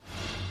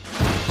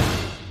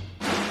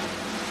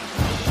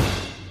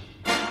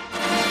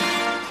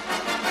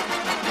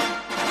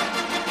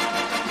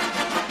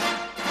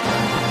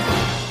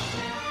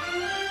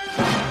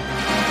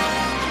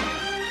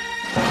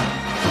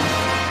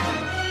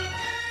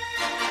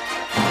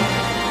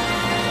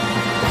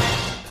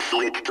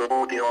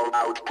audio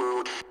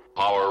output.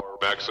 Power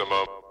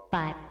maximum.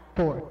 5,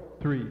 4,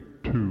 3,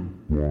 2,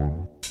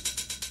 1.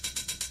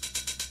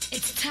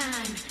 It's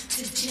time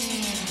to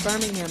jam.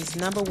 Birmingham's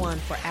 #1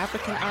 for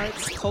African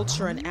arts,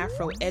 culture, and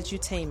Afro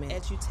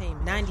edutainment.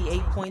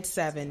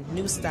 98.7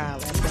 New Style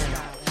FM.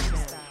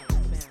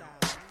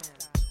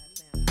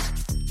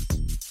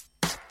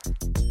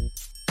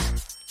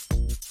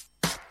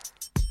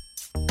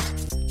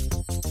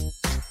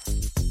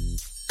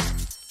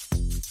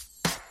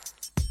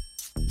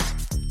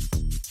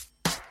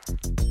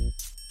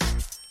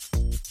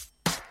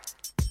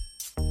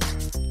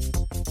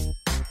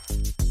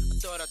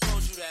 I thought I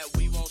told you that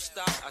we won't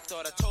stop. I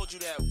thought I told you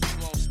that we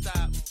won't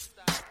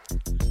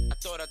stop. I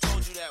thought I told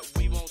you that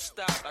we won't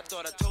stop. I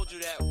thought I told you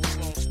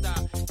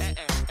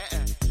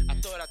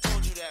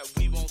that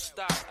we won't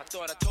stop. I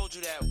thought I told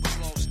you that we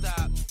won't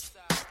stop.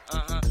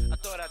 I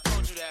thought I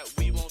told you that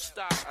we won't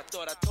stop. I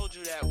thought I told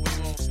you that we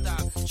won't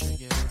stop.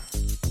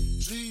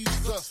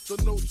 Jesus, the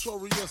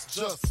notorious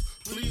just.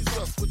 Please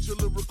us with your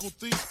lyrical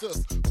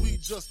thesis. We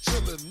just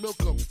chillin', milk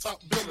 'em,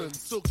 top billin',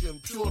 silkin',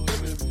 pure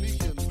linen, me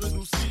and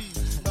little C.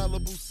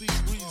 Malibu sea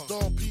breeze,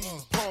 dawn peas,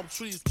 palm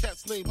trees,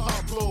 cats named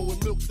Pablo,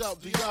 and milked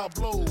out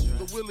Diablo.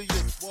 The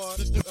williest,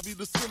 this be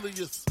the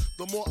silliest.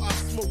 The more I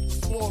smoke, the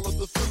smaller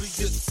the silly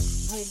gets.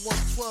 Room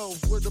 112,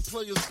 where the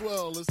players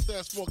dwell, and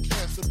stash more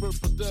cash than Bert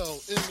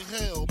Fidel.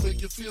 Inhale, make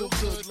you feel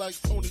good like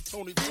Tony.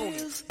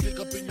 Pick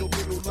up in your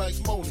middle like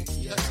Moni.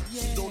 Yeah.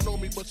 She don't know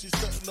me, but she's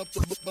setting up the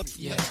money.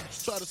 Yeah.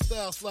 Try to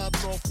style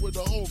sliding off with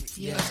a homie.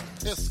 Yeah.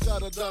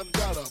 Escada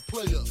Dangada,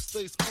 player,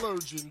 stay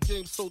splurging.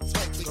 Game so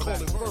tight, they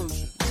call it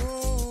version.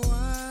 Oh,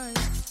 I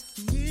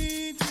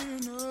need to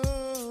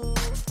know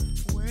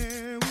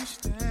where we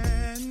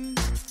stand.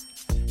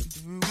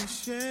 Do we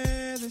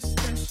share the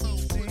special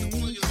thing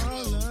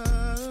called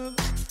love?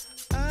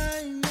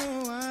 I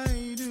know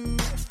I do.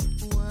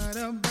 What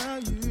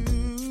about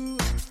you?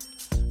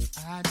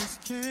 I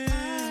just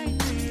can't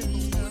get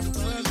enough of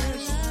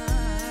this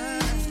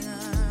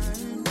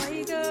time. Where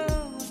you go?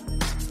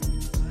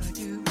 What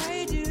do I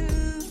do?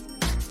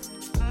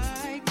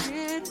 I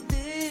can't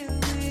live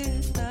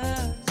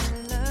without your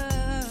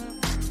love.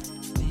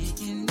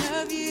 Thinking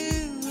of you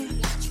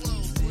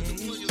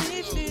makes me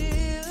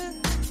feel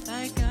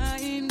like I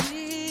am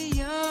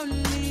the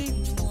only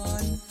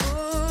one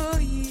for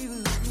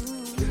you.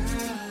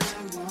 Girl, I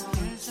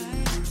want to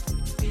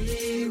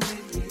be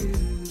with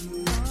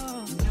you.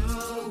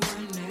 No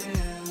one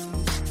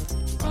else,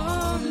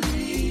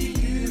 only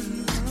you.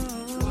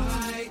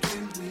 Why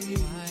can't we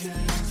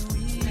just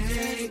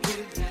make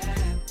it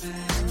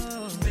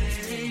happen?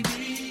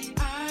 Baby,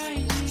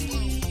 I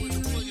need you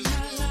in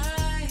my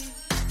life.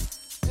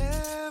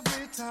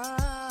 Every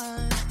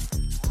time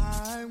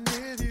I'm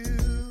with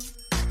you,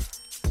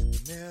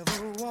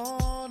 never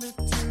wanted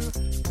to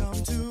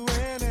come to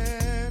an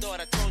end.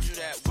 Thought I told you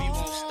that we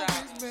won't stop.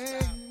 Always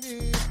make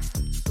me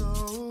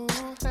so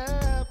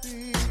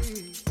happy.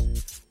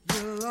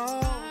 You'll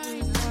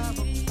always have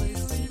a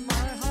place in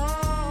my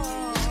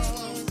heart.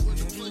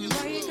 Where you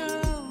go?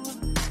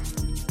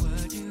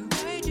 What do I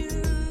do?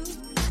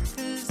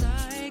 'Cause I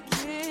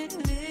can't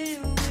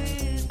live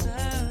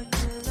without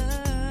your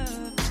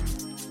love.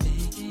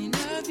 Thinking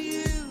of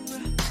you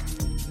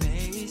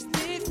makes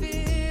me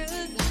feel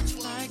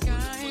like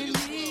I'm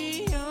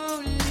the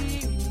only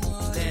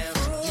one. Damn,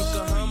 you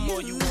can hum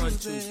all you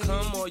want to,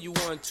 come all you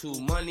want to.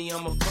 Money,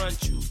 I'ma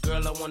front you.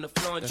 Girl, I wanna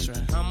flaunt you.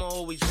 Right. I'ma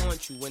always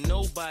want you when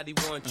nobody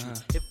wants you.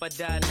 If I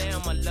die now,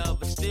 my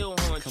love will still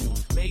haunt you.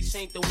 Mace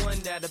ain't the one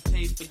that'll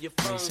pay for your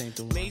phone. Mace ain't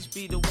the one. Mace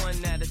be the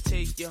one that'll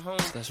take you home.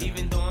 That's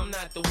Even right. though I'm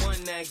not the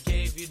one that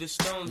gave you the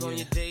stones on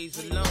your days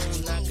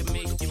alone, I can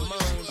make you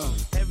moan.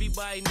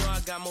 Everybody know I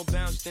got more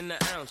bounce than the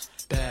ounce.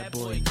 Bad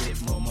boy, get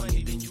more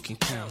money than you can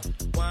count.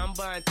 Why I'm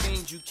buying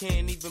things you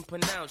can't even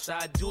pronounce.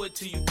 I do it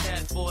to you,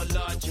 cat, for a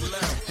large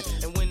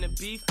amount. And when the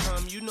beef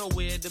come, you know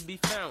where to be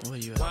found. Where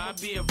you at? Why I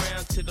be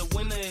around till the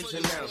winner is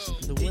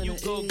announced? The Then you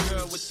winner go, is-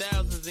 girl, with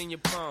thousands in your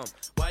palm.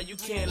 Why you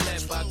can't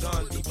let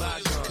bygones be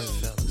bygones? Good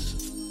fellas.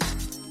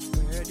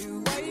 Where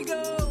do I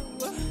go?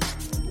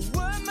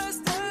 What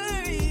must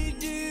I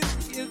do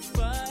if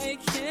I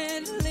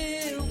can't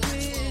live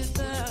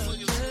without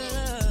your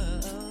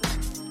love?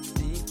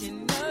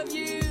 Thinking of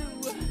you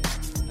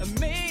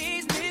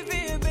makes me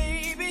feel,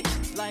 baby,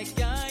 like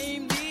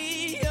I'm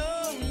the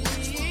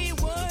only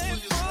one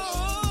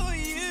for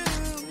you.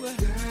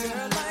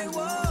 Girl, I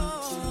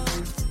want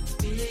to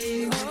be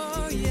with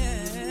oh,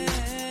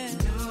 yeah.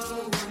 No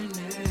one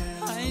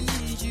else. I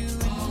need you in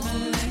my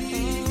life, oh,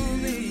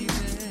 baby.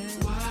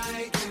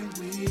 Why can't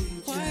we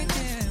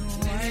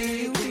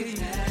make it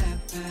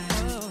happen?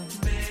 Oh,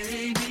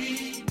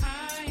 baby,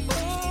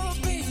 oh,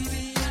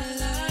 baby, I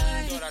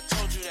like. Thought I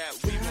told you that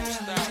we won't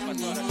stop. I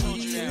thought I told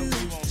you that we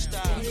won't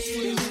stop. I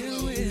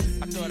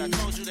thought I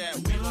told you that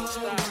we won't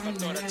stop. I thought I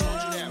told you that we won't stop. I thought I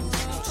told you that we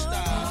won't stop.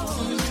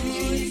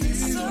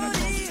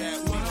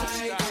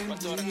 I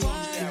thought I told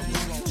you that we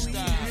won't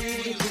stop.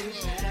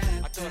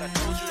 I thought I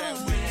told you that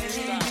we won't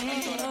stop. I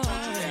thought I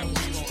told you that we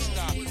won't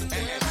stop.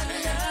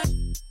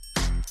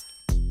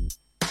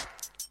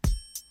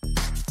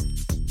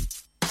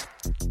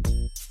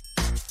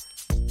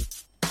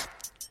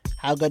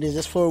 How good is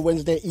this for a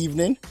Wednesday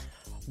evening?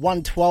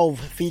 112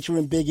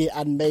 featuring Biggie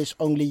and Mace,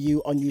 Only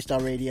You on New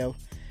Star Radio.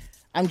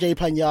 I'm Jay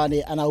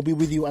Panyani and I'll be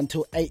with you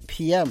until 8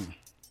 p.m.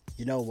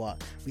 You know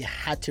what? We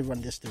had to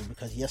run this through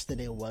because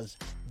yesterday was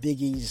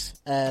Biggie's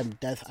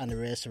death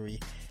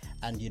anniversary.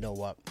 And you know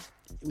what?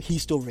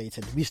 He's still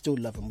rated. We still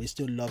love him. We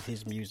still love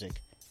his music.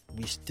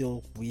 We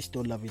still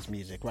love his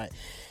music, right?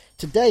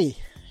 Today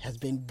has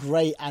been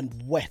grey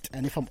and wet.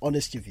 And if I'm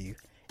honest with you,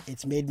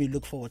 it's made me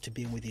look forward to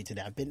being with you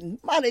today. I've been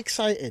mad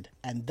excited,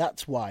 and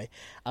that's why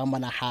I'm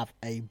going to have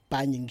a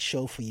banging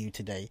show for you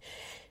today.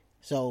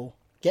 So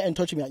get in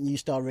touch with me at New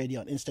Star Radio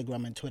on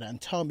Instagram and Twitter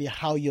and tell me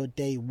how your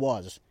day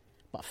was.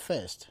 But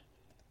first,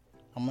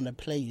 I'm going to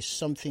play you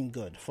something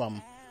good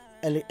from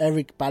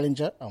Eric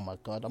Ballinger. Oh my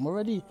God, I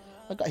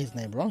got his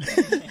name wrong.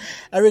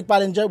 Eric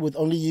Ballinger with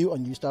Only You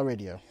on New Star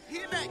Radio.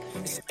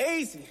 It's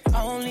easy.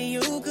 Only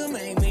you can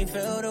make me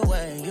feel the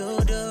way you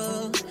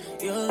do,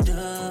 you do.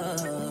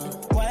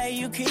 Why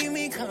you keep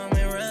me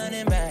coming,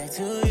 running back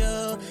to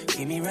you,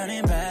 keep me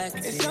running back to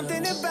you. It's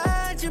something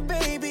about you,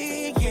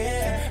 baby,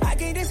 yeah. I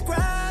can't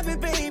describe it,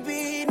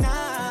 baby,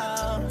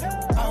 now.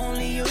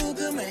 Only you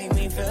can make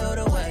me feel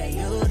the way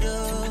you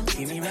do,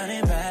 keep me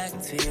running back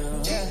to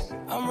you. Yeah.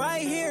 I'm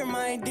right here,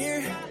 my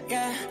dear,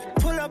 yeah.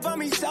 Pull up on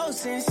me so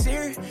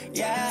sincere,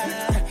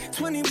 yeah.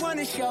 21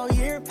 is your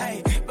year,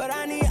 hey, but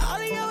I need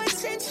all of your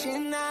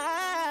attention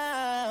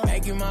now.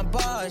 Make you my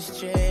boss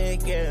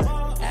chick,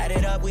 yeah. Add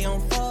it up, we on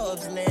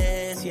Forbes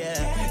list,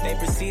 yeah. They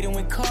proceeding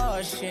with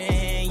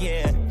caution,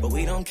 yeah. But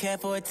we don't care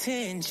for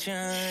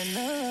attention,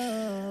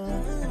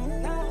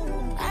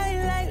 no. I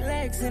like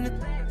legs in the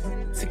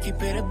to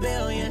keep it a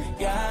billion,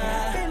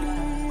 yeah.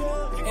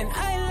 And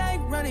I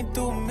like running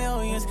through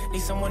millions.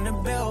 Need someone to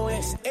build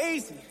with. It's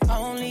easy.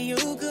 Only you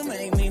can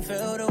make me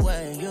feel the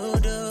way you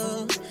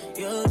do,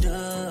 you do.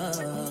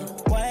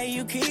 Why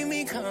you keep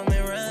me coming,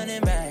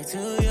 running back to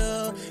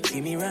you,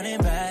 keep me running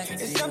back to you.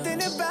 It's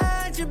something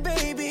about you,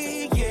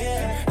 baby,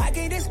 yeah. I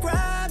can't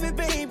describe it,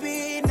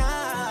 baby,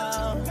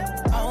 now.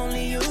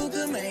 Only you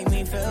can make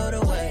me feel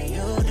the way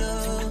you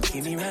do,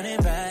 keep me running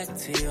back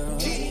to you.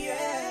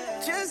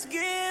 Yeah. Just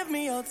give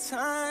me your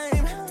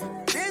time.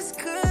 This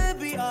could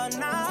be all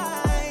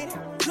night.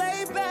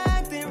 Play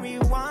back, then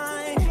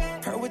rewind.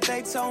 Heard what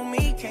they told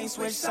me, can't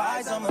switch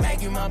sides. I'ma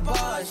make you my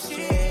boss,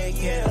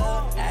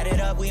 yeah. Add it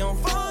up, we on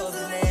Forbes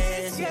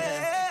list,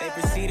 yeah. They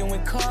proceeding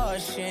with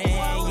caution,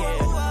 yeah. We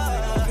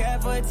don't care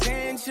for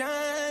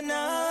attention,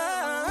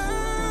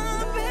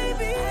 no.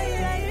 Baby, I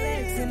like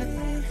legs in the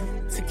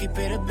to keep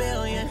it a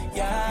billion,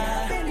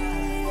 yeah.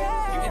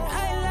 And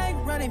I like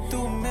running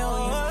through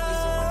millions.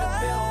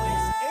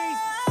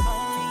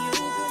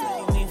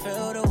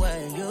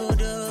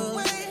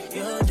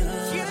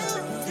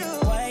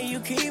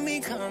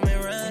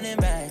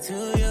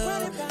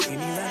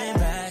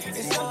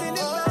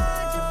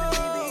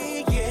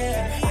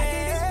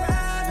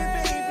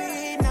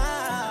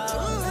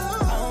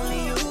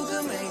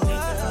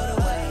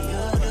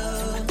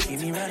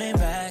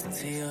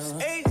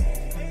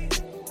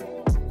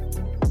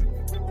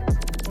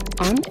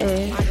 On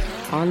air,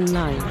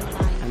 online,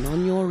 and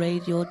on your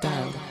radio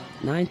dial,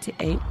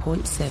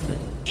 98.7.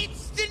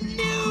 It's the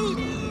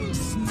new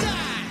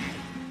style.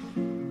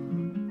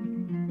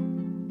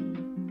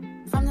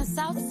 From the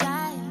south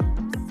side,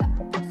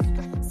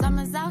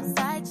 summer's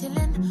outside,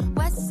 chillin',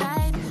 west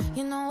side.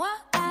 You know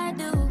what I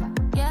do,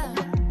 yeah.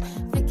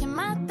 Flicking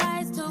my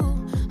thighs too,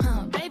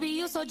 baby,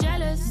 you so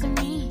jealous of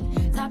me.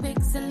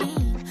 Topic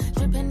Celine,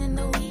 dripping in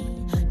the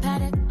weed,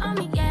 paddock on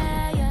me,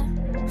 yeah, yeah.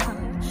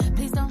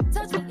 Please don't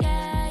touch me.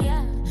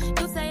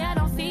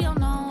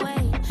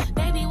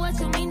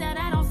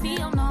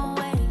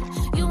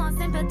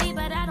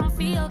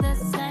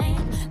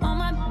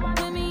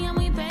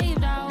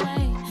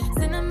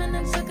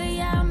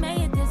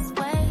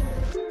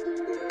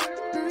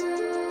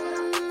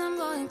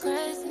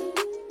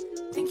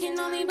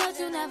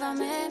 Never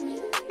met me.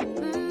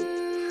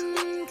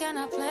 Can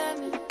I play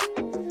me?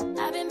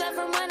 I've been back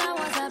from when I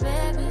was a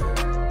baby.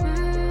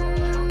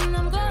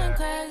 I'm going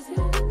crazy.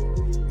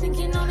 Think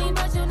you know me,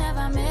 but you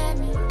never met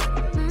me.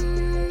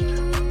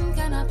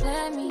 Can I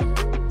play me?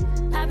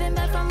 I've been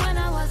back from when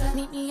I was a.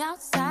 Meet me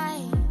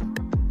outside.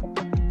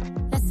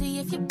 Let's see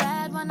if you're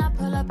bad when I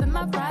pull up in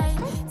my ride.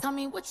 Tell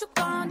me what you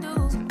gon'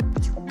 do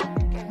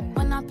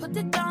when I put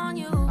it on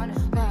you.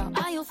 Well,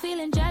 are you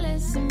feeling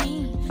jealous of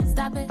me?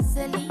 Stop it,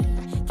 silly.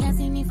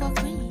 See me for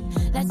free,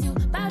 let you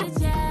bout it,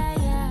 yeah,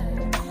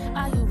 yeah.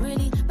 Are you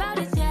really bout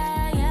it,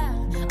 yeah, yeah.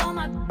 All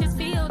my bitches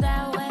feel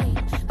that way.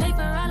 Pay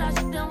for all our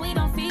shit, then we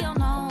don't feel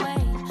no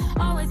way.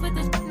 Always with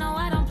this shit, no,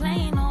 I don't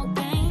play no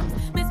games.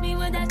 Miss me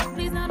with that shit,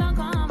 please, no, don't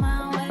come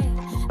my way.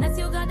 Unless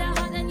you got that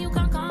heart, then you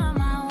can't come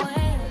my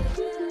way.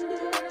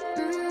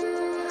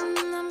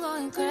 I'm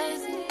going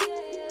crazy.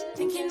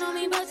 Think you know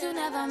me, but you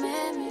never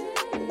met me.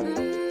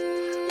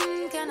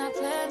 Can I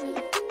play me?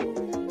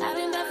 I've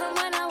been back from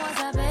when I was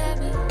a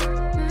baby.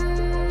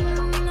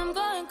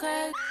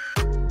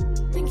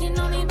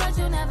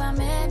 Never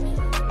met me.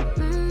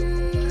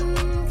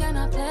 Can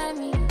I play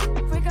me?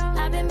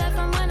 I've been back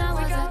from when I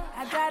was a.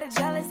 I got it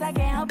jealous, I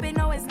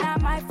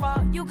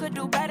you could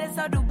do better,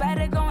 so do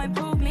better, go and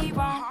prove me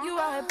wrong. You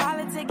out here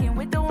politicking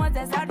with the ones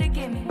that's out to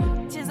get me.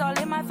 Just all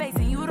in my face,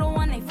 and you the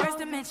one they first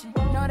to mention.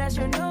 Know that's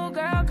your new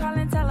girl, call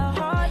and tell her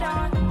hold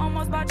on.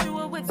 Almost bought you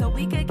a whip so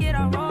we could get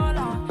our roll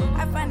on.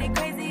 I find it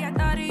crazy, I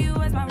thought of you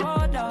as my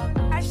road dog.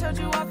 I showed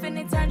you off and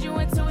it turned you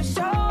into a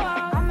show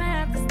off. I'ma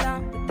have to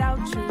stop without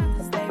you,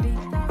 'cause baby,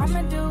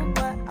 I'ma do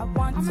what I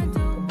want to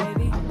do,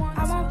 baby.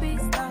 I won't be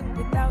stuck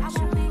without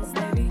you,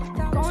 baby.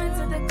 Going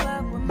to the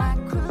club with my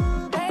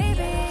crew,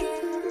 baby.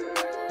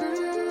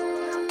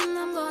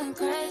 I'm going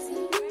crazy.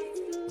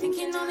 Think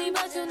you know me,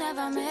 but you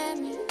never met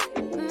me.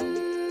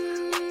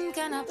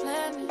 Can I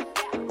play me?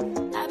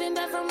 I've been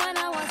back from when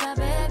I was a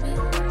baby.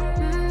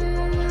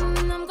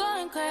 I'm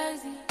going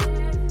crazy.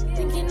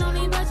 Think you know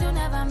me, but you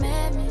never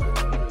met me.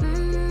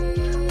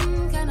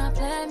 Can I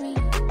play me?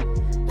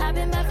 I've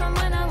been back from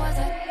when I was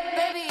a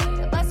baby.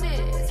 Bust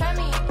it, tell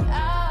me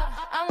out.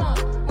 I'm a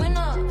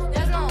winner,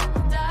 there's no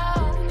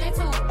doubt. They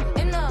too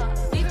in the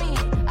leave me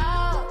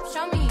out.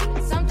 Show me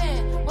something,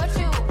 what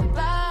you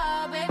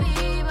about, baby.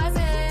 Bust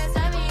it,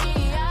 tell me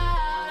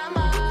out. I'm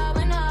a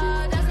winner,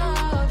 there's no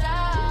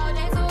doubt.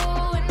 They too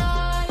in the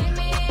leave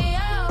me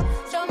out.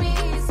 Show me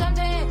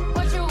something,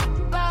 what you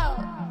about.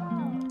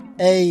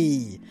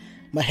 Hey,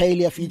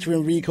 Mahalia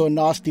featuring Rico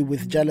Nasty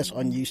with Jealous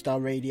on U-Star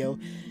Radio.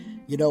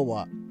 You know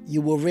what?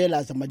 You will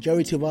realize the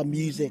majority of our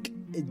music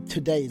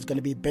today is going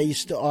to be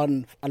based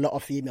on a lot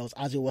of females,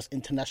 as it was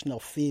International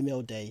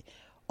Female Day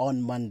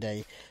on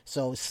Monday.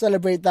 So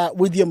celebrate that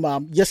with your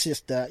mom, your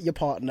sister, your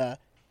partner,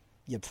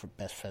 your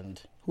best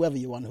friend, whoever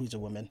you want who's a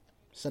woman.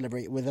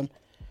 Celebrate with them.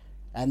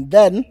 And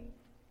then,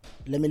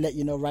 let me let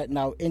you know right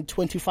now, in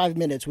 25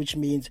 minutes, which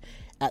means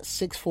at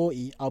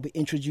 6:40, I'll be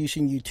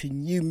introducing you to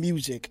new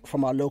music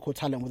from our local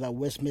talent with our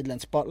West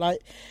Midland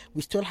Spotlight.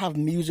 We still have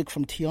music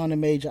from Tiana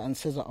Major and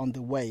SZA on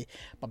the way.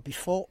 But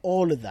before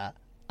all of that,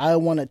 I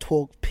want to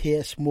talk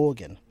Piers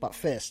Morgan. But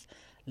first,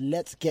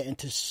 let's get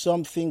into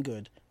something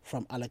good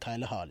from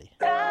Alakaila Harley.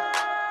 I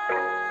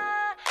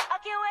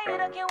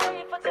can't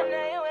wait for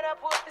tonight when I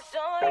put this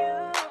on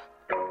you.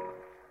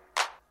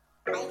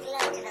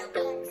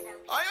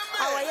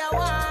 What you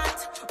want?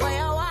 What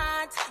you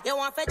want? You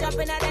want to jump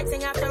in that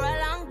thing after a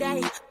long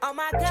day? Oh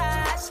my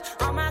gosh,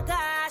 oh my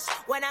gosh.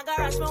 When I go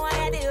rush, me why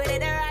you do it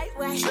the right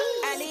way.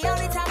 And the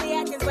only time we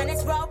act is when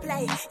it's role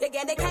play. You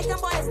get the cake and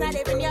boy, it's not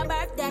even your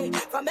birthday.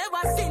 From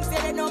ever since you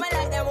didn't know me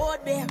like them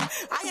road beer.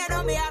 And you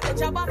know me have to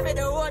chop off for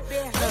the road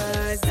beer.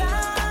 Cause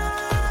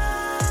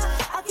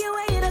I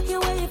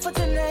can't wait for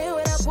tonight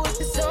when I put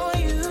this on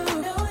you.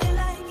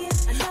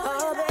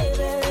 Oh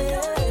baby,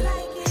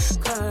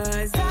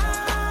 cause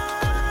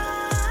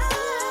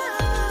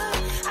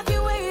I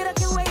can't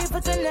wait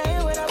for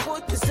tonight when I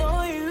put this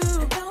on you.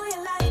 I know you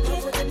like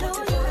it, I know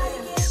you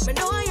like it. I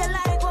know you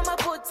like when I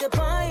put it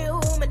on you.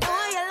 I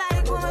know you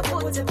like when I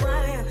put it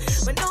on you.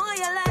 I know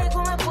you like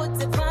when I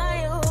put it on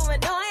you. I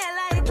know you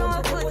like when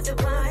I put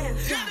it on you.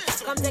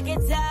 Come take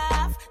it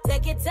off,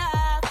 take it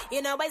off.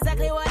 You know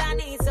exactly what I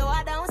need, so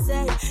I don't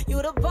say.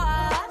 You the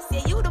boss,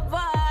 yeah, you the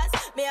boss.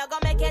 Me, I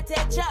gonna make you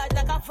take charge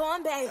like a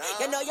phone bank.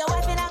 You know your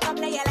wife and I gonna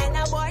play you like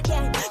a board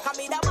game. Come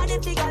me that money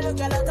figure, look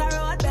like a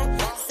road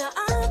back. So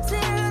I'm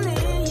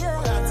telling you,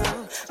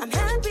 I'm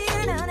happy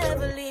and I'll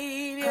never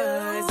leave you.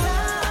 Cause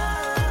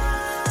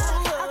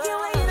I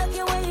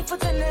can't wait for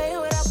tonight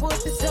when I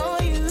put this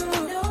on you. I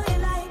know you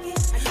like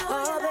it,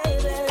 oh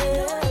baby.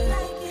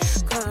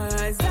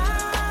 Cause I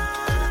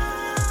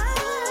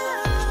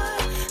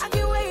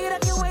can't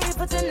wait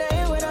for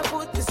tonight when I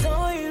put this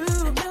on you.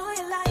 I know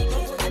you like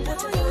it, I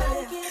know you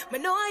like it. I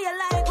know you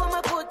like when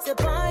I put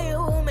it on you.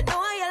 I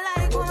know you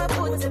like when I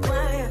put it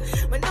on you.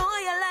 I know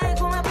you like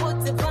when I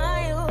put it on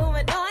you.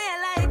 I know you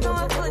like when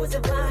I put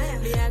it on you.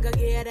 Me I go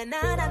get a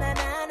na na na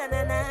na na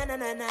na na na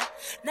na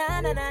na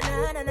na na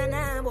na na na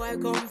na. Boy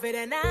come for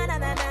the na na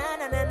na na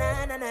na na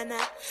na na na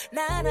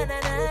na na na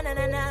na na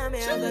na na. Me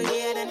I go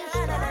get a na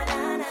na na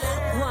na na.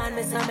 One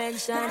miss a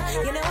mention.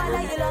 You know I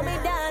like you love me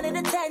down in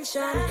the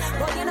tension.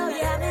 But you know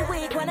you have me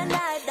weak when the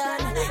night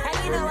done. And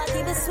you know I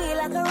keep it sweet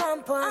like a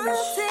rum punch. I'm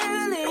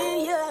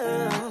telling you,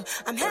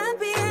 I'm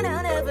happy and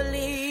I'll never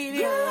leave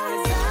you.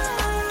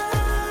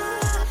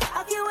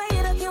 I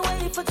can't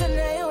wait for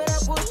tonight when I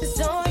put this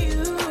on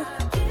you.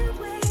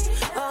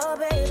 Oh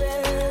baby,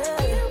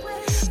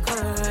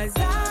 cause I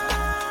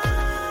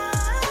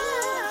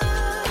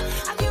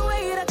can't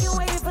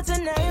wait for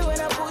tonight when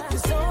I put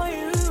this on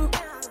you.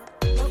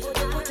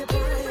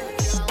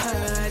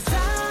 Cause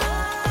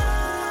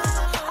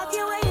I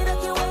can't wait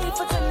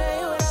for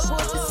tonight when I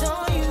put this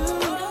on you.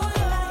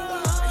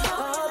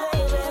 Oh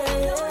baby,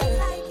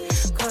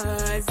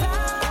 cause I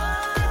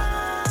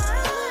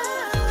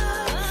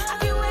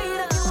can't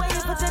wait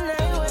for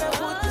tonight when I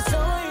put this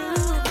on you.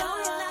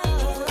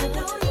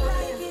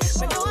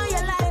 I know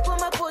you like when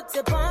I put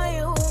it on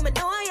you. I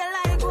know you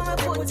like when I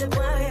put it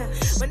on you.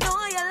 I know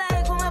you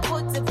like when I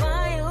put it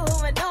on you.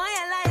 I know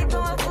you like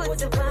when I put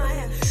it on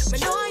you.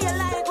 I know you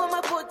like when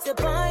I put it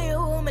on you.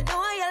 I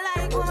know you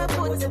like when I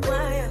put it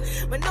on you.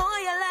 I know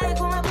you like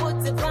when I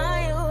put it on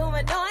you.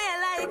 I know you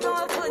like when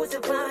I put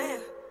it on you.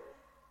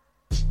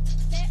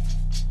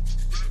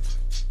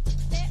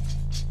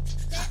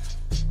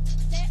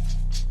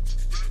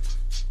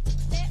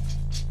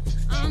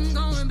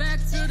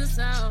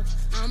 south.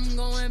 I'm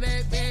going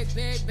back,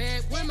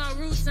 where my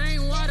roots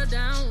ain't watered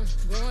down.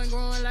 Growing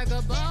like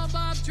a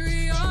baobab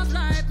tree of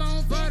life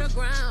on fertile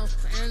ground.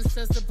 My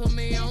ancestor put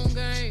me on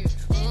game,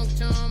 on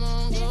charm,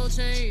 on gold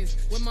chains,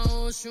 with my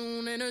old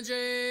shoe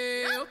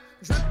energy.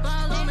 Drip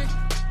all on me.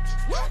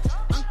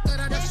 Uncle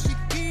that she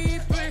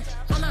keep it.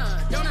 Hold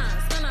up, don't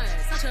I smell like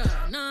such a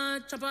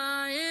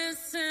non-chopper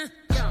instant?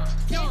 Yeah,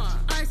 pure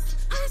ice,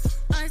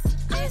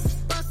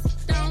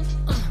 bust down,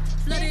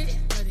 flood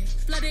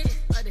it,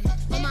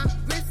 on my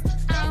wrist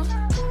out.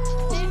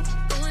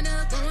 Going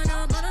up,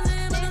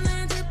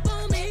 motherland, drip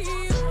on me.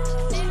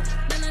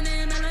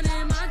 Melanin,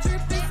 my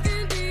drip is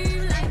skin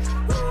deep like.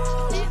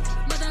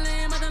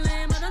 Motherland,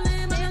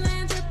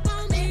 drip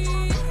on me.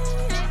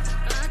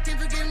 I can't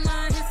forget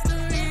my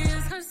history,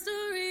 it's her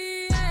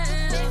story.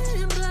 Yeah.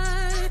 In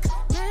black,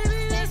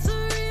 maybe that's the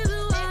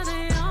reason why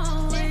they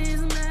always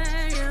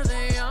mad. Yeah,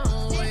 they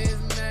always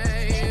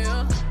mad.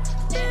 Yeah.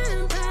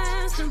 Been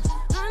past them,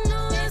 I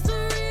know that's the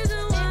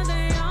reason why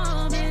they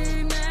all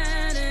be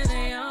mad, and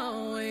they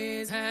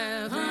always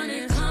have.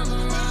 Honey, come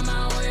around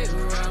my way,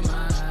 around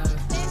my eye.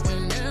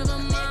 Whenever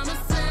mama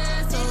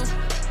says so,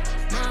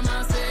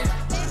 mama said,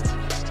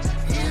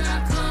 here I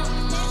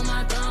come on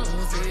my throne,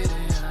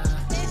 sitting high.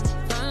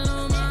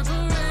 Follow my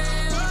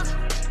parade.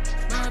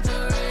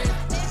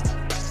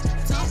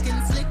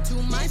 Talking slick to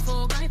my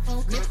folk,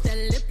 nip that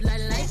lip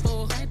like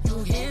lipo.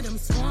 You hear them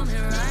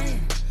swarming, right?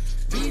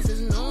 Bees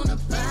is known to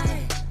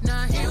bite.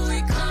 Now here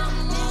we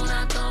come on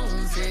our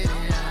throne, sitting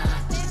high.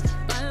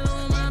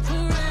 Follow my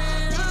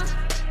parade.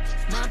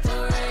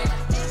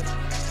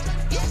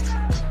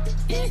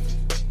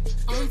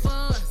 On for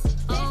us,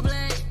 all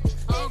black,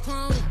 all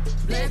chrome,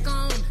 black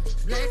on,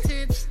 black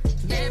tits,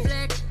 dead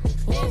black.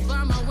 Walk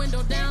by my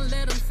window down,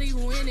 let them see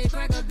who in it,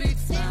 crack a big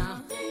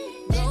smile.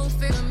 Go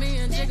figure me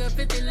and Jigga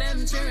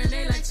 5011, cheering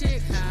they like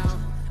chick how.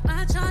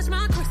 I charge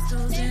my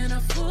crystals in a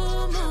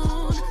full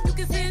moon. You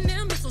can send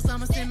them missiles,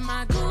 I'ma send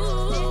my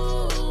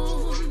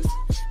goons.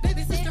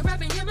 Baby sister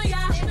rapping, yeah, my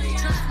y'all. Trust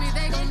me,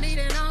 they gon' need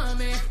an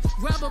army.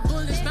 Rubber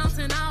bullets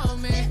bouncing off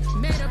me.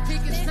 Made a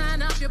picket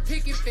sign off your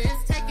picket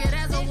fence. Take it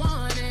as a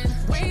warning.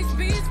 Waste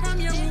beats from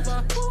your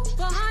Uber.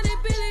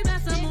 400 Billy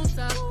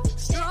Bassamusa.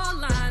 Straw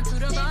line to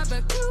the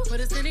barbecue. Put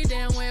us any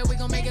damn way, we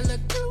gon' make it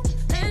look cute.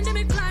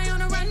 Pandemic fly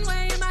on a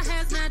runway in my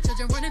hazmat.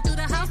 Children running through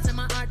the house in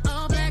my art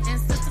all black.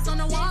 Ancestors on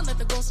the wall, let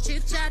the ghost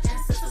chit chat.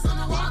 Ancestors on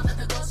the wall, let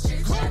the ghost chit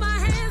chat. Hold my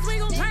hands, we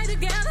gon' pray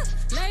together.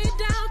 Lay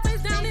down,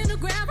 face down in the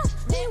gravel.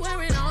 We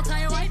wearing all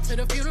tie white to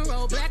the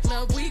funeral. Black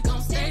love, we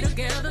gon' stay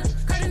together.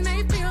 Curtin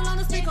Mayfield on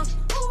the speaker.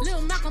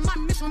 Lil Malcolm, my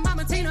miss from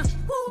Mama Tina.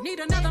 Need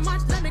another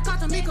march, let me call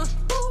Tamika.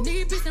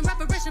 Need peace and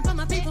reparation for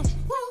my people.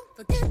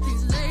 Forget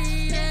these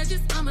late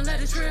edges, I'ma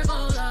let it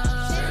shrivel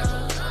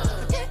up.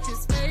 Forget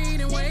this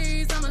fading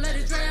ways, I'ma let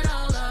it dread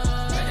all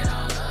up.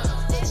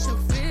 Push your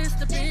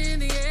fist up in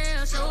the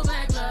air, show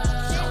black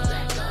love.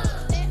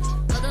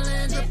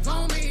 Motherland drip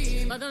on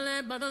me,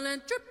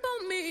 motherland drip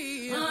on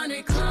me.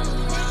 Honey, come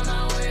around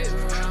my way,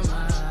 around my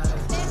eye.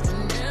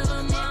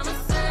 Whenever mama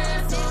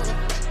says so,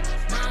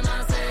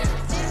 mama said,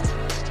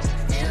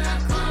 here I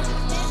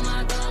come on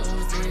my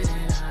throne,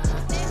 sitting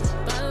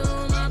high.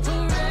 Follow my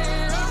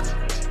parade.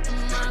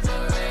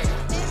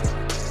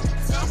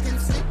 Talking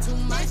slick to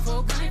my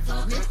folk,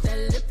 nip that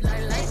lip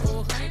like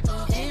lipo.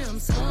 Here I'm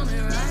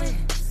swarming, right?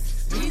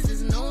 Bees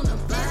is known to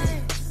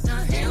bite.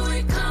 Now here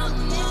we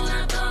come on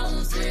our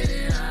throne,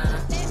 sitting high.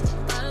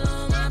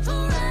 Follow my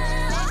parade.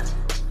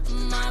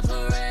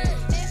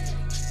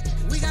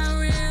 We got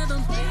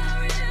rhythm,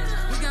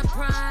 we got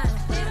pride.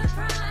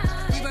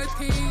 We birth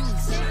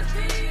kings,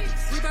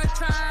 we birth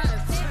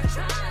tribes.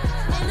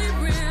 Holy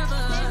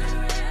river,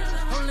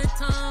 holy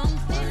tongue,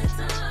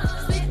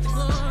 speak the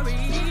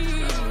glory,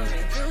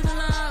 feel the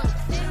love.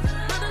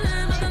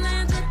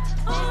 Motherland drip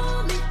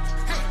on me.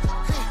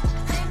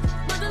 Hey,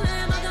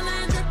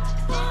 motherland drip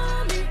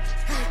on me.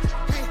 Hey,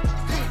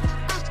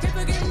 I can't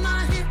forget my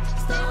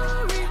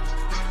history.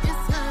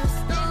 It's her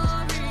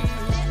story.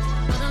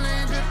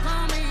 Motherland drip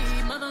on me.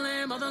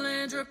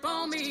 Motherland drip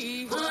on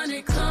me.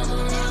 Honey, come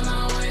around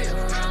my way,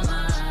 around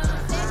my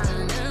eye.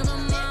 Whenever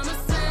mama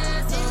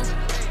says so,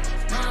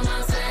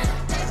 mama said,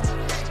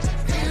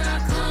 here I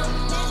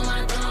come on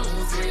my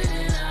throne,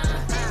 sitting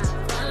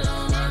high.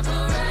 Follow my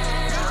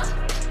parade.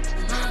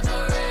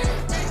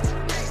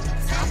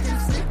 Talking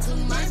slick to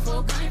my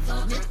folk,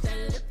 nip that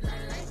lip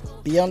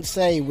like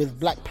Beyonce with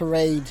Black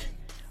Parade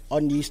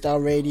on New Star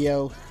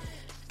Radio.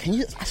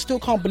 I still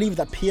can't believe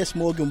that Piers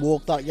Morgan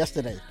walked out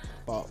yesterday.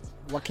 But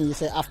what can you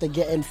say? After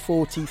getting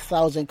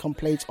 40,000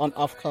 complaints on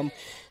Ofcom,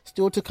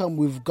 still to come,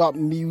 we've got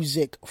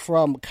music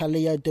from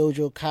Kalia,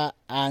 Dojo Cat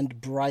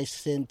and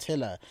Bryson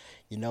Tiller.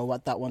 You know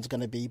what that one's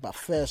going to be. But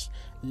first,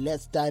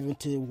 let's dive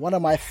into one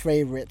of my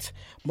favorite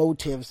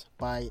motives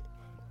by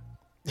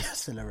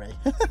Silla Ray.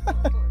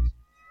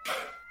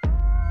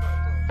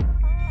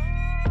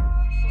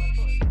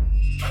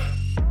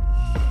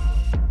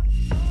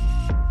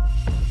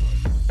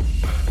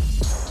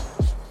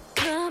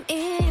 Come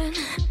in,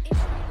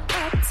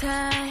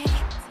 uptight,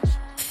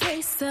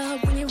 face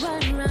up when you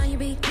run around, you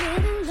be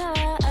getting low.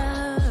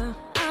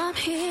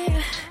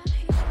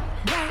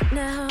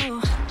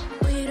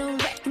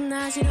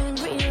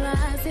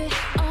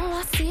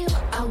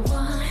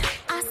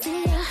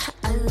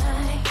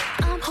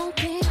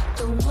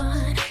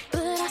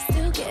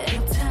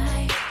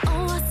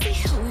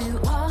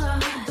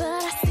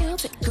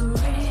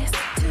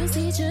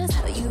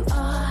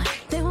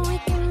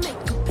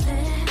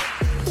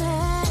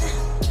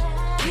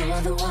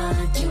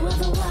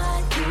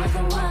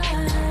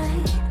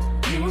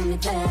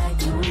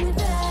 back, you want me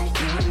back,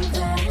 you want me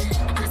back.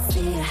 I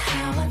see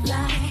how I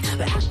lie,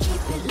 but I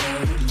keep it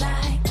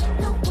ladylike.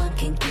 No one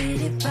can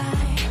get it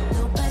right,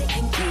 nobody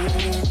can get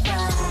it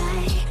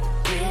right.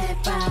 Get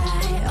it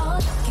right, all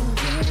you can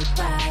get it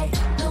right.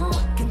 No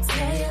one can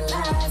tell you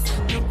lies,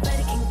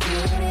 nobody can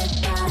get it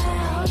right.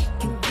 All you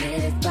can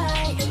get it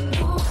right,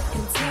 no one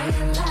can tell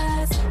you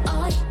lies.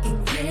 All you can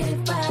get it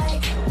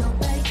right,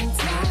 nobody can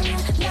tell you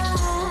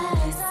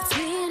lies.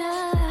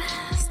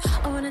 Sweetest,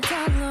 I wanna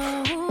die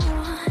low.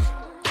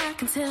 I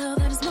can tell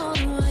that it's more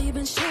than what you've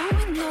been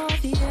showing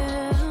off,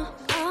 yeah.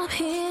 I'm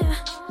here,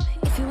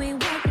 if you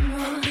ain't wanting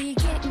more, then you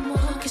getting more,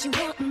 cause you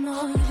want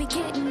more. You be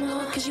getting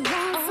more, cause you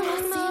want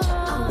more.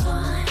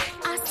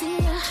 I see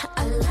ya,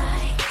 I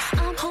like,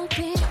 I'm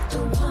hoping the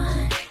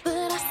one,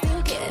 but I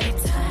still get it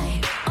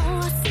tight.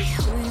 Oh, I see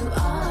who you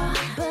are,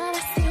 but I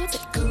still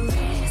take a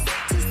risk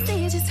to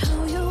see just who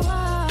you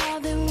are,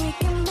 then we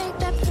can make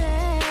that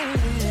plan.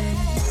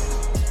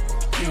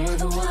 You are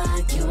the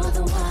one, you are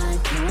the one,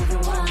 you are the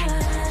one.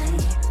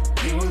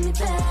 You want me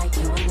back,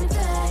 you want me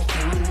back,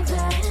 you want me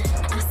back.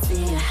 I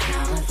see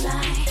how I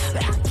lie,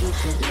 but I keep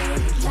it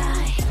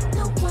ladylike.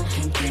 No one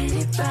can get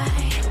it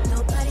right,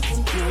 nobody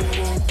can get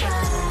it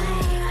right.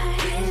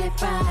 Get it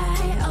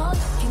right, all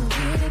you can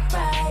get it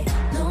right.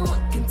 No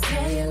one can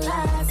tell you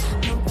lies,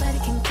 nobody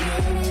can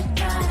get it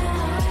right.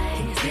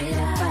 Get it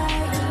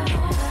right, no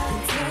one can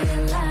tell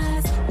you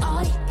lies.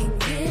 All you can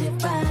get it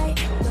right,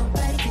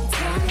 nobody can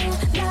tell you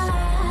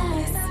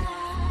lies.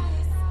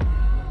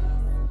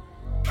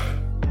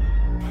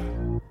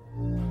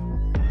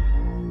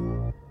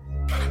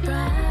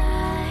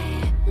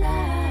 Bright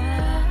light.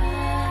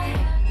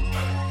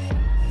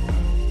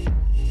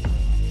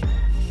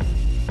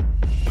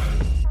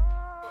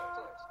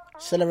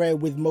 Celebrate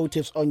with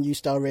Motives on U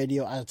Star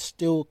Radio. I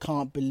still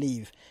can't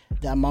believe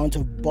the amount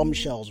of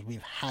bombshells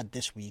we've had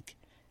this week.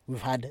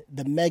 We've had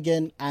the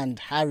Meghan and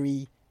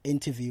Harry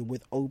interview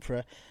with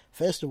Oprah.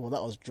 First of all,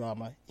 that was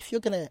drama. If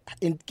you're going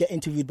to get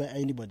interviewed by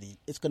anybody,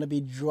 it's going to be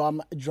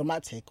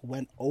dramatic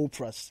when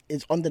Oprah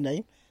is on the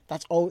name.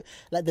 That's all.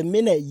 Like the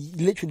minute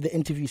literally the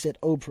interview said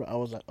Oprah, I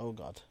was like, oh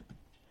God.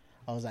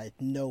 I was like,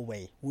 no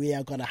way. We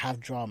are going to have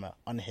drama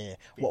on here.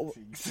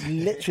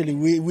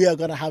 Literally, we are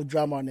going to have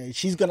drama on here.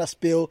 She's going to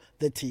spill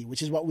the tea,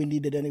 which is what we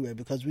needed anyway,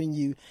 because we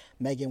knew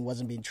Meghan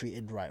wasn't being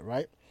treated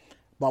right?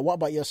 But what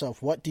about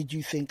yourself? What did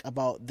you think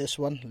about this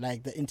one?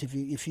 Like the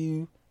interview, if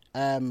you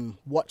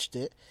watched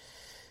it,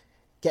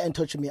 get in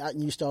touch with me at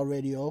New Star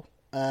Radio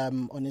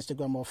on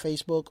Instagram or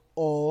Facebook,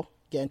 or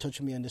get in touch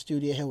with me on the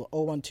studio here with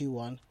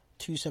 0121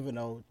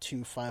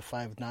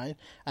 270-2559,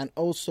 and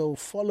also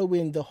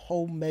following the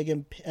whole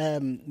Meghan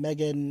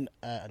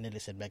I nearly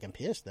said Meghan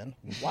Pierce then.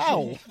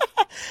 Wow.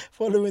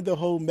 Following the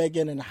whole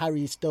Meghan and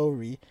Harry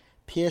story,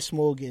 Piers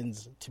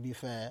Morgan's, to be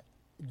fair,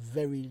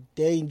 very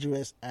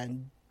dangerous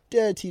and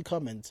dirty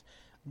comments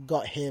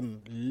got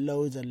him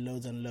loads and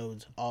loads and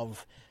loads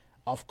of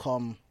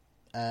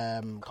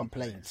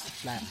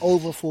complaints, like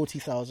over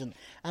 40,000.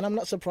 And I'm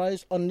not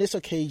surprised on this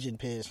occasion,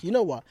 Piers. You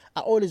know what?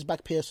 I always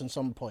back Piers on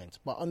some points,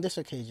 but on this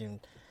occasion,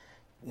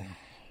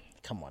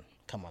 come on,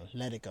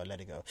 let it go.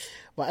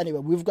 But anyway,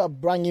 we've got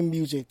brand new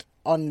music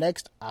on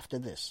next after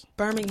this.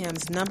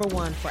 Birmingham's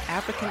 #1 for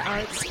African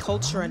arts,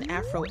 culture, and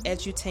Afro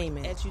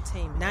edutainment.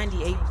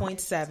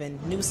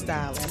 98.7 New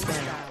Style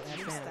FM.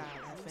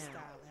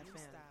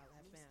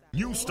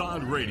 New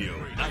Style Radio,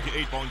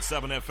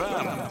 98.7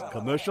 FM.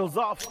 Commercials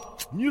off,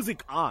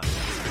 music on.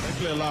 They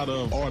play a lot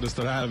of artists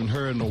that I haven't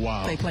heard in a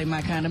while. They play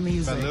my kind of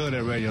music. I love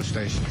that radio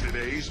station.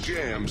 Today's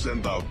jams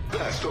and the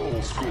best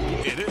old school.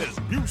 It is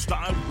New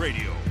Style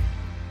Radio.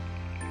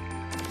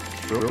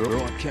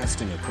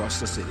 Broadcasting across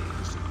the city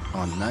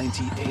on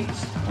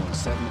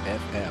 98.7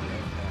 FM.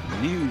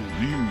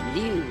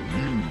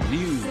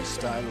 New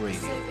Style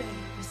Radio.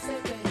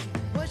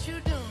 What you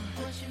doing?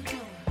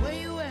 Where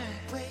you at?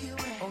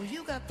 Oh,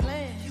 you got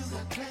plans.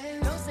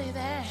 Don't say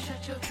that.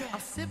 I'm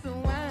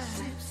sipping wine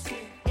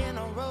in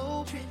a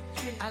robe.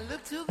 I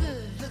look too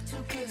good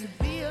to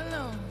be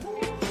alone.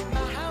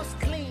 My house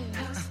clean,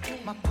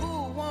 my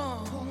pool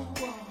warm.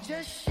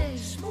 Just shake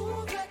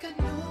smooth like a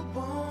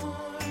newborn.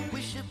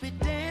 We should be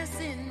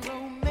dancing,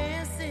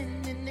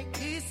 romancing in the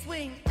east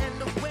wing and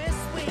the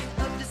west wing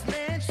of this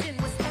mansion.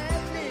 What's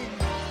happening?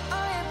 I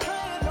ain't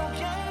playing no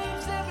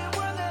games. Every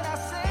word that I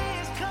say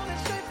is coming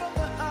straight from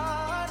the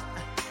heart.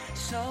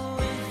 So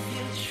if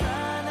you're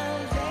trying to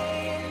lay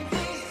in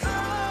these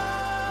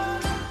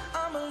arms,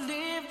 I'ma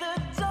leave the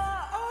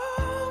door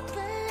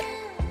open.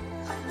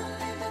 I'ma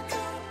leave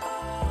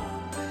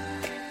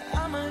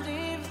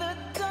the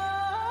door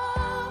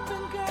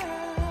open,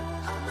 girl.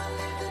 I'ma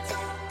leave the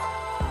door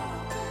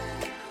open.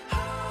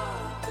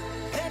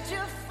 That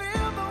you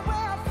feel the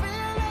way I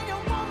feel and you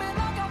want me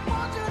like I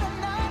want you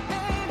tonight,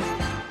 baby.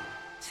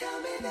 Tell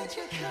me that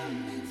you're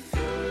coming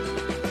through.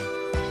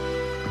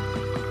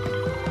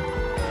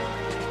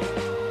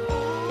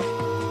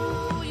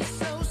 Ooh, you're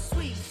so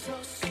sweet, so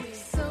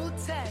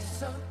tight.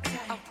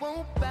 I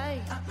won't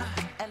bite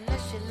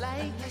unless you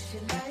like.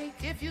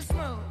 If you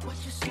smoke,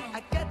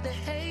 I got the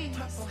haze.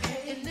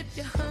 And if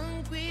you're hungry,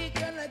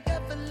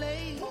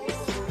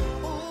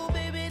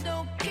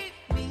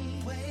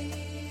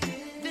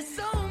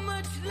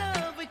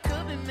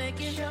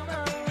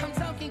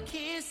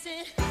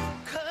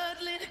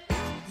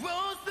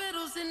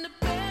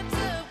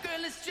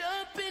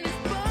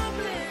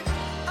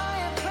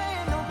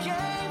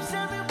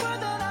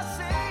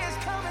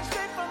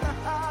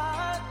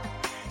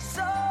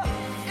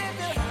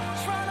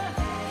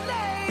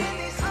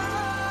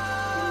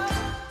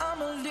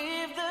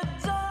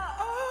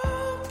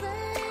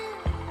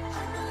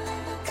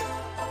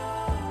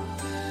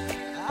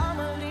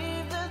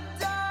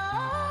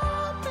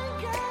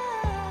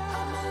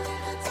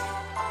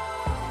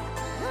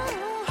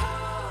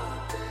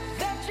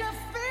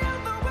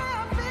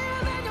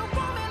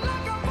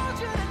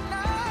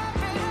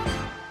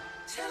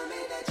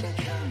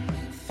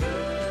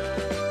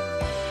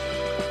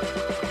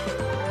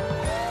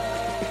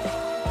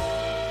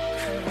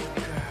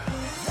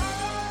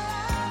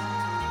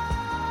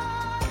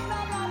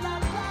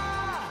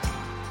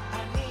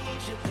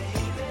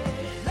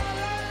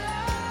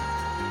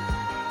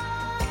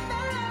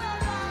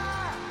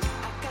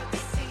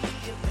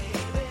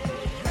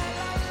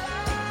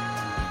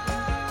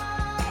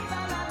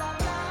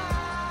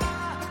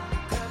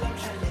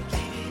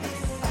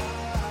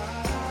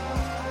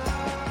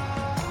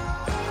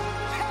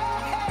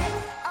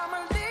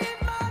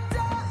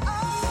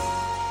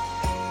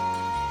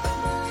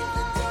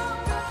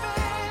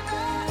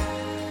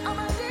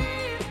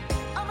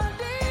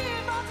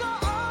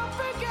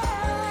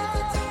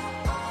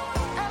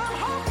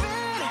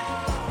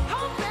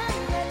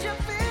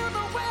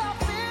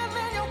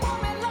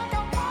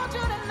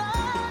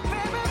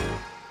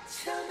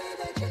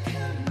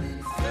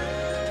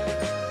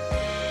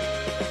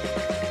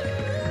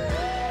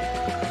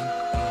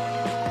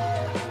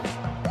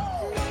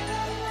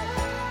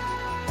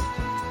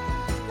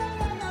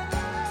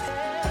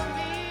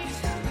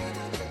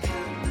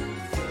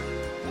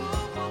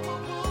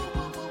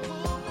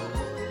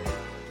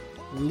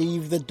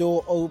 the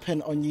Door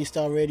Open on New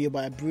Star Radio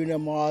by Bruno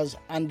Mars,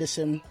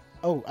 Anderson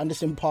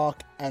Paak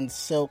and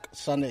Silk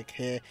Sonic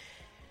here.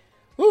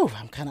 Ooh,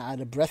 I'm kind of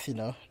out of breath, you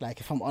know. Like,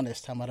 if I'm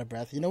honest, I'm out of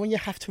breath. You know, when you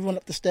have to run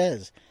up the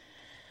stairs,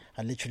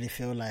 I literally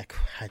feel like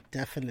I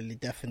definitely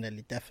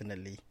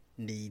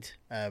need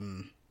I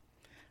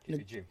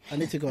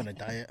need to go on a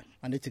diet.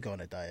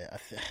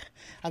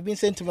 I've been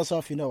saying to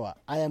myself, you know what?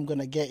 I am going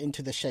to get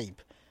into the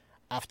shape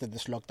after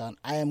this lockdown.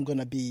 I am going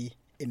to be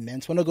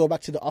immense. When I go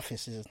back to the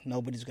office,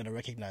 nobody's going to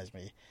recognize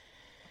me.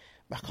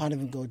 I can't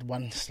even go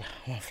one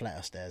flight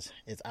of stairs.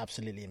 It's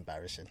absolutely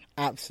embarrassing.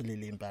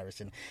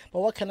 But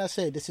what can I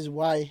say? This is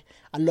why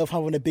I love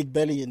having a big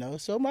belly, you know.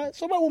 So my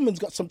woman's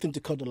got something to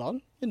cuddle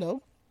on, you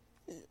know.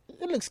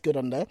 It looks good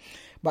on there.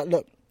 But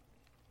look,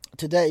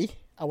 today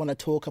I want to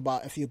talk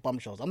about a few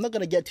bombshells. I'm not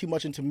going to get too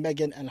much into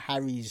Meghan and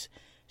Harry's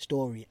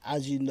story.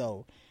 As you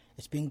know,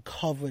 it's been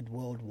covered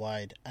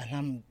worldwide,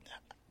 and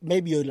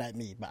maybe you're like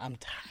me, but I'm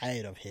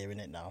tired of hearing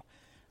it now.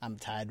 I'm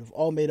tired. We've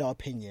all made our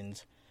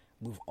opinions.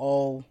 We've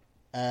all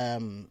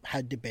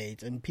had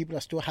debates, and people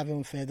are still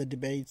having further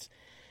debates.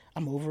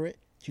 I'm over it.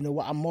 Do you know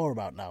what I'm more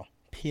about now?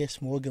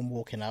 Piers Morgan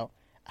walking out,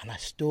 and I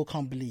still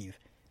can't believe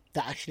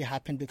that actually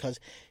happened,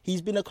 because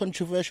he's been a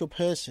controversial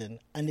person,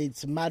 and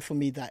it's mad for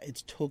me that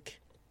it took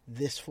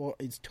this for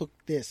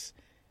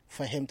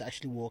him to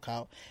actually walk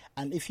out.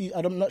 And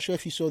I'm not sure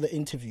if you saw the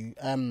interview,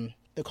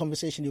 the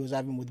conversation he was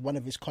having with one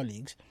of his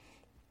colleagues.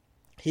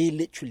 He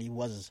literally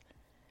was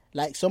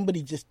like,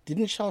 somebody just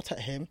didn't shout at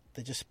him.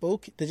 They just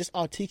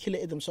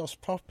articulated themselves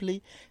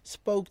properly,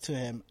 spoke to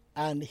him,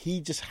 and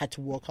he just had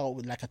to walk out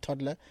with like a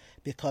toddler.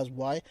 Because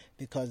why?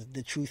 Because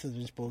the truth has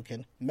been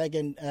spoken.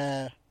 Meghan,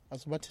 I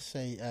was about to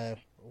say,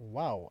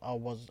 wow,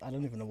 I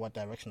don't even know what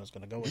direction I was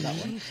going to go with that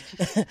one.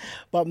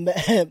 But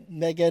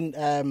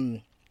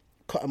Meghan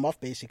cut him off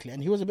basically,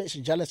 and he was a bit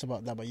jealous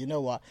about that. But you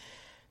know what?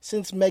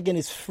 Since Meghan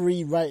is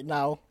free right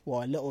now,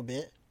 well, a little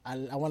bit,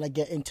 I want to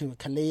get into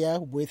Kalia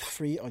with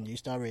Free on New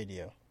Star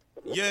Radio.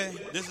 Yeah,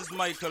 this is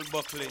Michael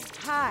Buckley.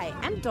 Hi,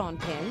 I'm Dawn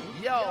Penn.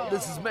 Yo,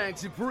 this is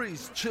Maxi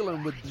Priest,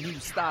 chilling with New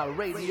Style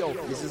Radio.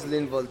 This is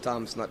Linval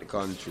Thompson at the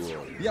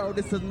control. Yo,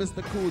 this is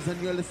Mr. Coos,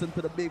 and you're listening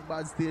to the big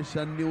bad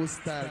station, New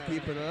Style.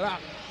 Keep it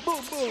locked.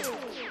 Boom, boom.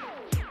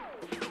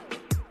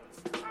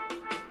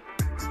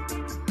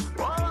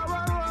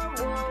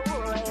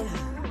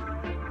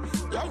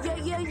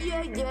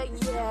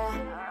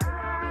 Yeah.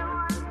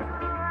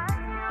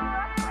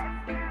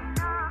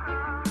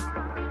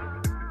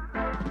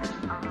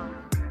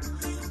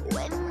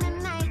 When the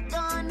night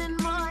dawn and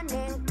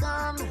morning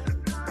come,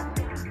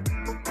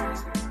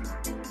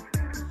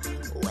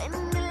 when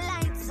the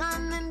lights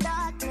on and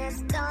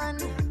darkness done,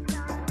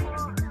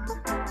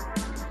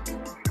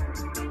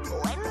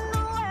 when the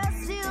world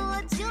see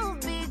what you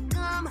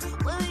become,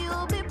 will you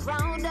be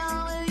proud or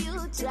will you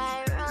try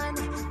run?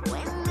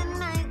 When the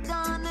night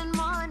dawn and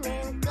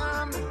morning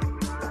come,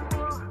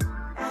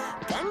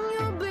 can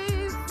you be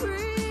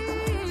free?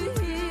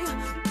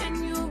 Can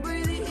you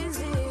breathe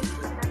easy?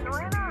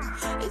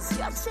 Is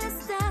your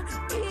chest that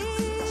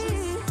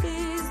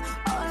ease,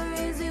 or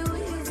is it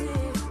wheezy?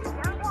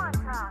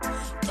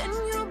 Can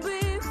you be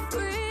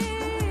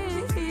free?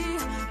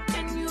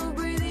 Can you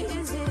breathe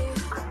easy?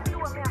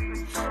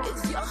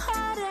 Is your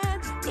heart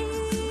at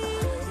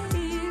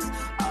ease,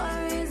 or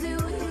is it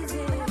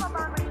wheezy?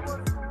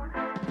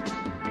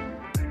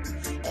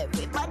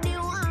 Everybody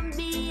want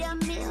be a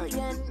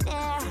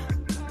millionaire,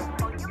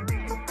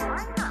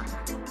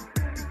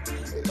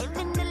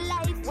 living the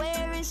life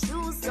wearing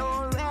shoes so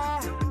rare.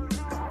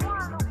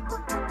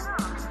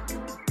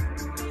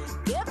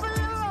 Careful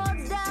the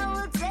roads that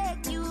will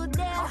take you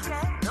there.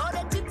 Know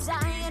that you're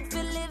tired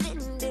for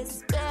living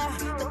despair,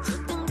 but you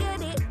can get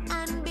it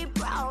and be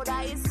proud,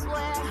 I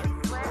swear.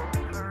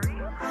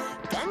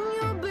 Can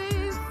you be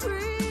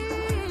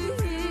free?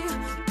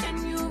 Can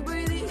you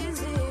breathe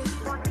easy?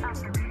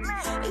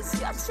 Is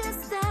your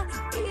chest at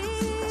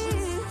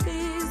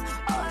ease,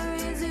 or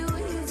is it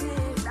wheezy?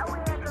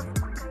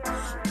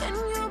 Can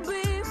you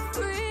be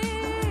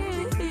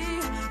free?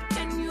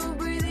 Can you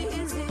breathe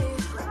easy?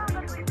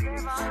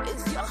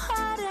 Is your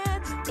heart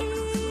at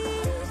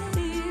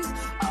ease,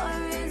 or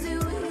is it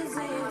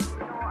wheezy?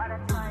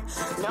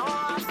 No, I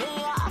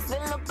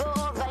feel look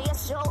over your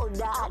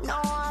shoulder. No,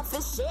 I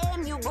feel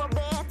shame, you go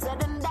better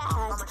than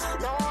that.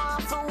 No, I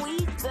feel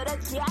weak to the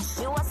cash,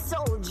 you a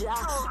soldier.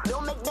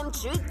 Don't make them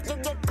trick you,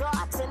 get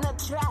caught in a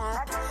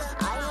trap.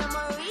 I am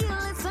a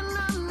realist and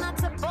I'm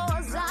not a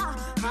poser.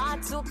 Heart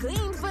too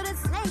clean for the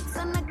snakes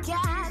and the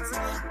cats.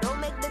 Don't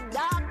make the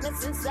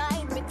darkness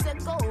inside me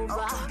take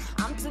over.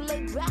 I'm too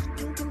laid back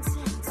and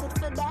contented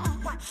for that.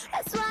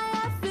 That's why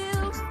I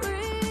feel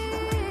free.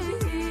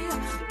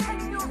 Can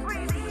you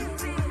breathe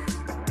easy?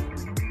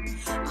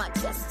 My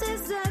chest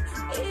is at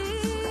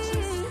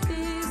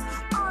ease,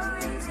 or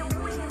is it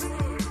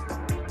wheezy?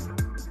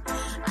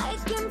 I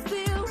can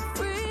feel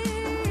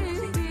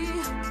free.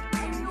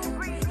 Can you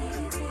breathe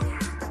easy?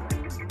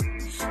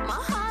 My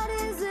heart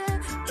is at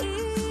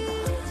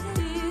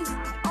ease,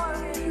 or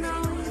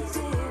is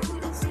it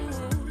wheezy?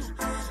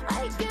 I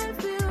can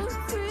feel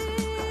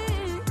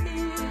free.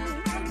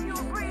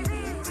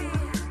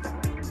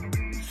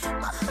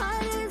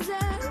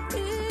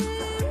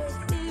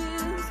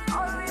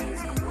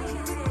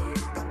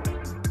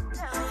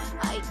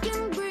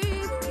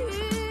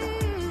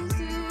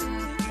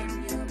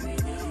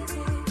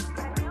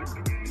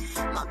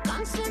 My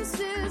conscience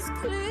is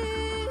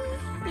clean.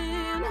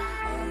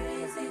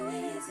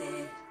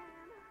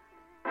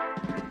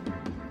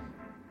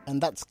 And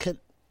that's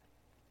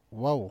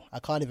whoa, I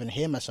can't even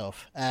hear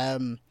myself. Yeah,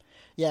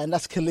 and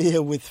that's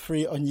Kalia with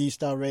Free on New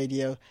Star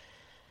Radio.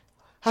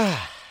 There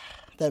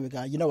we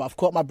go. You know what? I've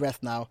caught my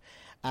breath now,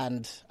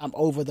 and I'm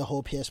over the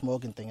whole Piers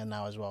Morgan thing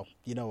now as well.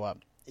 You know what?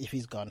 If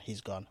he's gone,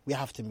 he's gone. We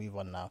have to move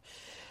on now.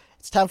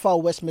 It's time for our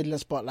West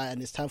Midland Spotlight,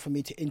 and it's time for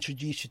me to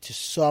introduce you to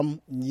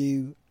some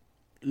new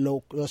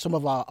some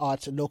of our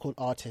local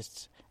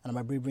artists, and I'm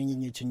going to be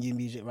bringing you to new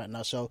music right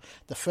now. So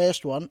the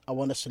first one I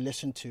want us to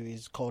listen to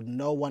is called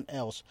No One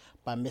Else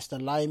by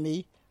Mr.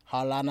 Limey,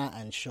 Harlana,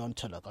 and Sean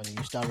Tulloch on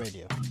New Star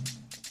Radio.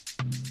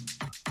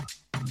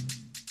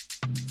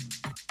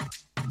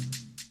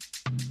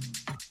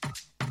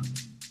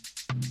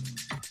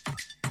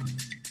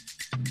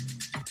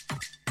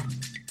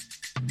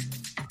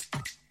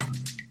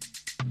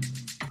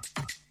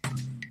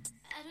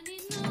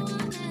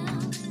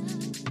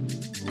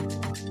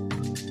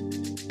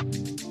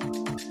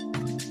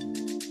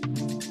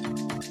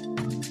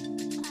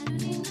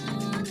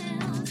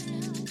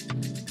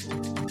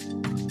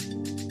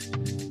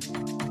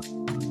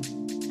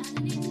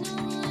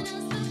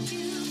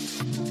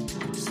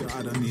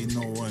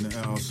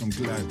 I'm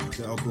glad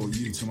that I got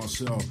you to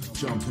myself.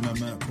 Jump in a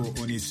mat, put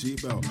on your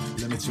seatbelt.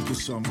 Let me take you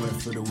somewhere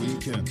for the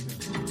weekend.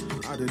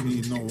 I don't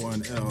need no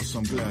one else.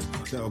 I'm glad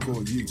that I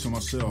got you to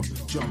myself.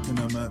 Jump in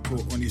a mat,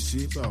 put on your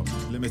seatbelt.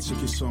 Let me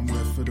take you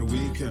somewhere for the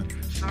weekend.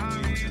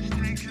 Sorry it's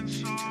taken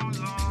so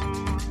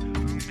long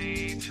for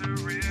me to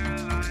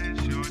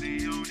realize you're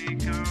the only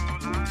girl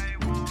I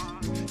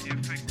want. You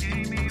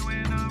forgave me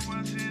when I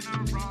was in a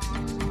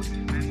wrong,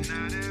 and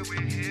now that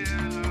we're here,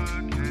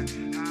 look at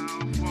how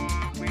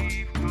far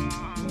we've come.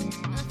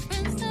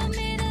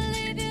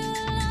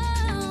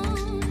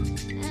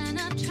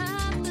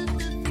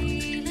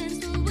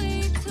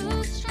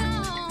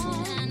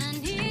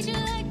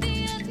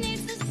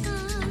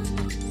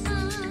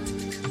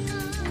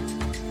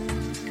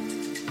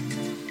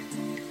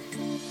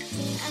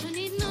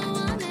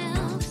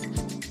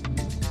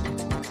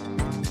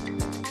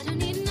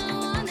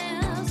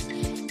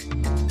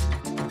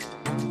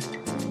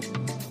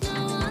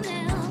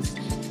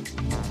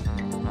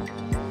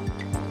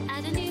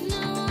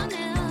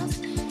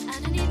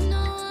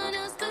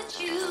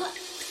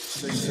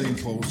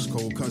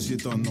 Postcode, cause you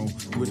don't know.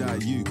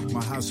 Without you,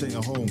 my house ain't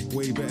a home.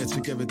 Way better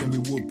together than we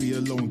would be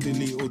alone.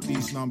 Delete all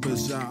these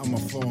numbers out on my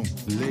phone.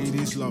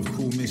 Ladies love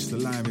call Mr.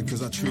 Line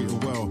because I treat her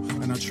well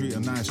and I treat her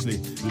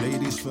nicely.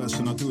 Ladies first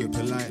and I do it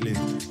politely.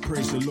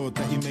 Praise the Lord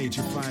that he made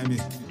you find me.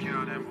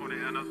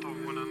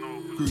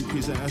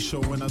 Groupies at a show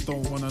when I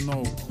don't wanna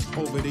know.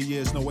 Over the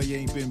years, no, I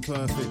ain't been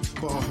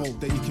perfect, but I hope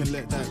that you can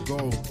let that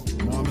go.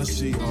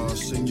 Mamacita,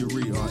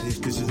 senorita,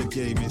 if this is a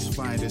game, it's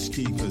fine as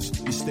keepers.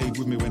 You stayed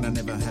with me when I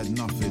never had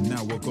nothing.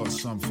 Now I got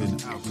something.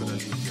 How could I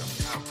leave you?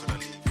 How could I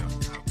leave you?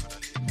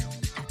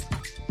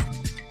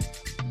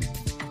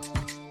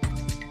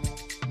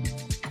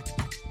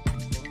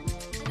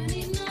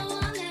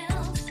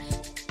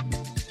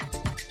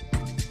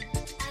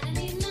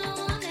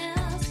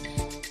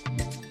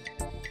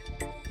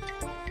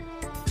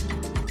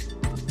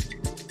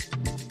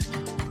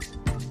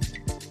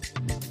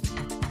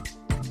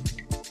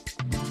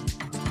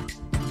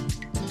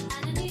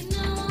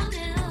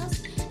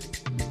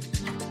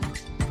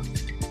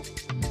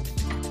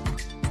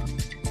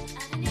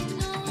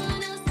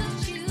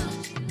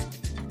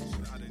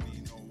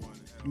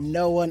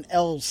 No One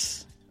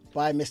Else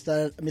by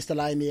Mr.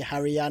 Limey,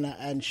 Haryana,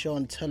 and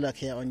Sean Tulloch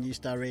here on New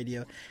Star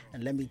Radio.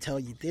 And let me tell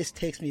you, this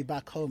takes me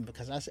back home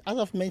because as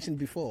I've mentioned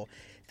before,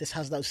 this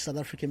has those South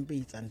African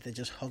beats and they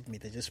just hug me.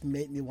 They just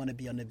make me want to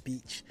be on the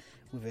beach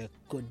with a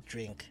good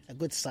drink, a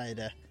good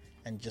cider,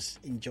 and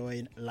just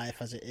enjoying life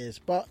as it is.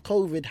 But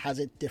COVID has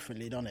it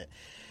differently, don't it?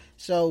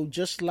 So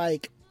just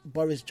like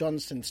Boris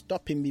Johnson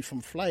stopping me from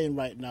flying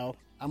right now,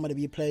 I'm going to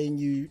be playing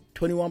you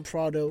 21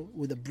 Prado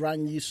with a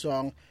brand new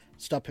song,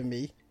 Stopping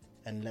Me.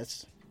 And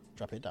let's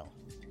drop it down.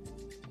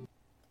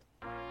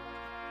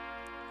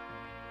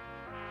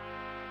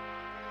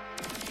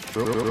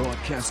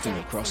 Broadcasting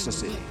across the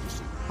city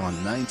on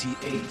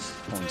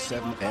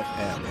 98.7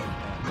 FM.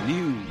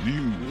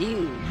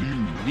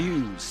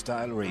 New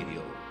Style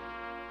Radio.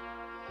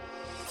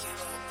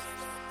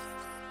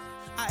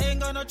 I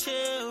ain't gonna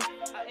chill.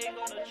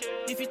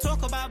 If you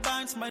talk about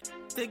banks, my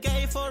they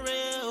get it for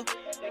real.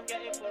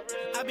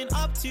 I've been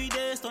up 2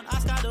 days, don't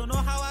ask, I don't know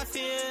how I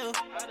feel.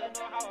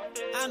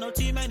 I know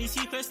too many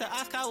secrets to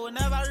ask, I will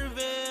never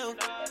reveal.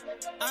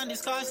 And these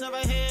scars never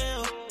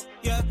heal.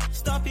 Yeah,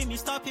 stopping me.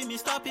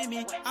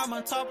 I'm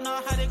on top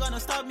now, how they gonna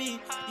stop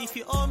me? If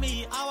you owe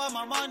me, I want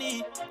my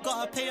money.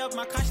 Gotta pay up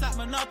my cash like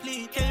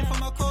Monopoly. Came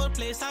from a cold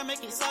place, I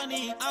make it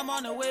sunny. I'm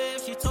on a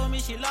wave, she told me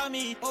she love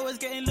me. Always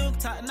getting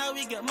looked at, now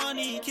we get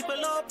money. Keep it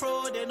low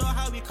pro, they know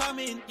how we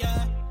coming,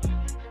 yeah.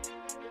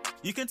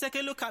 You can take a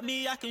look at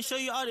me, I can show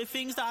you all the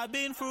things that I've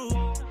been through.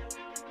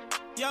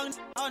 Young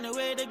on the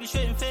way, they be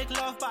showing fake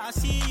love, but I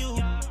see you.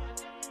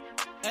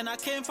 And I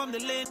came from the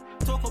lane,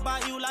 talk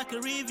about you like a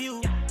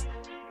review.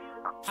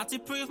 Had to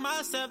prove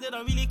myself, they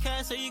don't really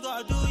care, so you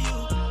gotta do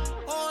you.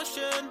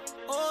 Ocean,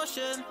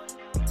 ocean,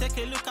 take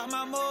a look at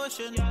my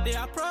motion. They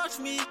approach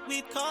me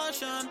with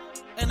caution,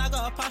 and I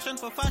got a passion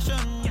for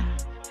fashion.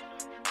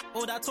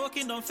 All that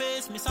talking don't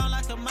face me, sound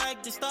like a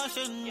mic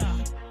distortion.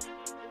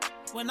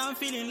 When I'm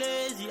feeling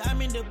lazy,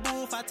 I'm in the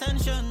booth,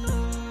 attention.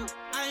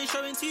 I ain't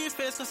showing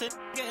two-face cause they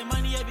getting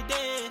money every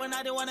day. When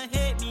I don't wanna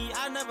hate me,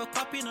 I never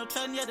copy no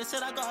trend. Yeah, they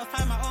said I gotta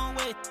find my own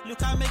way.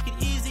 Look, I make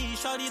it easy,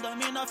 shorty don't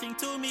mean nothing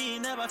to me.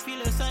 Never feel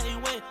a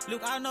certain way.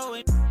 Look, I know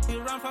it, we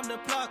run from the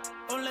pluck.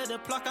 Only the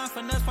pluck and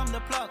finesse from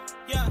the pluck.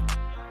 Yeah,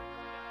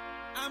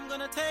 I'm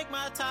gonna take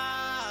my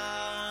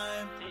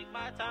time.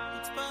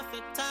 It's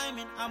perfect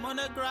timing, I'm on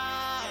the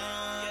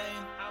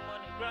grind.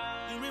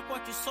 You reap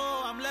what you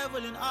sow, I'm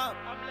leveling up.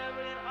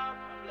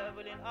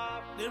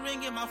 They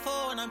ringing my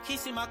phone, I'm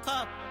kissing my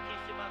cup.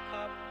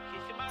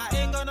 I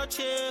ain't gonna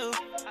chill.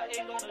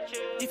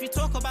 If you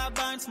talk about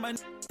banks, my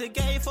they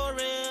get it for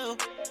real.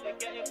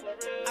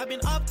 I've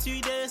been up 2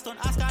 days, don't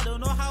ask, I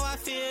don't know how I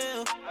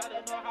feel.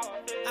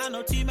 I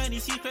know too many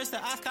secrets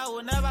to ask, I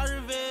will never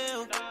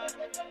reveal.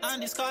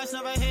 And these scars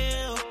never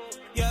heal.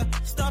 Yeah,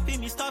 stopping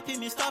me.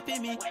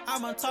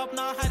 I'm on top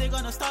now, how they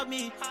gonna stop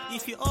me?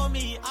 If you owe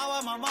me, I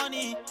want my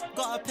money.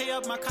 Gotta pay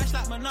up my cash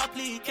like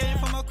Monopoly. Came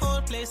from a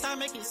cold place, I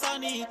make it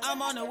sunny.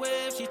 I'm on a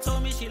wave, she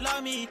told me she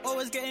love me.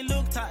 Always getting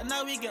looked at,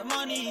 now we get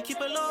money.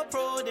 Keep it low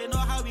pro, they know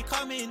how we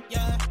coming,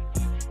 yeah.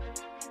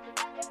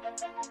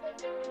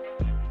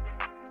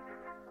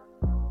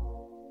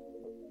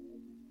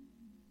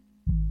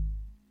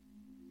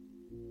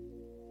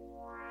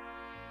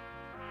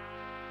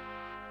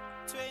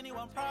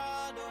 Anyone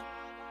proud of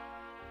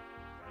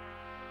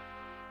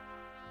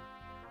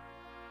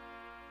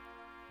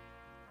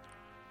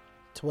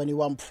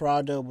 21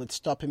 Prado with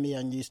Stopping Me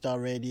on New Star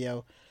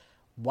Radio.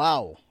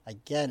 Wow,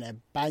 again, a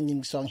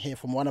banging song here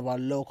from one of our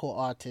local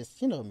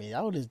artists. You know me, I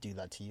always do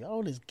that to you. I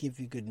always give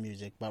you good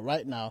music. But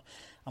right now,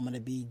 I'm going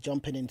to be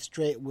jumping in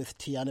straight with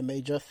Tiana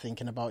Major,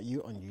 Thinking About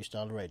You on New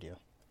Star Radio.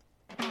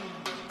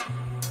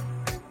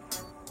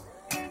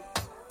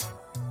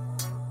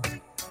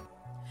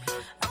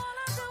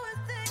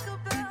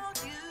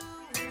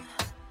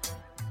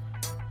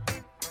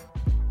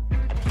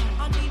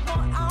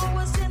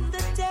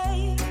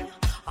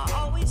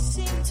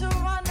 To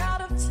run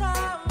out of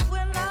time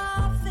when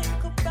I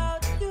think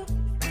about you.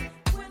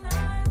 When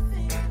I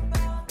think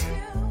about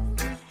you,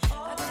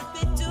 I could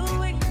be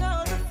doing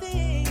other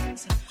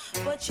things,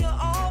 but you're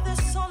all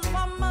that's on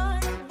my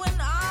mind when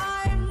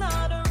I'm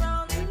not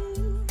around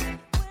you.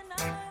 When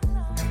I'm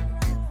not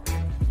around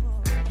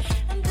you.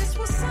 And this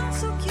will sound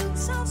so cute,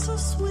 sound so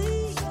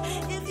sweet.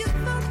 If you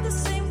felt the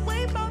same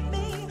way about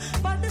me,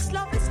 but this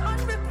love is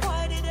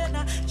unrequited and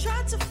I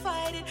try to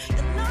fight it.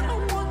 You're not the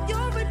one,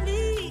 you're in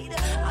need.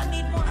 I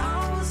need more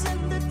hours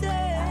in the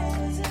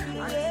day,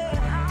 yeah.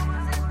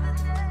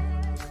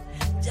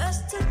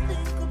 Just to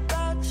think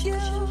about you.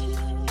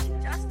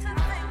 Just to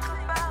think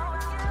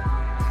about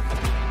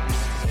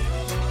you.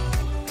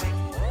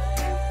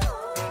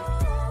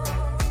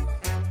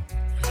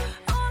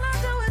 All I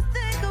do is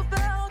think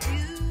about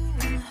you.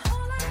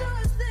 All I do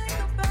is think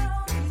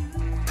about you.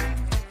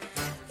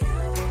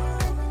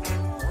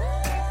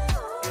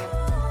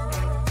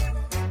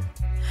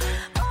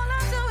 All I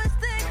do is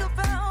think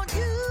about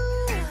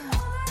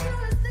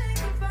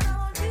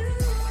you.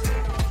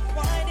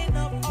 Winding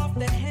up off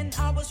the hen,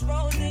 I was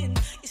rolling.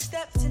 You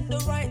stepped in the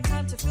right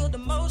time to feel the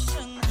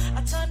motion.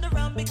 I turned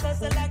around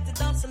because I like to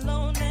dance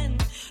alone,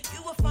 and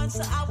you were fun,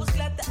 so I was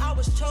glad that I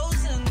was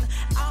chosen.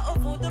 Out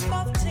of all the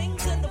rough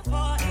things in the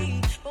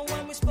party, but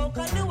when we spoke,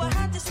 I knew I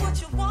had just what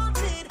you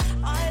wanted.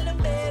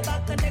 Island babe,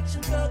 our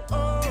connection felt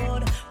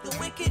old. The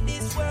wicked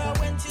is where I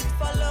went to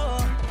follow.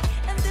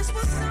 And this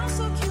would sound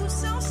so cute,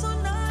 sound so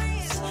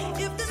nice.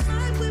 If the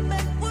night we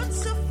met would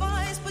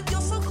suffice, but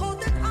you're so cold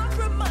that I'm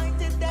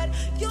reminded that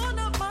you're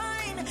not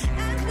mine.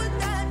 And with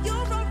that, you're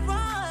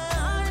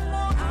alright.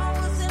 More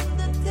hours in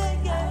the day,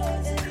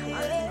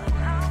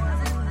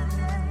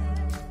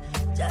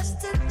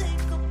 just to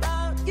think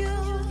about you.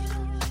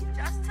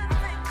 Just to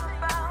think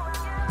about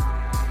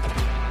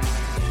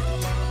you.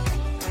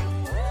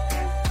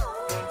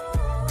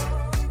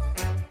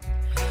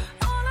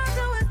 All I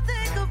do is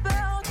think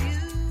about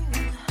you.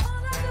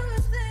 All I do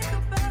is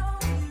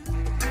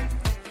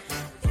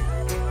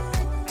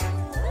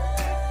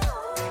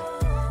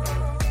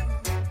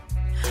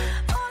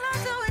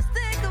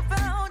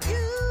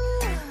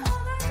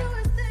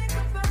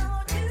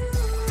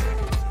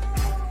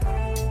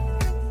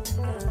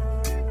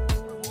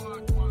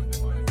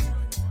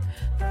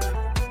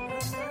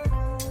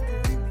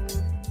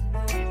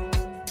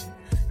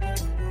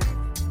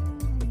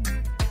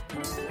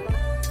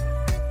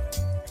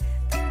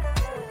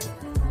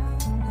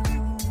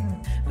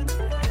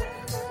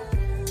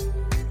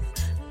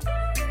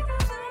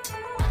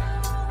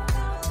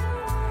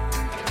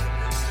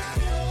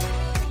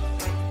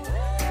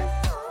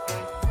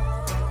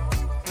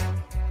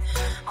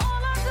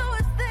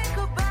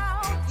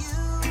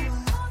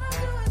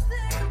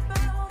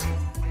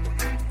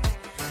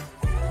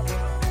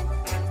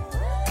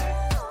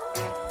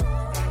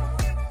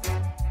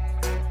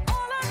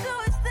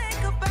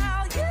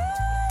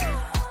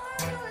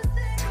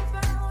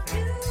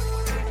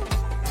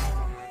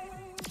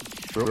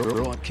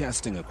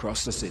Broadcasting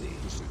across the city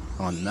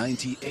on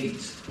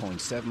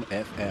 98.7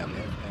 FM.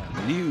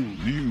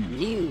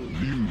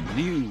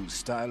 New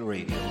Style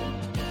Radio.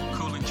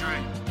 Cool and Dre.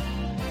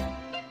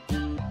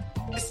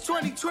 It's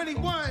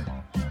 2021.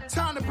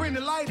 Time to bring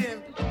the light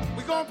in.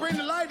 We gonna bring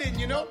the light in,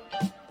 you know.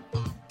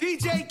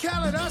 DJ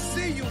Khaled, I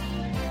see you.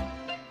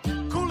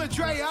 Cool and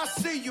Dre, I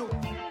see you.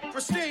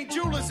 Pristine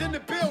Jewelers in the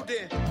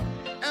building.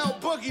 L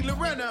Boogie,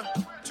 Lorena,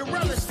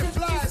 Torellis, the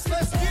Flies.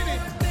 Let's get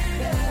it. Been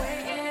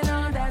waiting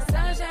on that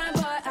sunshine,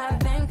 boy. I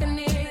think I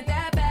need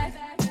that back.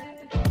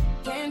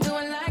 Can't do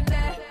it like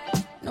that.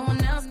 No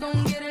one else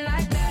gon' get it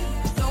like that.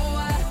 So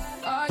why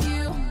are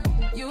you,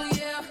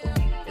 yeah?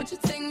 Would you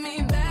take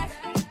me back?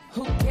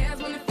 Who cares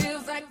when it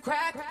feels like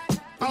crack?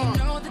 You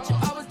know that you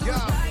always do it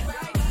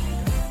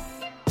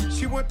right.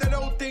 She want that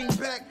old thing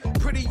back.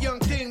 Pretty young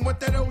thing, want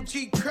that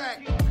OG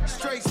crack.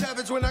 Straight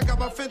savage when I got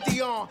my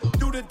 50 on.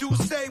 Do the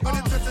say when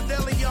it touch a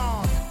deli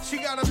on. She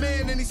got a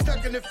man and he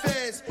stuck in the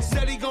feds.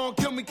 Said he gon'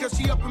 kill me cause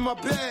she up in my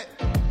bed.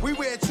 We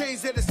wear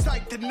chains that are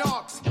psyched to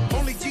knocks.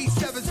 Only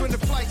G7s when the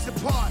flights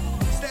apart.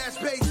 Stash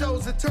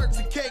pesos and Turks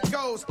and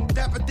Caicos.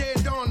 Dapper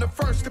dead on the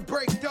first to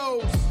break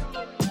those.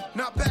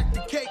 Not back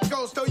to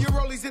Caicos. Throw your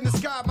rollies in the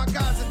sky, my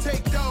guys will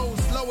take those.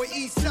 Lower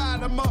east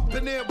side, I'm up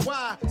in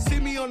NY. See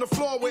me on the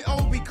floor with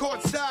Obi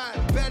courtside.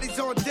 Baddies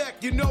on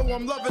deck, you know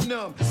I'm loving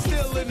them.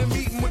 Still in the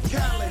meeting with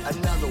Khaled.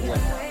 Another one.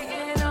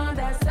 Waiting on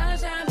that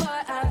sunshine,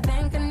 boy, I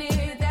think I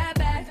need that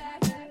back.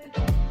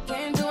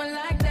 Can't do it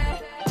like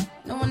that.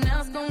 No one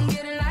else gon'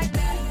 get it like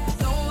that.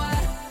 So why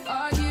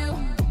are you,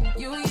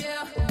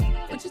 yeah?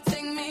 Would you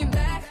take me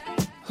back?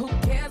 Who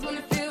cares when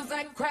it feels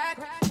like crack?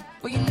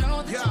 Well, you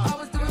know that you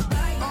always do it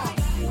right.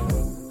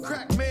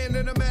 Crack man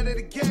and I'm out of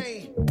the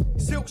game.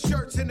 Silk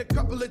shirts and a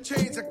couple of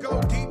chains. I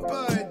go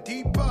deeper and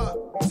deeper.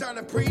 Sign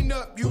a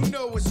prenup, you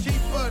know it's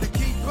cheaper to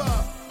keep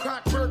up.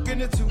 Crack work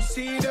in a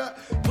two-seater.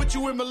 Put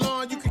you in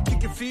Milan, you can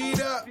kick your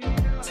feet up.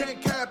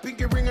 10 cap,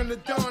 pinky ring on the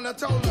dawn. I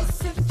told her.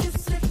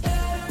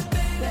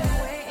 Been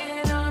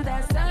waiting on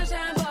that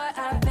sunshine, boy.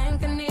 I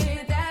think I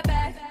need that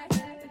back.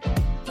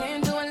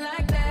 Can't do it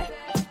like that.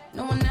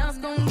 No one else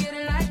gon' get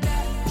it like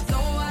that. So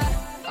why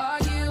are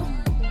you,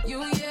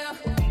 yeah?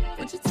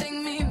 Would you take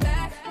me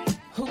back?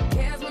 Who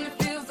cares when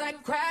it feels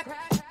like crack?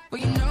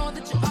 Well, you know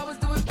that you always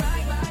do it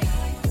right.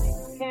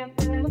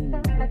 Can't feel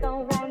myself. I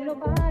don't want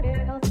nobody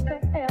else to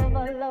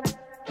ever love.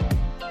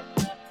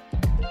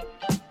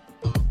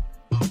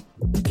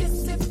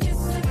 Kiss it.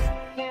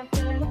 Can't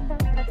feel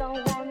myself. I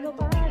don't want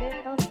nobody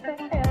else to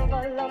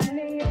ever love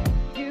me.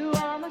 You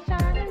are my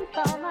shining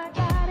star, my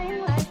guiding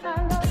light. I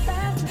love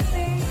that to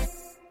see.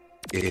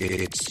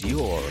 It's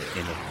your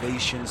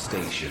innovation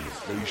station.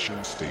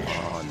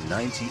 On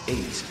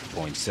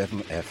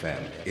 98.7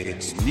 FM.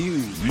 It's new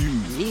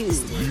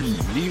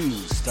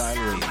Style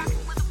Radio.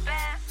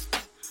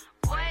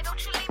 Boy,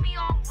 don't you leave me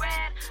on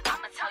red.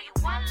 I'ma tell you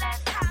one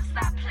last time,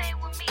 stop playing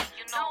with me.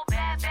 You know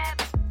bad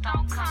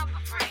don't come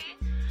for free.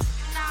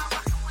 You not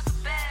rocking with the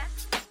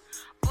best.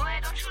 Boy,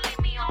 don't you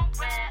leave me on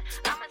red.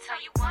 I'ma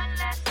tell you one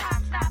last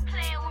time, stop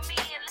playing with me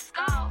and let's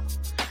go.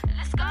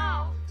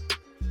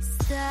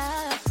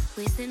 Stop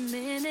wasting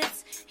minutes.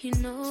 You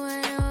know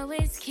I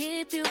always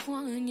keep you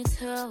on your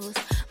toes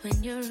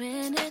when you're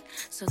in it.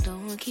 So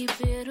don't keep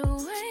it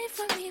away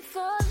from me for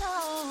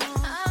long.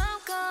 I'm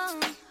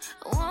gone,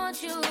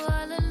 want you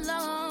all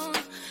alone.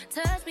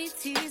 Touch me,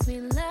 tease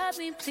me, love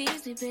me,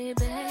 please me,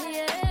 baby.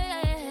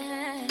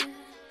 Yeah.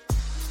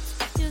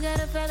 You got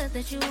a fella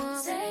that you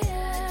want. Say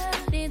yeah.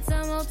 Need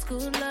some old school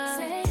love.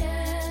 Say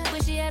yeah.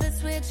 Wish you had a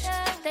switch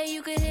that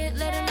you could hit,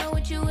 let him know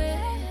what you with.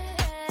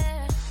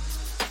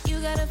 You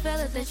got a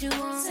fella that you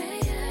want. Say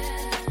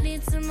yeah.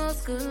 Need some old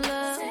school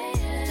love. Say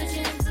yeah. Put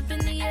your hands up in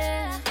the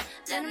air,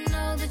 let him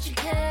know that you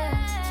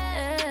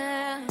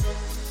care.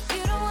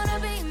 You don't wanna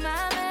be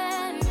my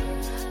man,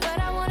 but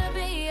I wanna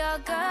be your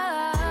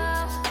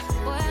girl.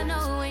 Boy, I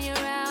know when you're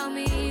around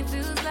me, it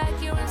feels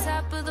like you're on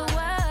top of the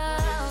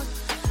world.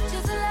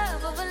 Just a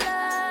love of a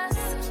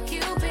lust,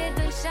 Cupid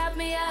done shot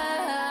me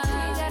up. We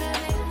gotta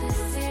make this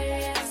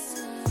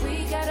serious. We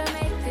gotta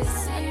make this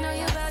serious. I know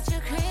you about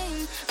your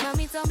cream.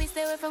 Mommy told me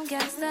stay away from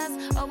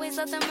gangsters. Always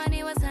thought the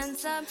money was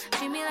handsome.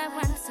 Treat me like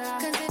ransom.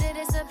 Consider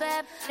this a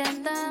bad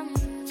anthem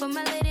for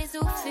my ladies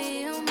who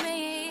feel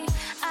me.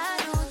 I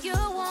know you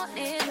want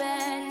it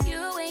bad.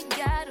 You ain't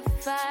gotta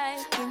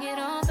fight. Bring it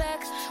on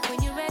back.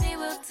 When you're ready,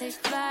 we'll take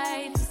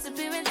flight.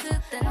 Disappear into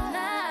the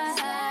night.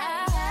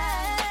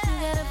 You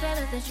got a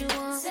fella that you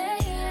want. Say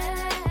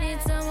yeah.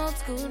 Need some old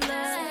school love.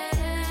 Say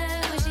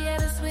yeah. Wish you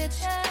had a switch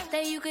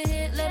that you could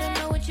hit, let him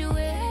know what you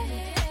with.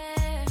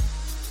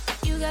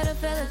 You got a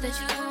fella that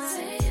you want.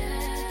 Say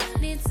yeah.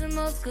 Need some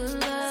old school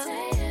love.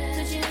 Say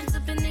yeah. Put your hands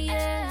up in the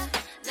air,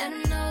 let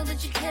him know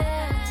that you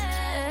care.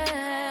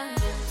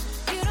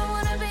 You don't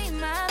wanna be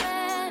my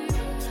man,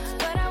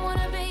 but I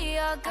wanna be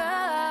your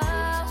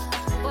girl.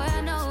 Boy,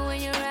 I know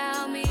when you're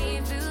around me,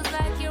 it feels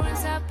like you're on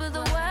top of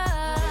the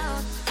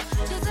world.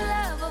 Just a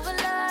love of a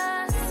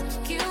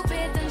lust,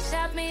 Cupid done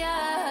shot me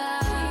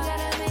up. We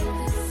gotta make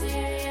this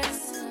serious.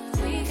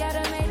 We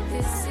gotta make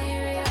this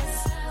serious.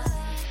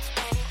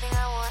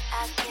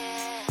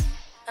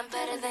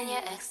 better than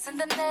your ex and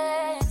the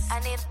next. I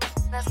need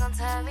that's gonna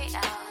turn me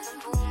out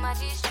and pull my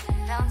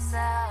G-string down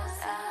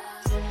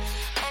south.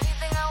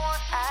 Anything I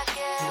want, I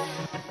get.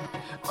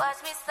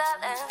 Watch me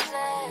style and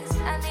flex.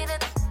 I need a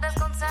that's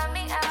gonna turn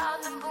me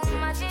out and pull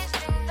my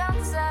G-string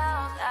down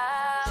south.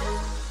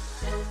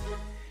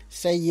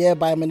 Say Yeah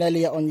by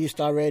Manelia on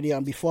U-Star Radio,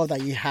 and before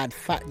that you had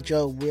Fat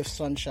Joe with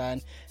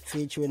Sunshine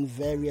featuring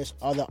various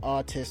other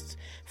artists.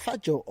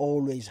 Fat Joe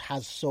always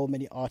has so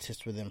many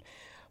artists with him.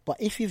 But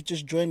if you've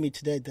just joined me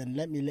today, then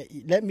let me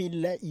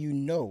let you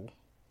know.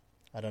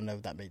 I don't know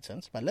if that made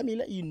sense, but let me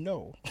let you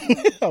know.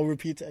 I'll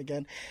repeat it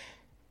again,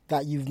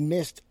 that you've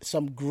missed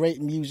some great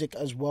music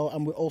as well.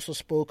 And we also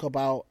spoke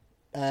about,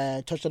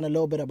 touched on a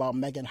little bit about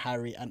Meghan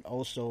Harry and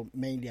also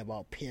mainly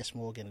about Piers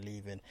Morgan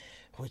leaving,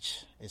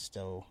 which is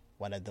still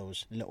one of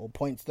those little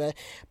points there.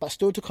 But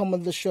still to come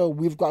on the show,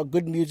 we've got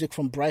good music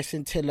from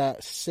Bryson Tiller,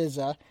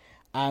 SZA,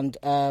 and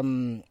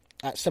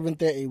at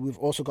 7:30 we've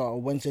also got a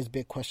Wednesday's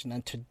Big Question,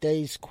 and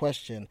today's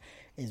question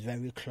is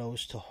very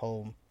close to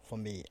home for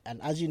me.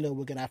 And as you know,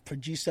 we're going to have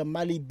producer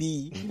Mali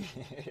B,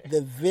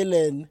 the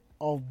villain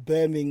of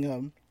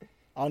Birmingham,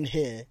 on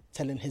here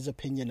telling his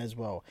opinion as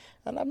well.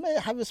 And I may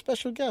have a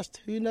special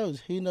guest. Who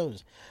knows?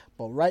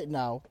 But right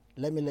now,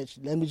 let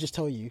me just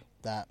tell you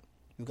that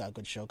we've got a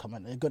good show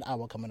coming, a good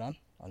hour coming on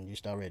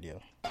U-Star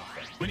Radio.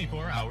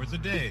 24 hours a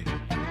day,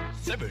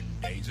 7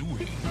 days a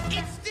week.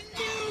 It's the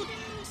new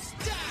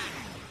style.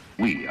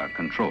 We are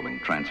controlling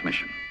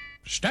transmission.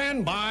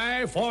 Stand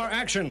by for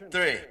action.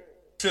 3,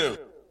 2,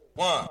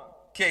 1,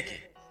 kick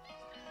it.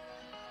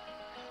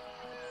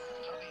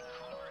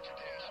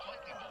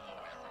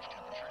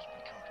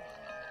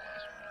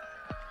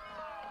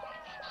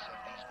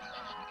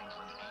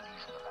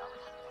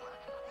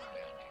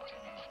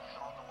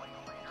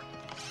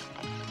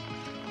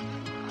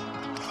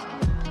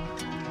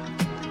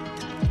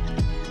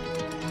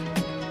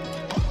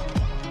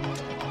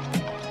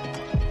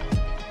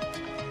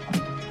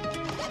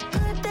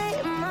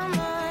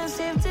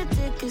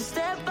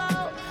 Step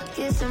out,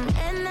 get some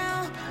air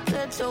now,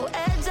 let your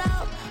edge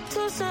out.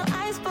 To some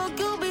iceberg,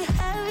 you'll be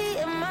heavy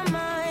in my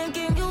mind.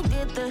 Can you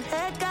get the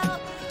heck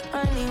out?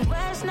 I need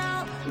rest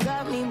now,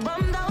 got me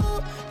bummed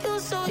out.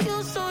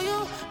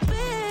 You,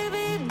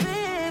 baby,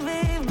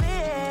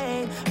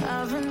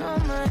 I've been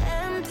on my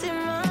empty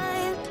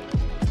mind.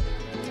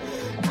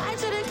 I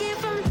try to keep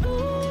from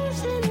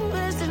losing the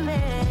rest of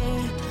me.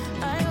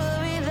 I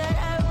worry that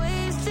I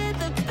wasted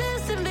the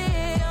best of me.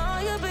 Oh,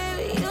 you,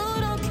 baby, you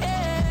don't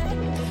care.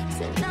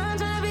 Now I'm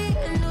trying to be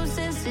a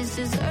nuisance, this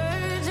is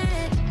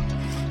urgent.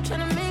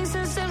 Trying to make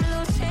sense of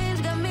little change,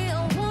 got me a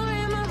war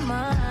in my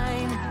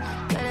mind.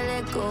 Gotta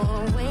let go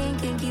away,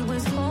 can't keep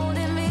what's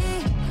holding me.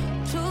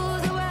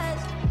 Choose the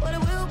rest, but it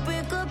will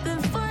pick up in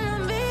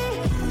front of me.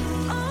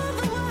 All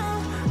the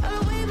while,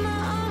 I'll wave my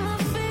arm, I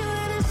feel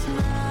with a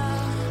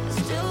smile.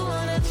 Still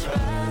wanna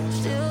try,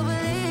 still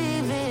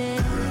believe in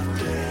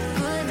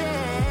good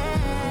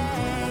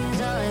days.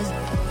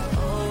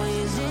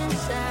 Always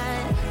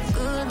inside,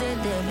 good that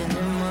they've been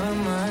in my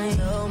mind.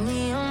 Tell me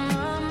I'm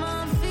on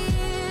my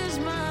fears,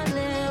 my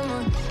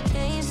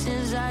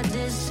limitations. I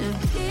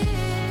disappear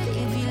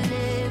if you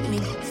let me.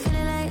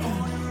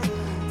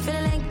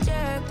 Feeling like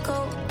Jericho,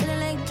 feeling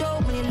like Joe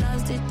when he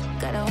lost it.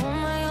 Gotta hold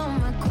my own,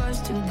 my cross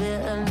to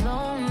bear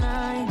alone.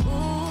 Night.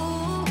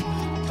 Ooh,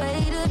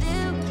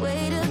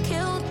 way to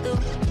kill the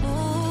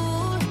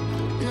mood.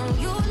 No,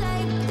 you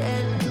like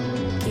that.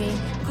 Can't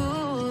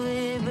groove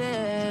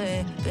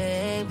it,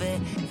 baby.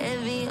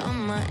 Heavy on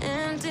my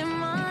empty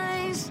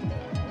minds.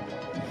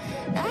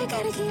 I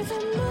gotta keep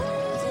from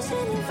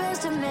losing the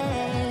rest of me.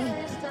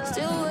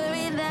 Still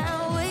worry that I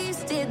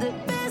wasted the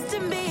best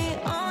of me.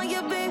 Oh,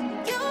 you, babe,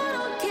 you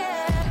don't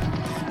care.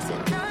 So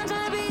now I'm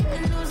trying to be a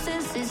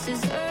nuisance, this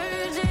is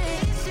urgent.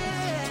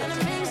 Trying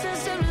to make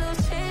sense of little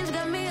change,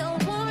 got me a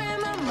war in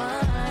my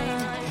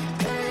mind.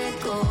 Gotta let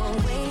go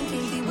away,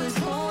 can't keep what's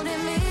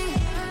holding me.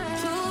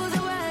 Choose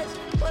the rest,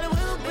 but it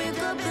will pick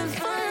up in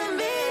front of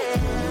me.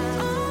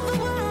 All the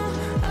while,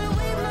 I'll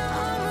wave my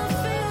arm, I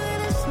feel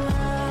with a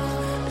smile.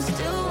 I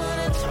still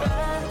wanna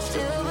try,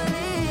 still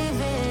believe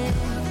in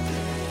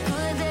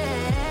good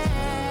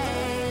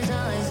days.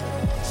 Always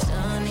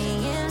sunny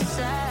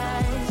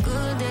inside,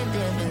 good that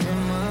they've been in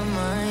my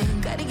mind.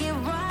 Gotta get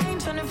right,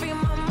 trying to free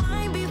my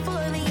mind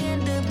before the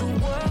end of the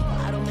world.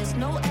 I don't miss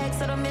no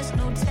ex, I don't miss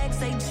no text.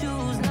 They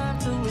choose not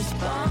to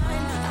respond.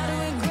 I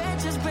don't regret,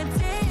 just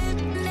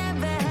pretend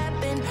never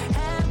happened.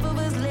 Half of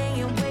us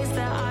laying waste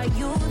to our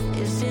youth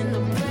is in the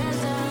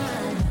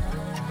present.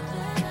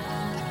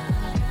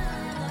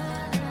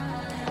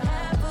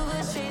 Half of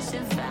us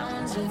chasing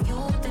fountains of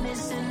youth and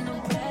it's in the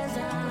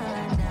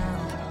present now.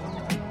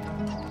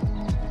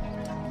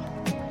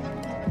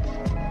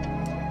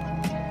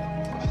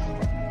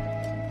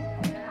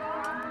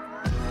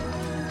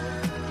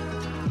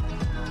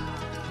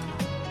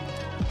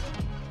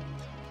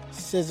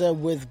 SZA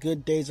with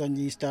Good Days on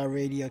U-Star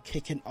Radio,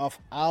 kicking off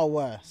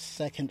our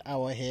second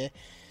hour here.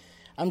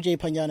 I'm Jay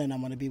Panyana and I'm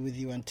going to be with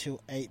you until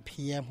 8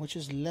 p.m, which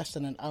is less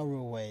than an hour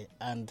away.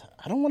 And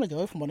I don't want to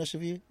go, if I'm honest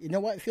with you. You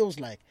know what it feels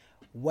like?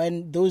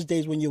 when those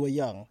days when you were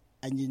young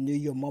and you knew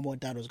your mom or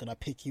dad was going to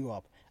pick you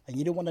up and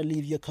you didn't want to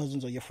leave your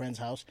cousins or your friend's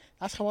house,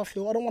 that's how I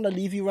feel. I don't want to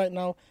leave you right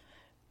now.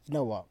 You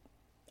know what?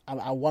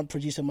 I want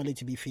producer Molly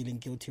to be feeling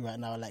guilty right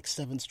now, like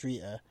 7th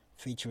Streeter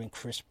featuring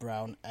Chris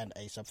Brown and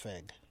A$AP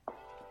Ferg.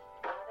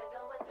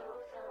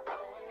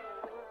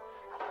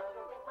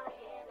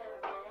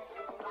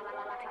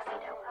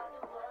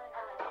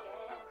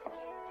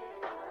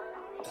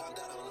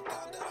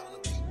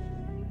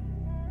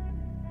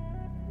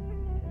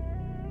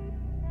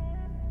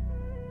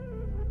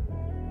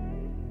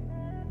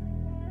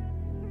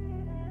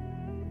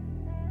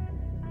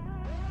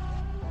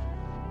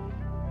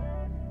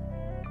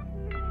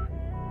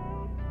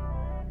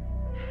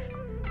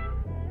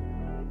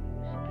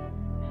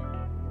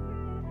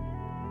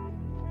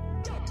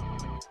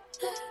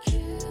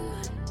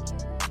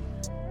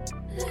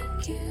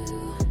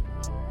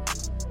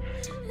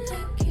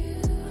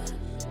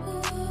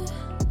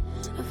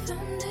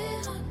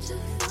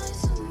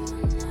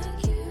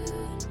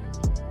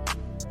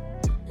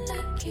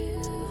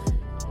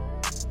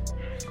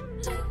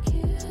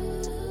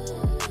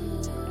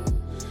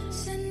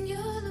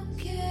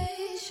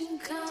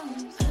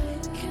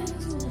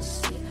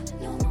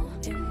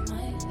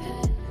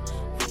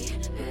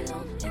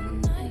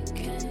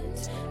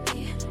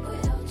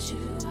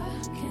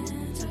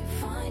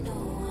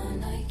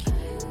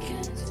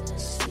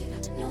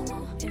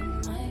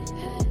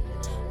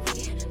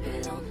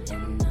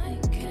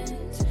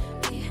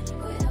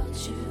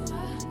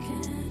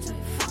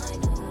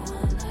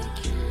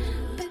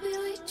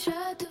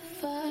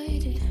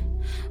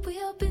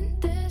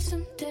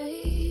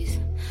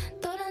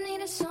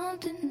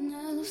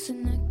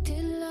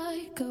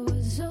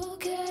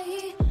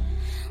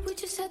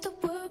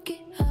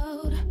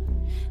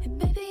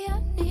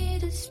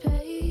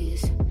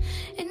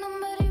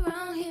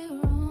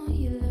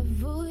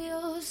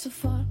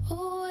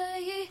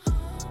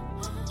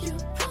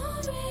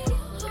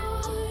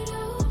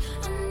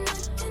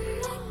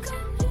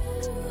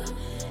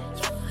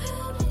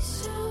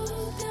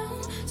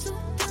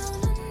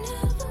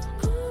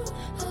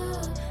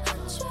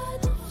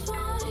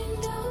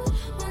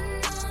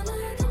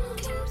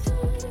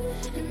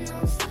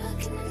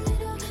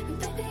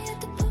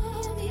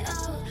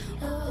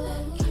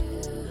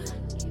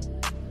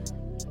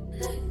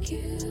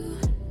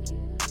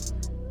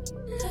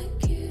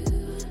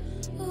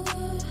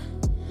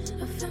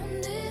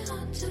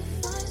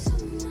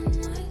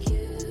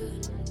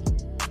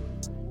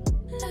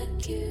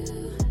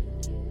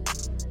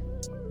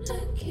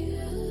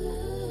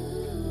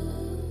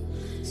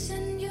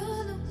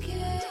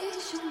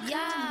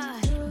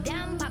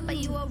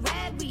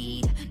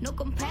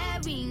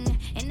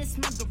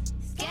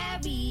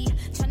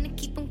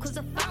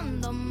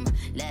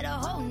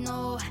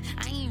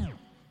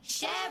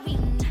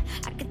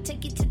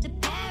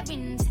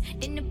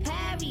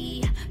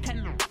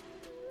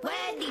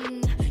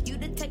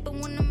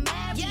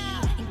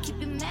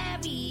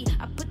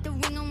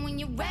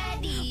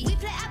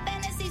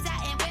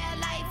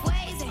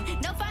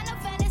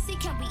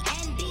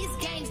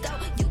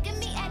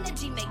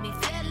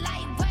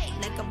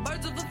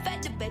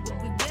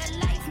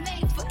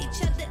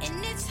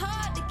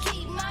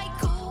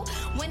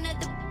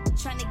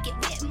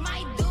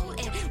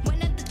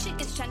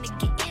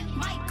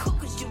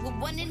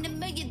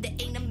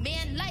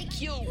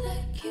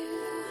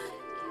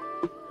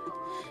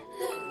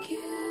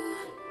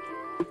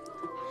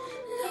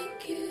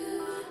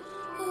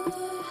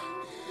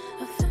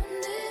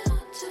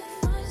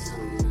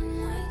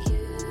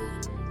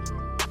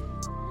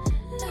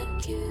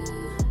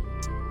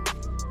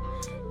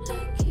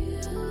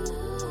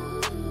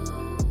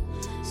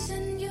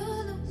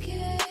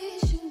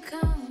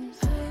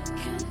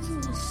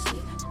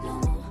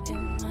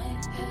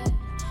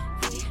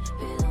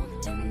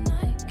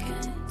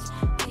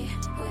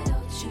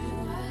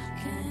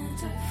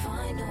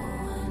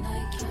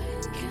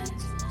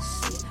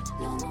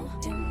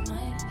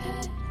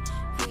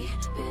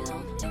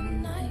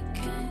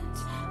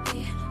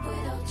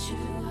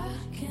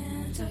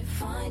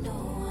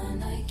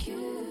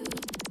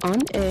 On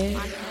air,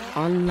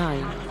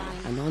 online,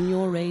 and on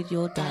your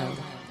radio dial,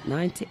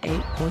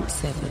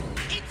 98.7.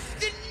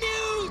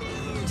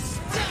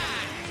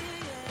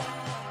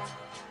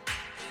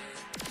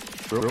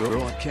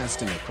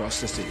 Broadcasting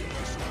across the city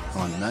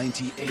on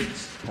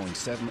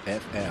 98.7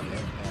 FM.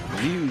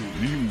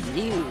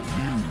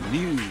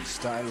 New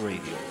Style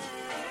Radio.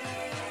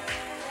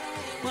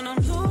 When I'm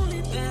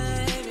lonely,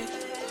 baby,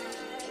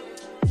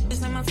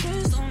 it's like my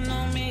friends don't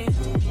know me.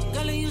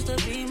 Girl, it used to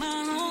be my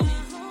homie.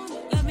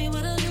 Left me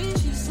with a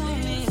leash, she's on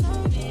me.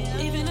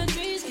 Even the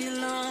dreams get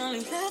lonely.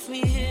 Left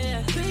me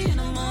here, 3 in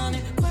the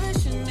morning,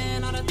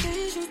 questioning all the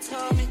things you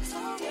told me.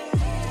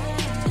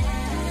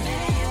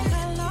 You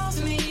got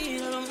lost me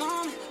in the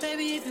moment.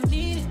 Baby, if you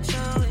need it,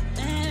 show it.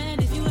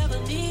 And if you ever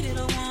need it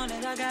or want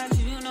it, I got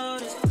you, you know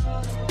this.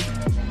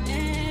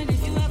 And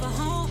if you ever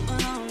home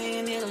alone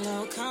and need a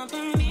little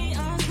company,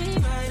 I'll be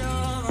right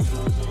over.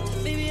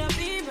 Baby, I'll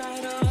be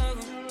right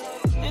over.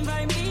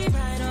 Invite me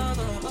right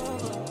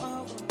over.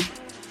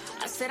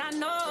 said I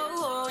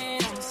know we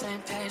ain't on the same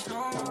page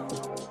no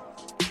more.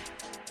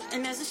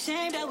 And it's a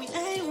shame that we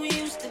ain't. We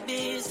used to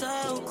be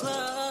so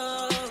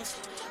close.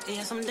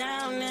 Yes, I'm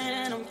down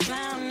and I'm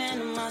drowning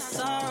in my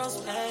sorrows,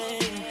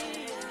 babe.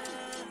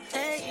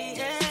 Hey,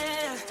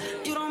 yeah,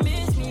 you don't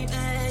miss me,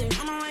 babe.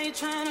 I'm already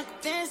trying to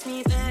convince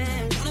me,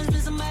 babe. Don't it's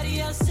been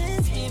somebody else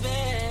since me,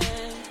 babe.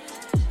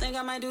 Think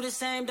I might do the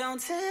same, don't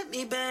tempt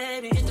me,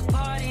 baby. Hit the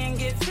party and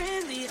get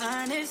friendly.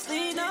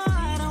 Honestly, no,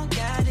 I don't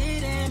got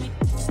it in me.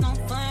 It's no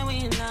fun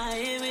when you're not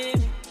here with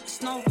me.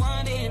 It's no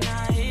wonder you're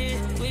not here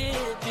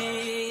with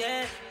me,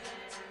 yeah.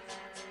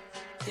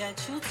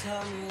 Yet you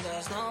tell me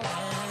there's no way.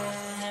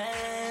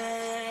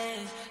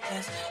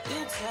 Yes,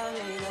 you tell me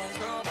there's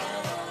no way.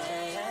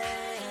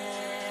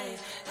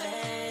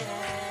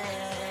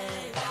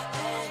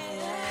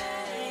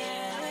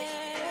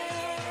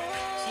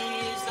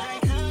 She's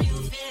like, how you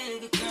feel,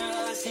 good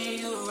girl? I see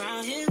you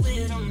around here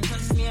with them.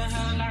 Trust me, I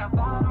heard like a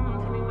bottom.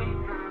 Tell me where you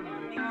from.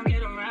 You don't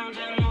get around,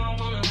 you know I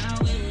wanna ride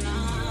with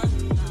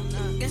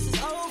none. Guess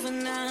it's over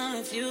now.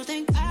 If you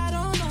think I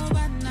don't know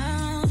by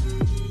now,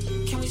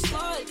 can we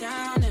slow it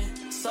down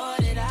and sort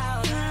it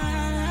out?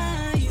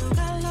 You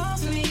got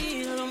lost in the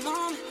heat of the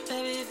moment,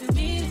 baby. If you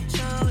need it,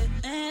 show it.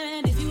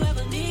 And if you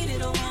ever need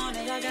it or want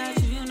it, I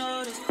got you, you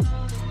know this.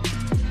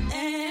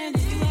 And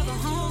if you ever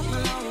home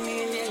alone,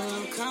 need a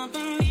little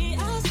company,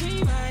 I'll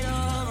swing right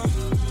over.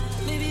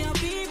 Maybe I'll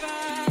be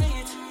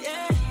right,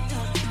 yeah.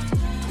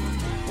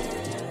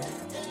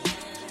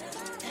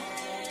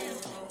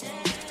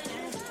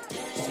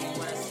 See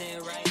what I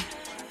said right,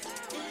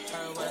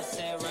 heard what I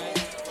said right.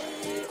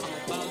 I'm a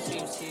boss, so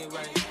you see it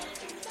right.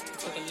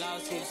 Took a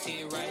loss, so you see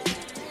it right.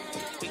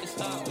 We can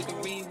stop, we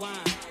can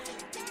rewind.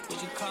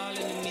 What you call in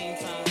the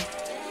meantime?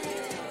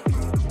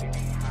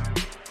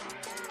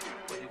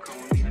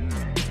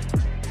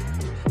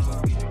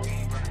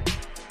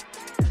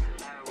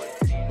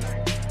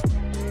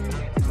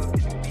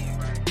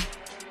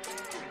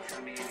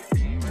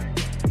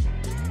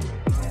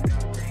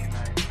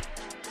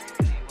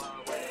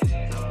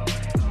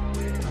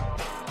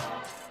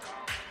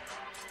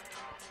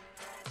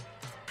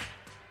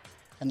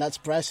 And that's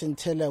Bryson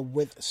Tiller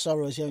with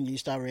Sorrows here on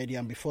U-Star Radio.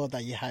 And before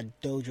that, you had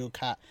Dojo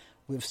Cat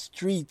with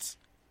Streets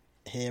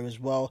here as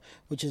well,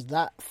 which is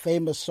that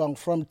famous song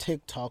from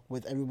TikTok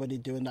with everybody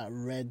doing that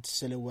red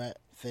silhouette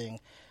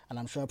thing. And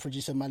I'm sure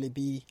producer Mally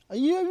B, are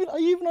you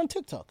even on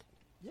TikTok?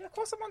 Yeah, of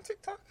course I'm on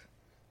TikTok.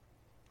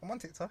 I'm on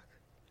TikTok.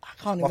 I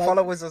can't My imagine.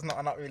 followers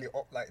are not really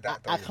up like that.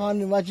 I can't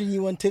imagine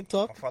you on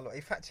TikTok.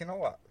 In fact, you know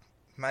what?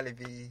 Mally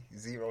B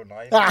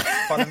 09.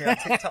 Follow me on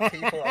TikTok,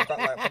 people. I've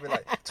got probably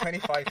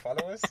 25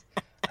 followers.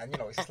 And,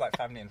 it's just like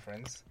family and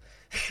friends.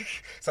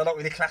 So I don't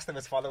really class them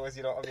as followers,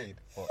 you know what I mean?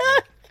 But,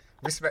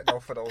 respect, though,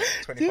 for those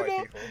 25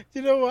 people. Do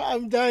you know what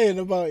I'm dying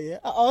about, yeah?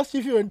 I asked you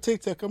if you're on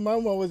TikTok, and my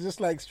mom was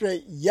just like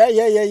straight,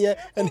 yeah.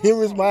 And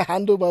here is my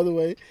handle, by the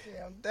way.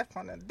 Yeah, I'm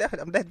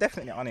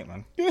definitely on it,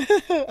 man.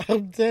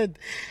 I'm dead.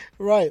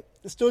 Right,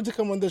 still to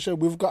come on the show,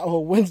 we've got our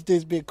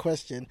Wednesday's big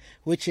question,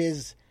 which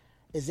is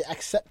it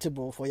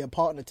acceptable for your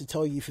partner to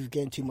tell you if you've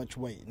gained too much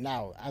weight?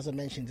 Now, as I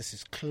mentioned, this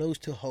is close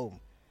to home,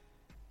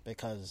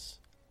 because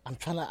I'm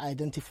trying to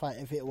identify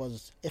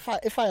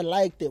if I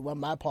liked it when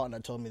my partner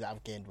told me that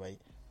I've gained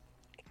weight.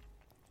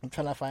 I'm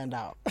trying to find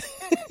out.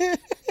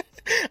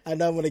 I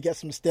know I'm going to get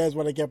some stares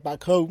when I get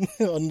back home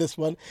on this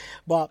one,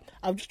 but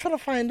I'm just trying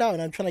to find out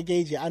and I'm trying to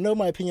gauge it. I know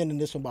my opinion on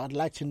this one, but I'd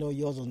like to know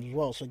yours as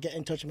well. So get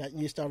in touch with me at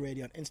U-Star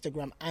Radio on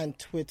Instagram and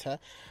Twitter.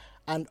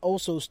 And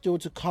also, still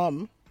to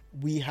come,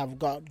 we have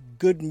got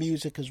good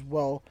music as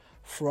well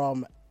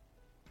from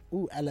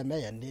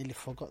LMA. I nearly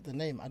forgot the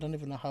name. I don't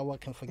even know how I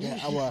can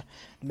forget our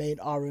main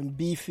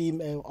R&B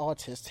female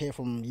artist here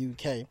from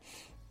UK.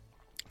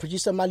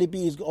 Producer Mally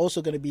B is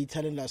also going to be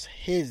telling us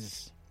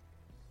his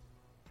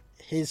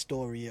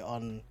story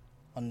on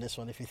this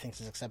one, if he thinks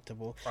it's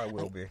acceptable. I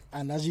will be.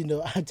 And as you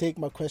know, I take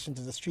my question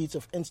to the streets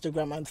of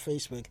Instagram and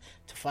Facebook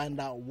to find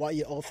out what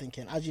you're all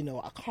thinking. As you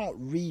know, I can't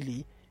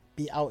really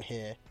be out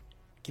here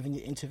giving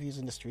you interviews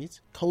in the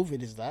streets.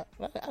 COVID is that.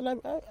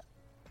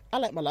 I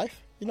like my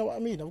life. You know what I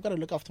mean? I've got to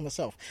look after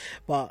myself.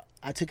 But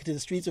I took it to the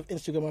streets of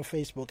Instagram and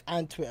Facebook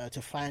and Twitter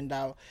to find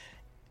out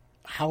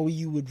how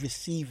you would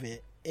receive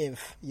it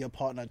if your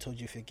partner told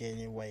you if you're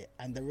gaining weight.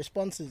 And the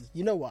responses,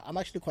 you know what? I'm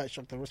actually quite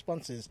shocked. The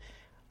responses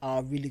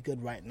are really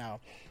good right now.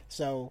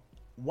 So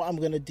what I'm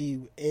going to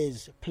do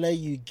is play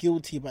you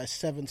Guilty by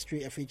 7th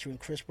Street featuring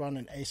Chris Brown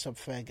and A$AP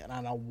Ferg.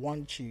 And I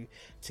want you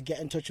to get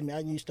in touch with me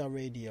at U-Star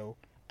Radio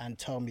and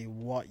tell me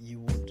what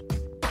you would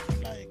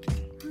like.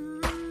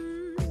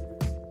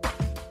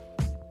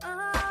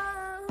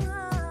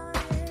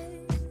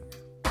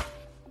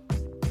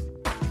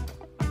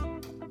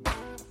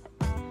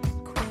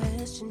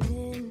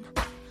 Questioning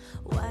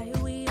why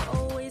we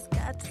always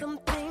got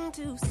something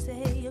to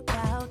say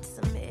about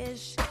some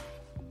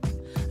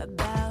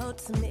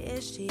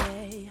issue,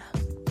 yeah.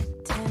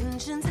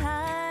 Tensions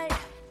high,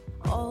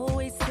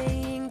 always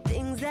saying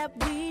things that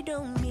we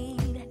don't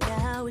mean.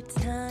 Now it's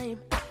time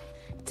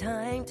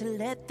to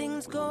let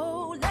things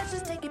go. Let's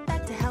just take it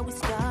back to how we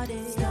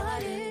started.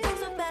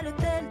 Things are better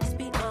than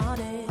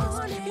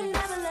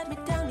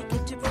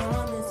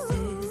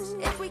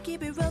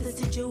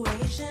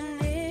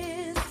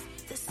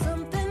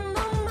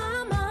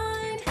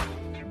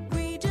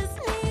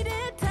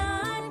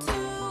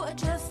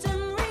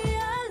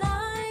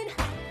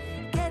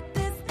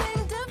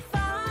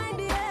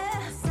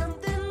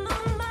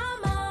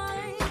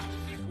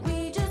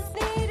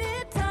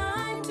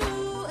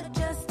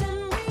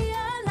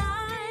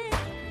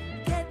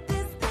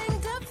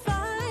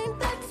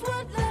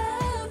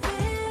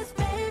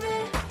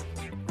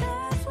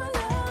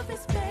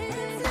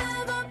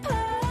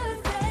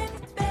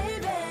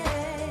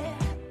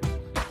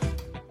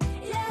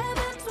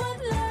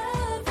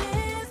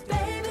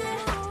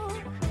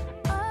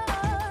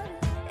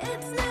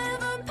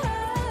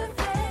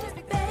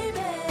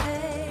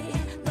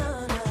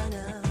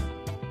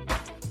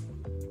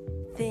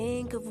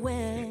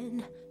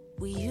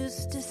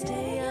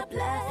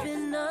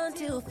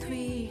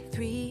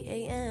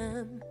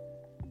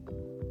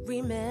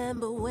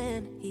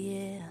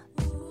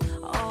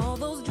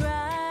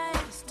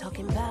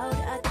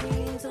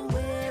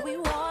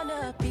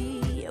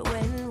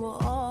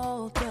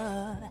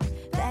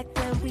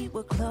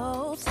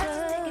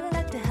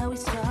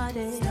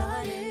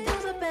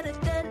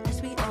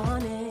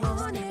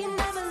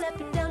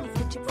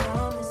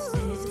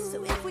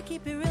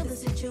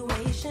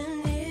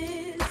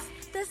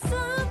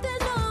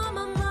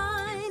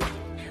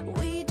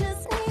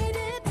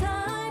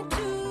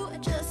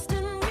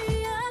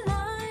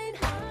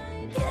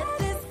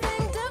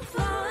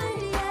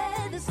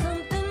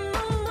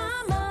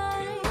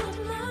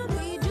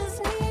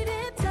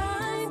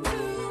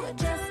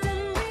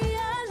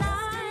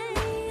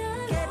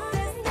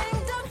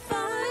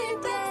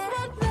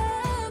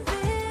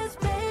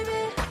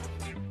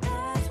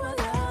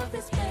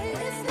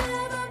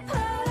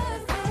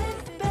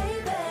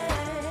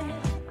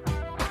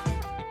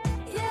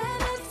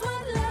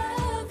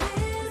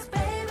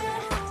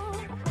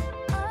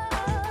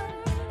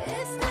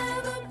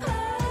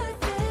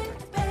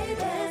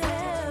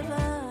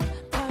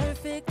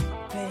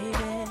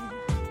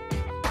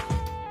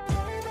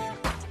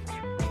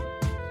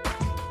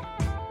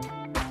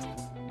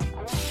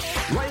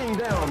laying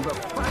down the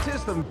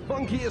fattest and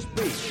funkiest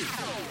beats.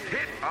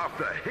 Hit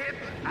after hit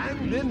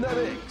and in the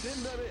mix.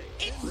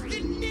 It's the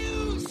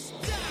new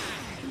style.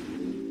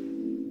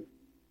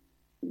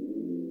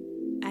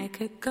 I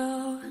could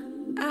go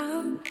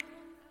out,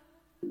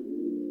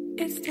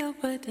 it still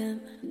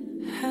wouldn't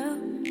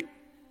help.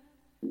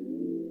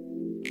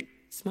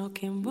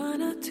 Smoking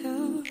one or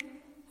two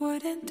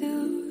wouldn't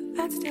do,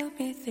 I'd still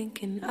be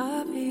thinking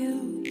of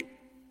you.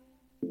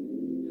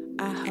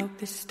 I hope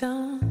this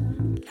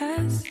don't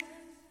last,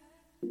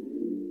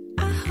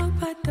 I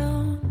hope I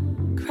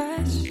don't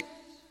crash.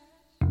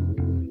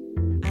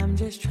 I'm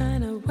just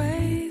trying to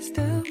waste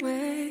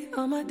away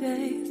all my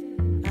days.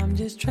 I'm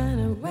just trying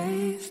to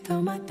waste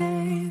all my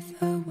days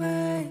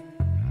away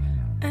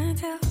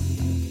until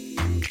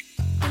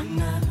I'm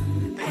not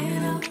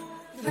enough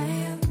for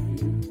you.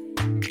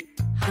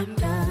 I'm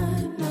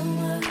done, no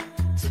more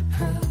to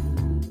prove.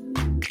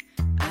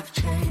 I've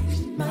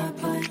changed my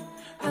point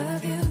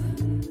of view,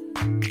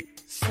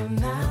 so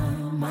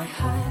now my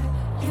heart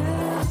you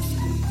lose.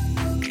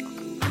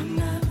 I'm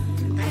not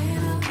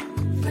enough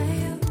for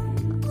you.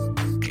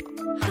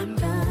 I'm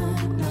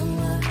done, no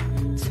more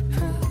to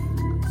prove.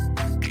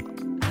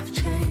 I've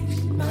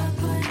changed my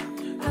point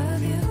of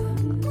view,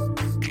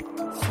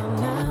 so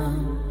now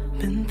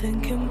been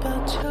thinking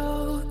about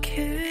your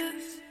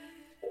kiss,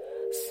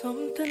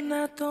 something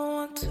I don't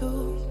want to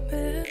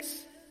miss.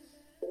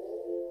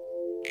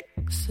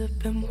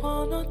 Sipping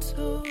one or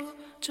two,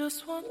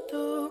 just want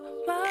to,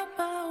 my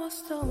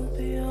powers don't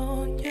be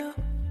on you.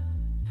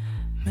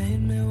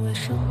 Made me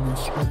wish I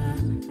missed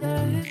my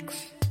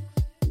ex.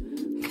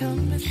 Got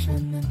me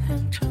sending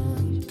him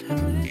John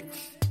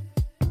texts.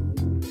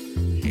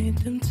 Need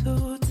them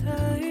to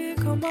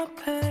take all my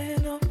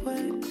pain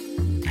away.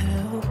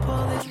 Help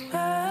all these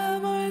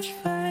memories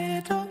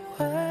fade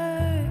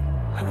away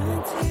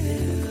until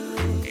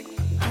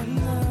I'm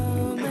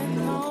numbing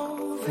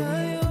over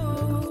you.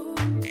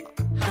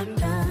 I'm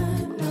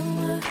done, no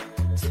more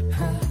to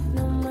prove,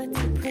 no more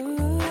to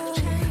prove. I've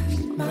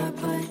changed my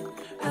point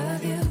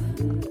of view,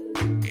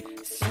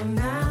 so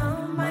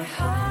now my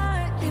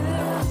heart you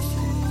lose.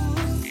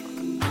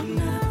 I'm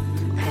not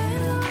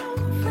enough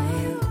for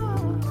you.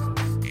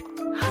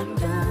 I'm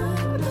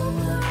done, no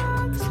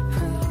more to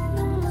prove,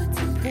 no more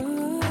to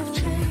prove. I've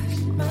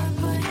changed my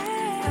point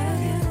of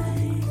view,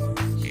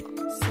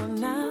 so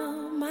now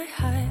my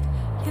heart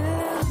you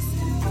lose.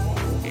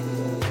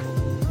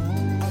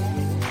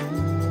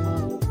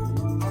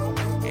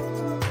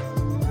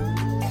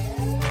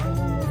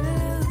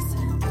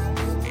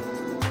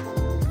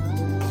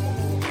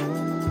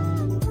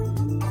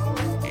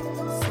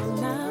 So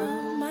now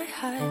my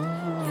heart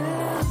you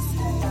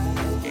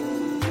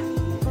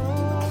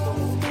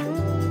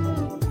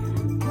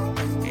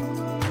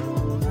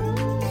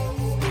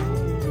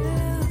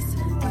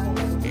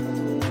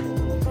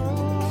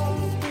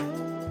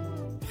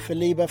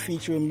Feliba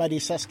featuring Maddie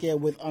Saskia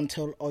with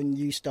Until on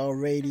U Star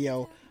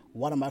Radio.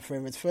 One of my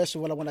favorites. First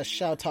of all, I want to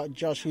shout out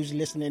Josh, who's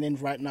listening in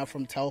right now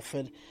from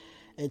Telford.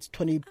 It's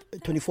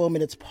 24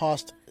 minutes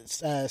past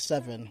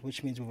 7,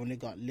 which means we've only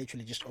got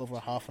literally just over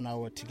half an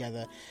hour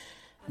together.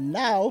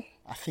 Now,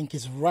 I think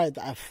it's right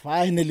that I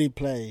finally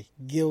play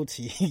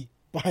Guilty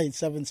by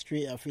 7th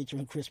Street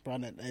featuring Chris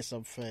Brown and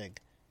A$AP Ferg.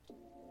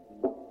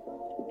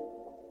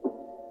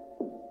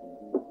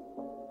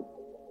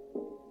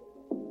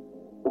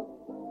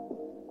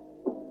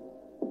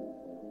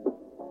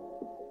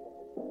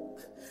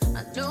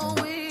 I know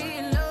we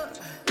in love,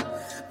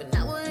 but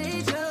now we're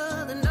each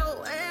other,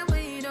 no, and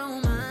we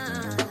don't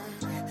mind,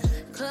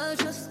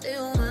 'cause you're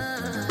still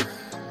mine.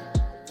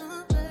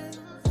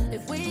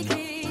 If we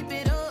keep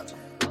it up,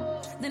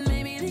 then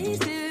maybe these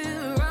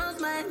 2 wrongs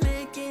might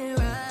make it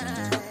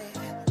right.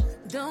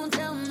 Don't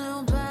tell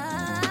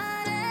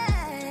nobody.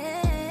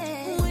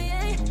 We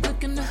ain't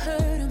looking to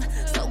hurt him,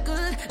 so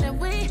good that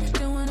we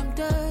doing them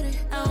dirty.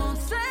 I won't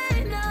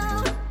say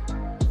no,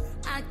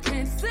 I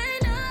can't say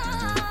no.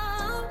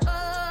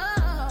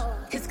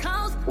 His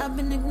calls I've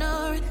been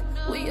ignoring.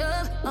 We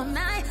up all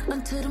night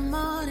until the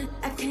morning.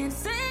 I can't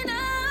say no.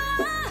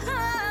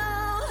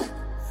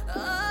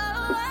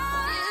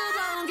 You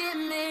don't get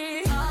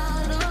me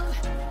caught up,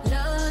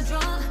 love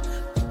drunk,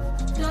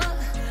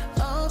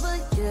 over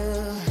you.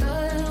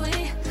 But we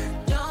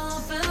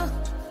don't feel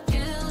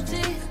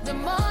guilty. The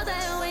more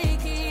that we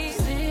keep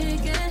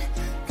sneaking,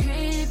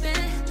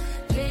 creeping,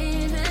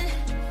 leaving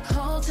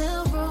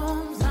hotel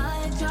rooms,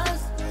 I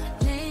just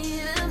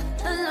leave them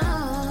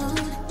alone.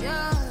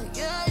 Yeah,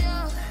 yeah,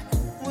 yeah.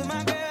 With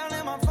my girl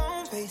and my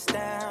phone face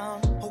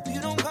down. Hope you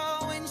don't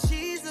call when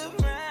she's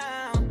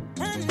around.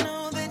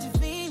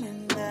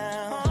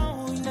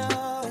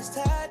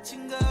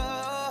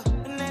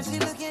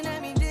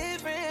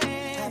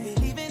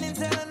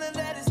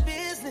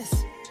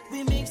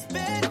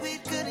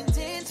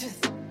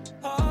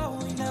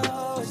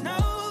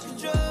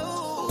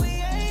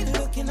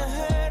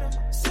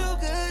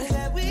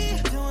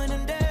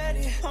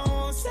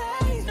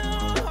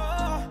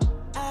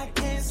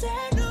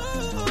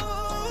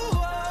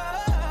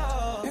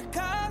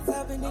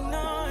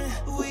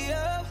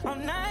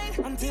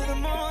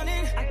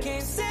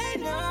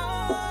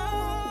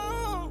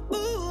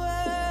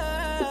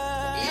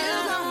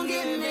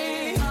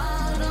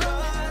 Caught up,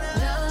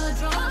 love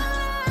drunk.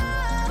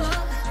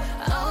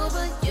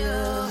 Over you,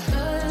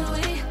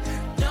 we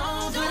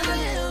don't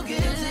feel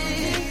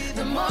guilty.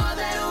 The more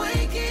that we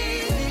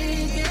keep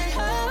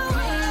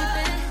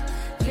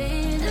creeping,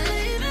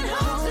 leaving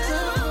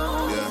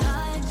hotel rooms. I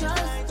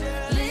just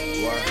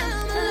leave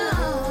them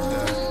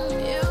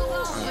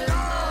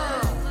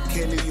alone.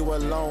 Can't leave you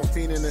alone,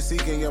 fiending and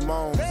seeking your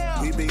moan.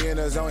 We be in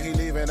the zone, he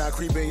leaving, I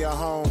creep in your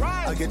home.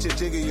 I get your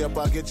jiggy up,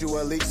 I get you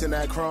a leaks in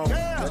that chrome.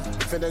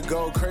 Finna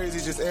go crazy,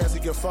 just answer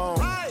your phone.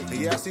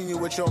 Yeah, I seen you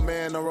with your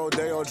man on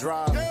Rodeo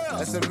Drive.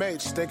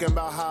 SMH, thinking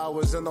about how I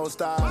was in those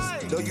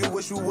styles. Though you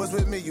wish you was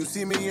with me, you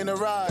see me in the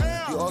ride.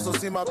 You also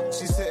see my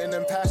she's sitting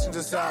in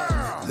passenger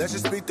side. Let's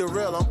just speak the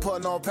real, I'm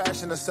putting all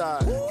passion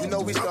aside. You know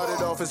we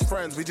started off as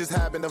friends, we just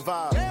having a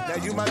vibe. Now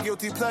you my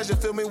guilty pleasure,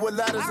 fill me with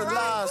ladders and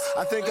lies.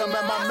 I think I'm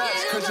at my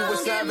max, cause you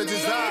was savage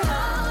as I.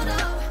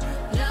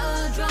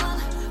 Love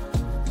drunk,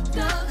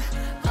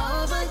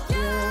 over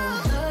you,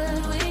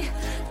 we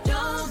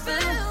don't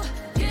feel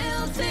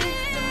guilty.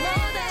 The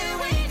more that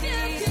we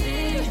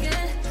keep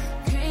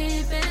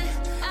creeping,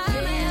 I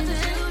have to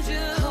choose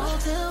you.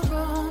 Hotel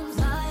rooms,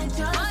 I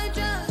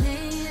just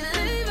leave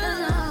him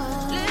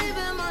alone. Leave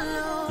him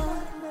alone.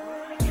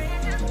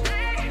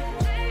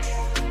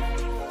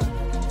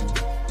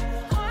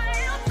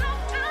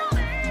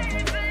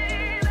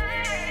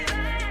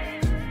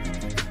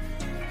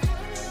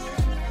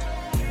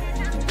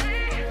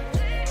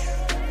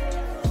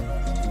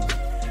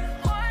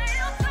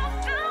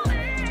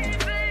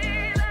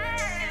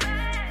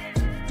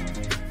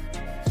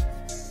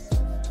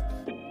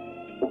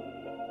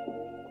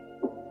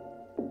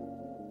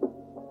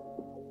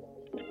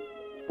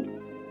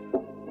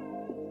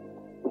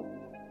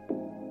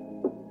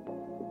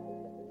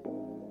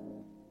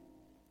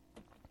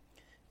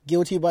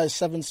 Guilty by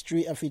 7th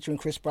Street and featuring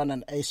Chris Brown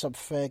and A$AP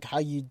Ferg. How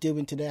you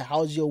doing today?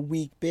 How's your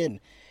week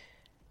been?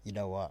 You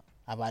know what?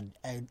 I've had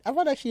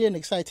actually an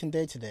exciting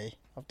day today.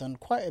 I've done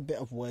quite a bit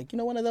of work. You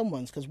know, one of them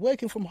ones, because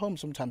working from home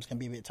sometimes can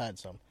be a bit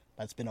tiresome.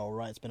 But it's been all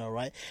right. It's been all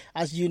right.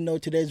 As you know,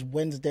 today's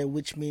Wednesday,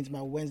 which means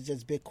my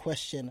Wednesday's big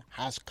question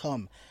has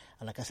come.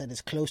 And like I said,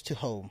 it's close to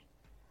home.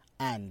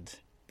 And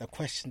the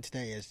question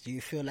today is, do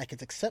you feel like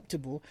it's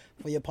acceptable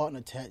for your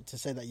partner to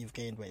say that you've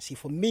gained weight? See,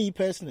 for me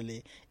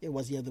personally, it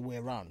was the other way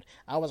around.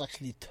 I was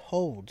actually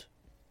told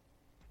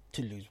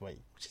to lose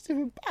weight, which is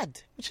even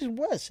bad, which is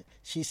worse.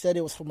 She said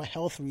it was for my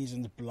health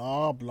reasons,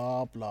 blah,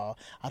 blah, blah.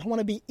 I don't want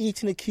to be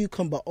eating a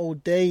cucumber all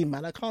day,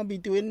 man. I can't be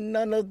doing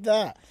none of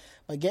that.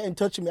 But get in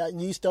touch with me at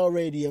New Star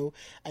Radio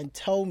and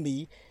tell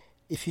me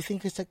if you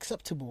think it's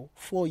acceptable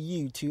for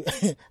you to...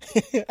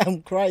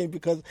 I'm crying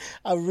because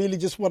I really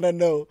just want to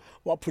know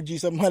what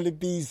producer Mali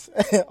B's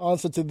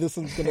answer to this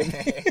one's going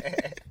to be.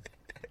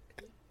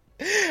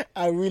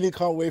 I really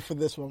can't wait for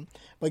this one.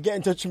 But get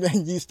in touch with me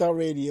on New Star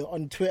Radio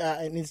on Twitter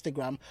and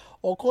Instagram,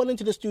 or call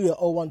into the studio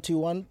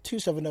 0121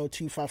 270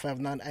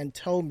 2559 and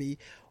tell me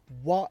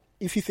what,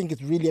 if you think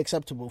it's really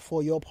acceptable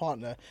for your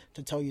partner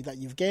to tell you that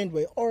you've gained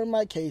weight, or in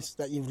my case,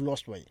 that you've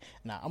lost weight.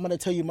 Now, I'm going to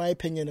tell you my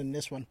opinion on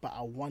this one, but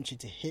I want you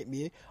to hit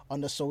me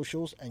on the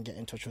socials and get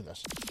in touch with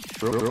us.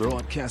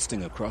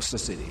 Broadcasting across the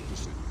city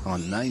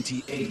on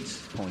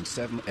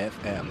 98.7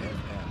 FM.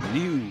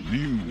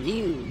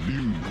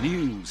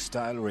 New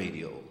Style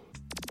Radio.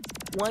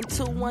 1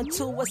 2 1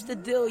 2, what's the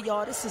deal,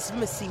 y'all? This is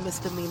Missy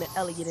Misdemeanor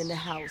Elliott in the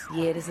house.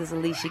 Yeah, this is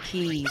Alicia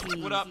Keys.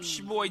 What up, it's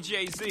your boy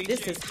Jay-Z.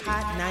 This is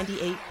Hot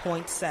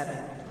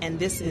 98.7, and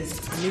this is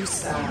New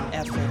Style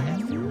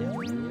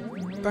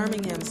FM.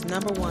 Birmingham's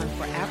 #1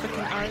 for African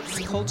arts,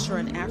 culture,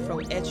 and Afro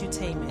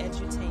edutainment.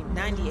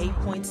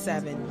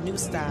 98.7 New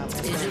Style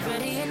FM. Is you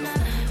ready or not?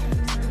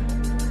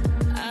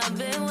 I've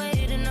been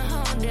waiting the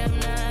whole damn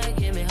night.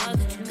 Give me all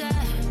that you got.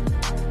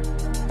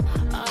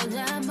 All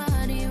that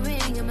money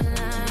ringing my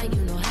line.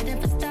 You know I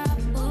never stop.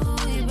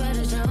 Ooh, you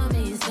better show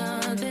me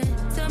something.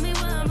 Tell me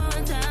one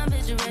more time,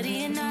 is you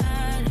ready or not?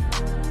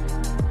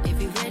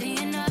 If you ready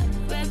or not,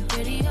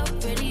 ready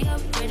up, ready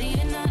up, ready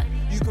or not.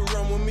 You can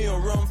run with me or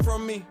run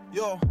from me.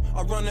 Yo,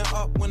 I run it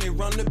up when they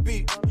run the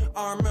beat.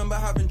 I remember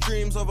having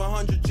dreams of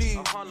 100 G's.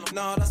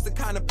 Nah, that's the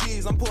kind of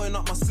peas I'm putting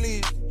up my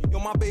sleeve. Yo,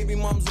 my baby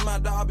mom's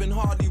mad that I've been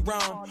hardly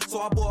round. So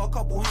I bought a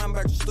couple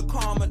handbags just to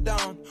calm her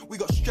down. We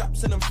got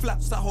straps in them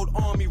flaps that hold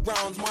army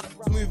rounds. My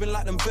moving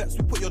like them vets,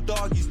 we put your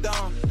doggies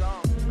down.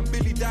 And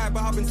Billy died,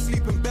 but I've been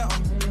sleeping better.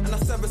 And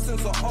that's ever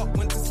since I up,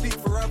 went to sleep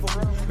forever.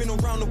 Been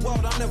around the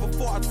world, I never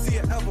thought I'd see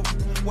it ever.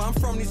 Where I'm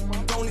from, these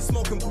only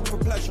smoking for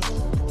pleasure.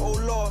 Oh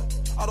Lord,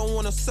 I don't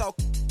wanna sell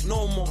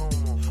no more.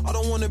 I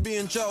don't wanna be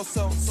in jail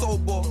cell,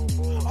 sober.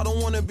 I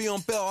don't wanna be on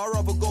bail, I'd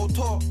rather go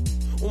talk.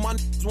 All my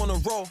niggas wanna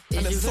roll,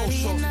 and it's so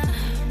short.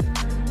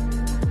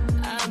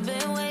 I've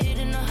been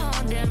waiting the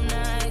whole damn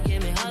night.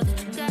 Give me all that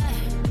you got.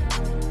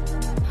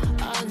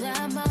 All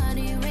that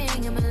money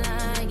ringing my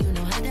line. You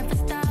know I never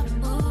stop.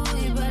 Ooh,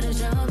 you better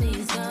show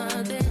me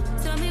something.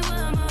 Tell me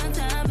one more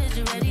time, is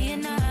you ready or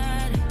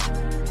not?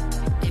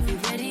 If you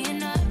ready or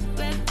not,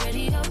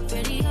 ready up,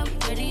 ready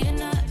up, ready or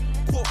not.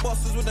 Court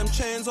buses with them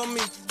chains on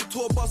me.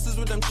 Tour buses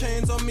with them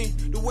chains on me.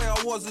 The way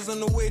I was isn't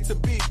the way to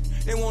be.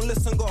 They won't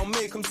listen, gotta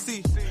make them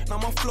see. Now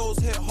my flows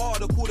hit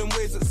harder, call them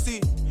waves at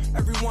sea.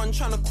 Everyone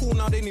tryna cool,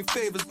 now they need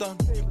favours done.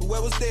 But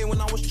where was they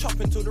when I was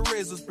chopping till the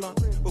razor's blunt?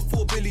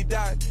 Before Billy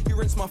died, he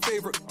rinsed my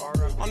favourite.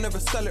 I'll never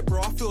sell it,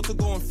 bro, I feel to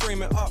go and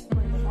frame it up.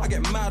 I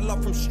get mad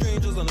love from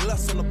strangers and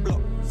less on the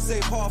block.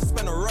 Save half,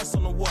 spend the rest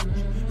on the watch.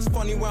 It's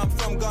funny where I'm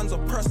from, guns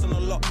are pressing a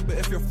lot. But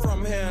if you're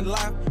from here in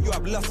life, you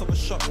have less of a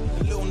shot.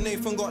 And little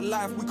Nathan got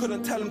life, we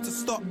couldn't tell him to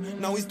stop.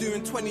 Now he's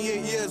doing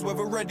 28 years,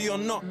 whether ready or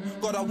not.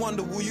 God, I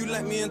wonder, will you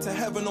let me into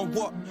heaven or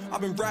what?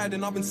 I've been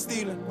riding, I've been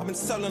stealing, I've been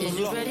selling a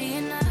lot. Ready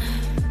or not?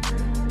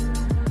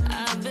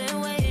 I've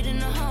been waiting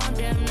the whole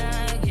damn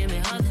night. Give me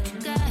all that you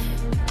got.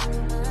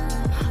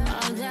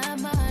 All that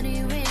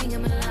money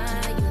ringing my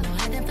line. You know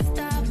I never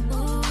stop.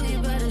 Ooh,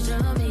 you better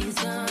show me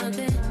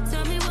something.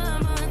 Tell me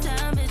one more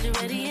time, is you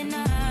ready or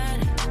not?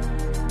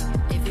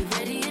 If you're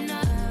ready or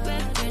not,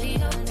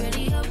 ready up,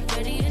 ready up,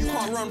 ready or not. You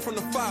can't run from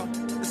the fire,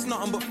 it's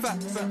nothing but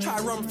facts. Try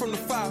run from the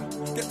fire,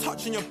 get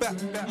touching your back.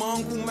 My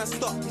uncle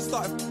messed up, he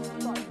started,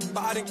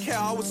 but I didn't care,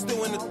 I was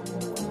still in the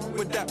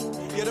with that.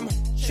 Yeah, them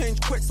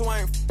change quick, so I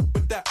ain't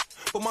with that.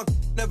 But my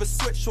never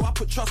switched, so I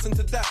put trust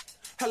into that.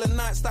 Hella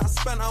nights that I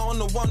spent out on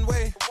the one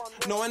way,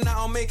 knowing that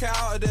I'll make it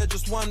out of there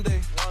just one day.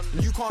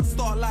 You can't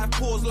start life,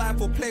 pause life,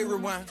 or play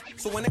rewind.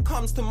 So when it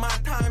comes to my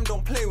time,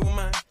 don't play with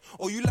mine.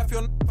 Or you left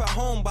your at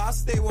home, but I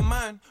stay with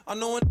mine. I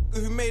know a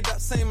who made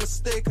that same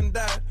mistake and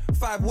died.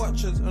 5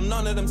 watchers, and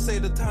none of them say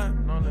the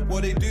time.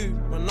 What they do,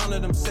 but none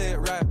of them say it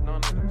right.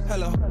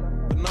 Hella,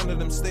 but none of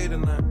them stay the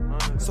night.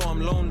 So I'm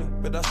lonely,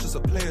 but that's just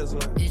a player's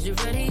life. Is you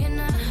ready or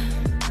not?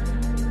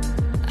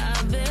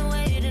 I've been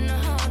waiting the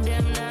whole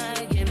damn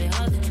night. Give me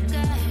all that you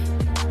got.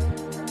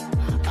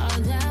 All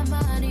that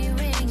money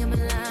ringing my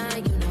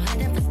line. You know I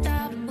never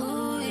stop.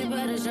 Ooh, you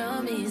better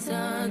show me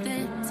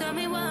something. Tell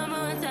me one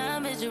more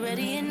time, is you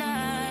ready or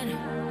not?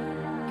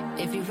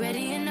 If you're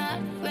ready or not,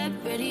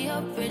 ready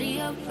up, ready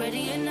up,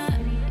 ready or not.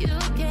 You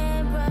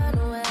can't run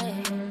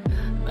away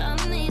from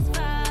these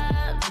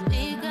vibes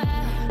we got.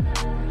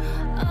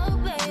 Oh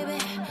baby,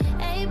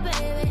 hey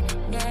baby,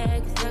 yeah,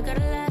 'cause I gotta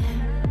lie.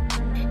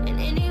 And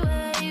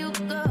anywhere you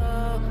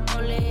go,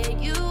 only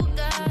you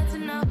got to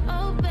know.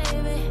 Oh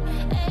baby,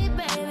 hey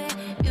baby,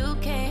 you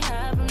can't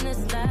hide from this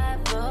life,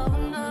 oh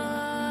no.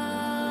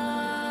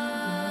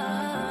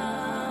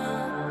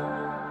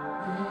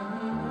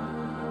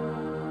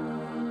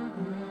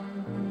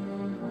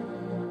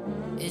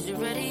 Is you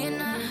ready or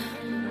not?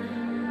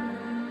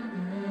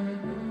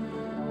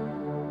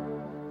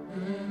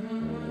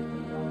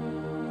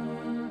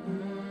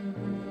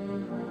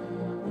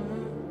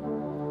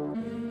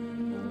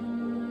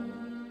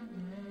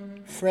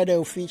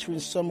 Fredo featuring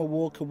Summer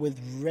Walker with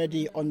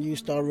Ready on New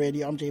Star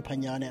Radio. I'm Jay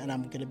Panyane, and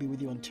I'm going to be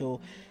with you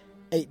until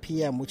 8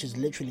 p.m, which is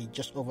literally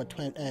just over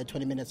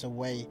 20 minutes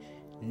away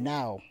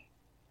now.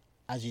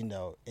 As you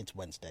know, it's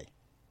Wednesday.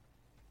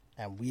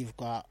 And we've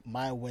got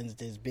my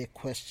Wednesday's big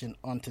question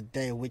on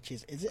today, which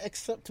is it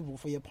acceptable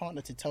for your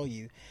partner to tell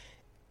you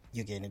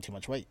you're gaining too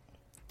much weight?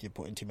 You're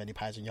putting too many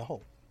pies in your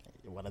hole?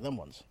 You're one of them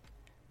ones.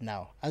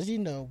 Now, as you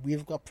know,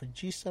 we've got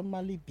producer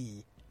Mali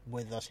B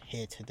with us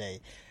here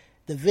today.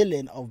 The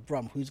villain of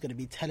Brum, who's going to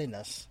be telling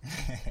us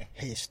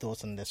his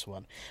thoughts on this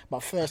one.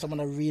 But first, I'm going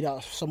to read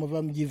out some of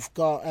them. You've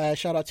got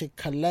shout out to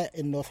Colette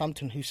in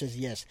Northampton, who says,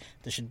 yes,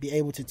 they should be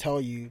able to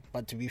tell you,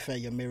 but to be fair,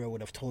 your mirror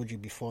would have told you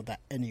before that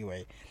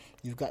anyway.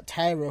 You've got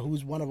Tyra,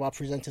 who's one of our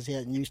presenters here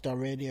at New Star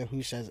Radio,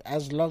 who says,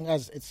 as long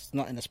as it's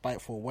not in a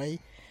spiteful way.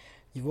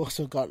 You've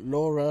also got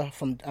Laura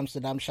from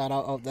Amsterdam, shout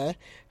out there,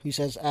 who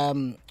says,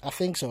 I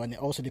think so, and it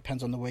also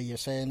depends on the way you're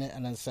saying it.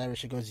 And then Sarah,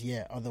 she goes,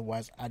 yeah,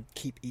 otherwise I'd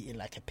keep eating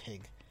like a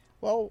pig.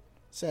 Well,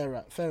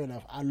 Sarah, fair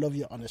enough. I love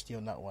your honesty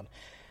on that one.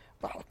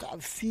 But I've got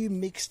a few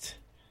mixed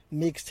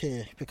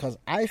here, because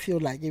I feel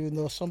like even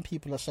though some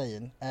people are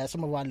saying,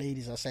 some of our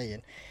ladies are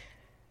saying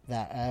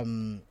that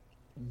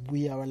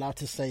we are allowed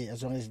to say it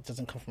as long as it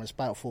doesn't come from a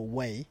spiteful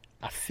way,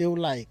 I feel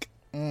like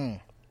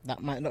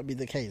that might not be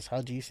the case.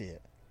 How do you see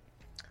it?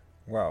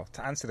 Well,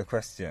 to answer the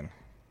question,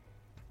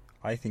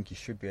 I think you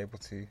should be able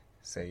to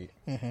say it.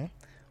 Mm-hmm.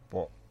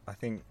 But I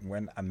think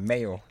when a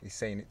male is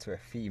saying it to a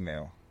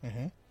female,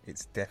 Mm-hmm.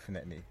 it's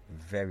definitely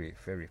very,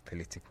 very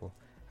political.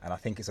 And I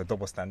think it's a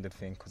double standard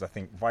thing, because I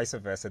think vice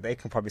versa, they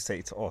can probably say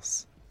it to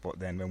us, but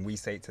then when we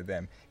say it to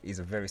them, it's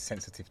a very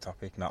sensitive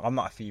topic. Now, I'm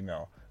not a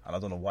female, and I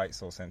don't know why it's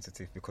so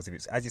sensitive, because if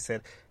it's, as you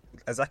said,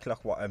 exactly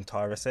like what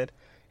Tyra said,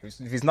 if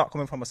it's not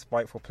coming from a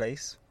spiteful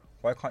place,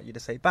 why can't you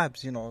just say,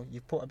 Babs, you know, you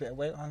put a bit of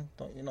weight on,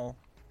 don't you know?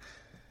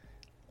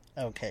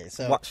 Okay,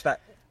 so watch that.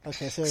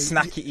 Okay, so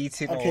snacky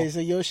eating. Okay, or so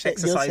you're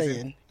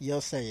exercising.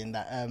 saying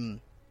that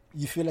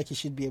you feel like you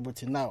should be able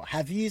to now.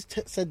 Have you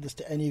said this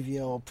to any of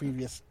your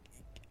previous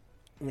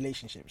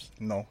relationships?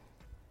 No.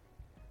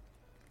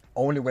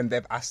 Only when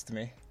they've asked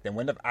me. Then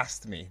when they've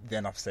asked me,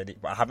 then I've said it.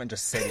 But I haven't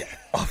just said it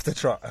off the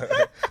trot.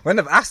 When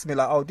they've asked me,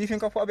 like, oh, do you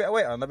think I put a bit of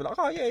weight on? I'll be like,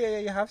 oh, yeah,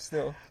 you have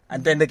still.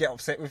 And then they get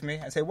upset with me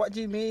and say, what do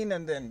you mean?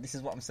 And then this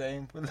is what I'm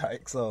saying.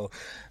 Like, so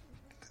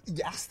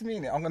You asked me,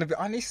 innit? I'm going to be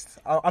honest.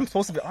 I'm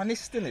supposed to be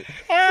honest, innit?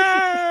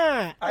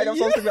 I'm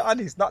supposed to be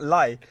honest, not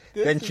lie.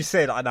 Then she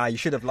said, nah, you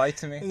should have lied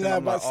to me. Yeah,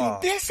 but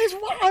this is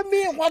what I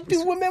mean. What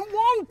do women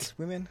want?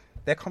 Women,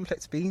 they're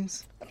complex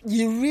beings.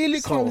 You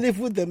really can't live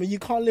with them and you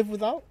can't live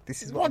without?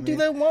 This is what do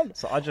they want?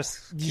 So I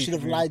just... You should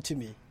have lied to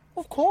me.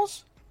 Of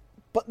course.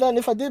 But then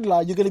if I did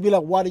lie, you're going to be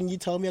like, why didn't you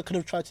tell me I could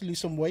have tried to lose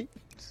some weight?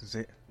 This is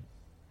it.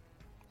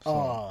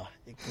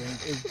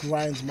 It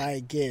grinds my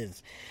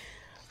gears.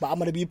 But I'm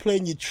going to be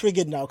playing you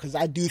Triggered now because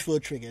I do feel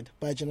triggered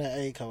by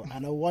Janae Aiko.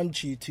 And I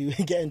want you to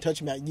get in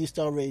touch with me at New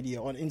Star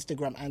Radio on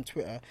Instagram and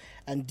Twitter.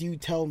 And do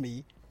tell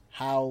me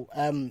how,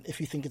 if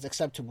you think it's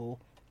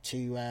acceptable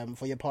to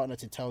for your partner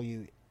to tell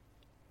you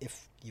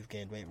if you've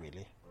gained weight,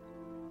 really.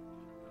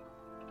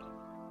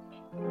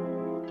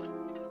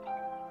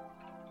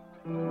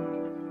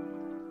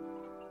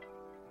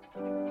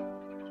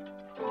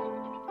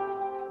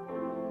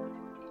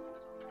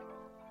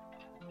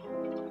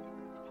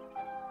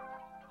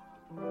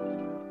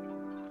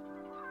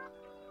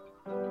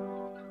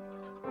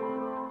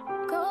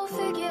 Go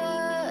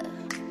figure,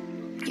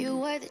 you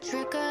were the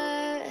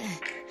trigger.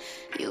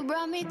 You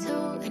brought me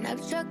to an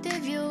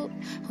obstructive view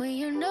when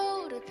you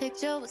knew the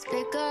picture was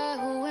bigger.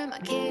 Who am I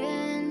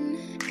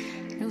kidding?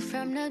 Knew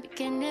from the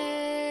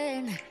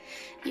beginning.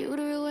 You'd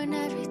ruin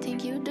everything,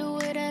 you do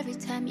it every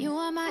time. You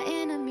are my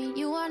enemy,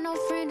 you are no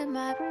friend of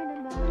mine.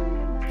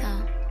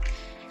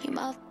 You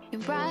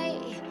motherfucking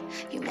right,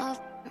 you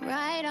motherfucking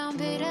right, I'm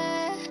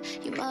bitter.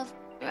 You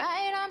motherfucking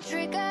right, I'm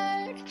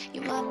triggered.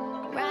 You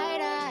motherfucking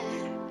right,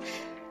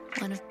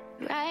 I wanna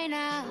right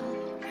now.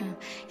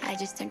 I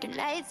just turned the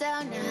lights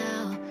out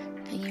now.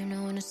 And you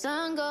know when the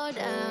sun go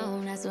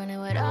down, that's when it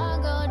would all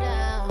go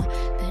down.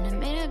 Been a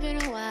minute,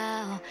 been a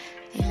while.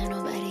 Ain't let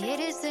nobody hit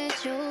it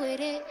since you with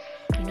it.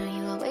 You know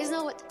you always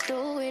know what to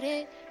do with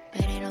it.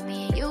 But it on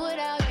me and you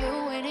without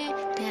you in it.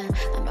 Damn,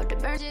 I'm about to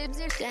burn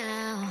chips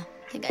down.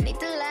 Think I need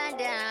to lie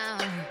down.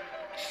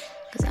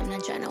 Cause I'm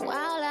not trying to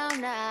wild out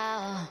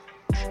now.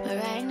 But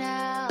right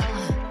now,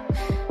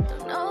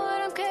 don't know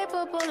what I'm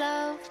capable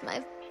of.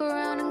 Might f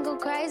around and go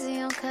crazy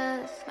on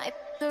cuz. Might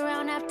f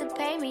around, have to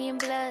pay me in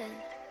blood.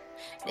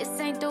 This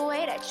ain't the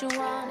way that you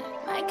want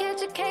it. Might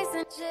catch a case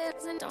and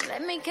chips. And don't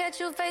let me catch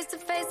you face to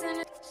face in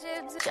the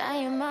chips.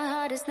 Trying my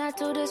hardest not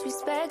to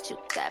disrespect you.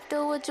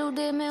 After what you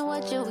did, man,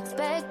 what you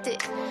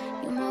expected.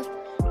 You motherfucking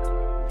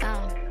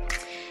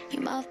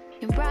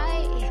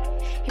right.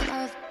 You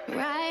motherfucking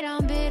right,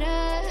 I'm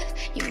bitter.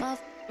 You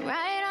motherfucking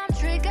right, I'm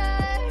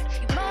triggered.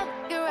 You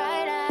motherfucking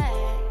right,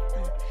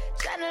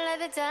 tryna let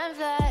the time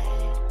fly.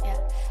 Yeah,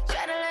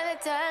 tryna let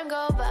the time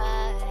go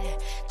by.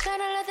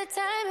 Tryna let the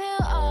time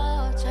heal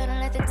all. Tryna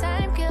let the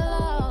time kill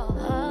all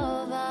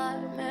of our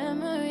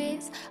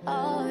memories.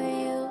 All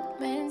you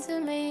meant to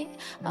me.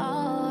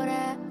 All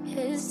that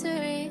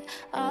history.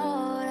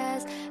 All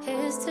that's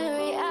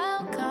history.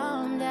 I'll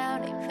calm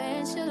down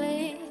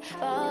eventually.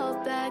 Fall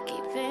back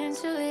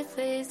eventually.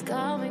 Please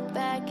call me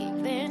back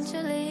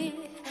eventually.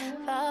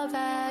 Fall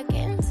back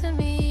into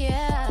me,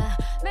 yeah.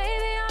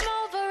 Maybe I'm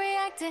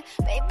overreacting.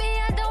 Baby,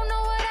 I don't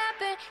know what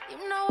happened.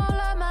 You know all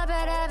of my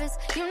bad habits.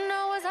 You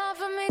know it's hard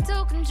for me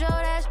to control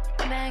that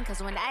shit, man.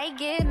 Cause when I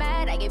get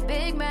mad, I get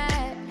big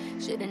mad.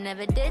 Should've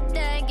never did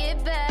that,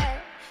 get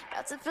back.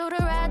 About to feel the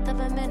wrath of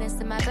a menace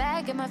in my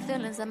bag. And my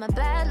feelings, I'm a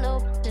bad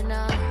little bitch, you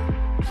know.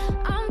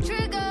 I'm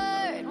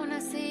triggered when I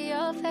see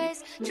your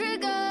face.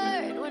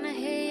 Triggered when I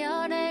hear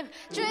your name.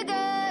 Triggered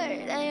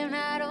that you're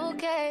not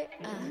okay.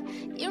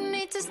 You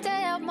need to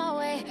stay out my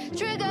way.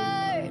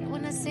 Triggered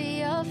when I see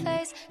your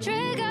face.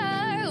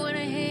 Triggered when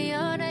I hear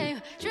your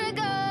name. Triggered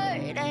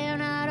that you're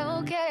not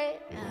okay.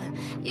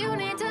 You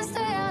need to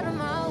stay out of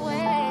my way.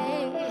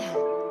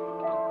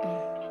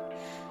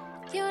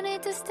 You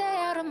need to stay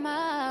out of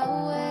my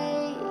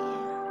way.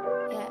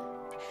 Yeah.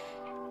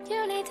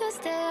 You need to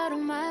stay out of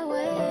my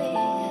way.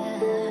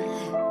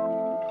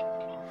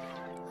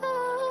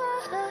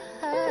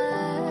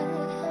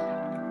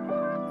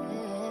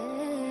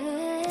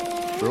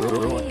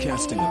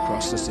 Broadcasting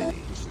across the city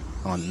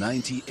on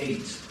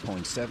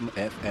 98.7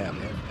 FM.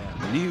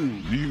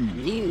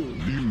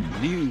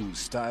 New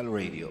Style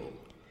Radio.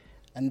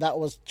 And that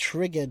was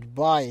Triggered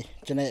by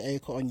Janae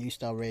Aiko on New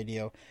Star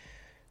Radio.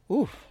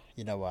 Ooh,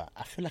 you know what?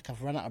 I feel like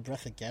I've run out of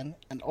breath again.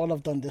 And all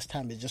I've done this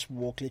time is just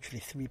walk literally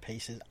 3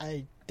 paces.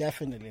 I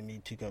definitely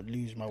need to go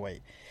lose my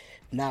weight.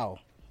 Now,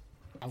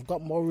 I've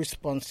got more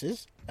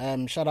responses.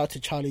 Shout out to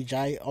Charlie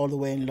Jai all the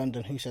way in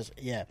London who says,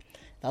 yeah,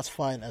 that's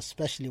fine,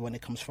 especially when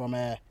it comes from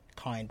a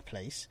kind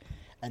place.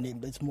 And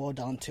it's more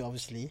down to,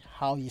 obviously,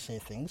 how you say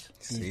things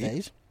these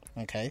days.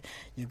 Okay.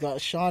 You've got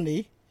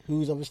Shani,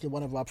 who's obviously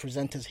one of our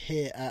presenters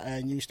here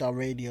at New Star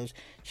Radios.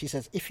 She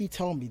says, if you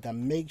tell me,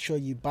 then make sure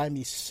you buy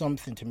me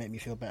something to make me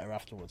feel better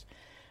afterwards.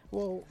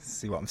 Well,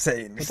 see what I'm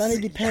saying? But then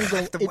it depends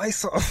on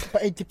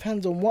but it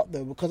depends on what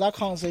though, because I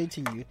can't say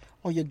to you,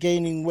 oh, you're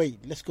gaining weight,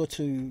 let's go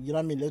to, you know what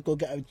I mean, let's go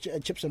get a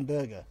chips and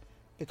burger,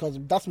 because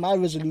that's my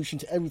resolution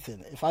to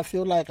everything. If I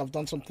feel like I've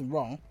done something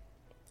wrong,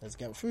 let's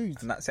get food.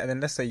 And that's it. And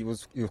then let's say you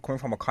were coming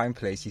from a kind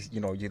place,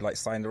 you know, you like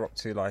signed her up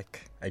to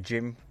like a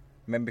gym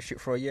membership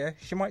for a year,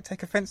 she might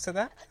take offence to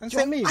that and Do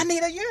you say, know what I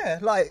mean? I need a year.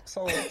 Like,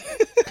 so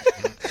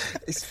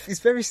it's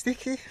very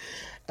sticky.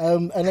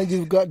 And then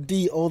you've got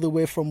D all the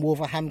way from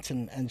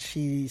Wolverhampton, and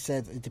she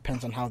said it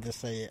depends on how they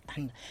say it.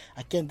 And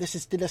again, this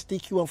is still a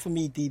sticky one for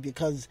me, D,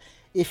 because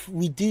if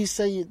we do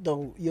say it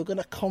though, you're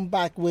gonna come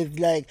back with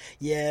like,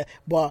 yeah,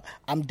 but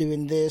I'm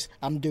doing this,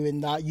 I'm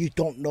doing that. You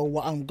don't know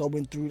what I'm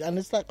going through, and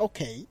it's like,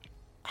 okay,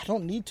 I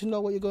don't need to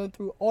know what you're going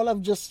through.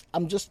 I'm just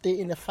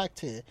stating the fact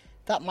here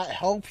that might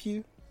help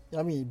you.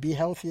 I mean, be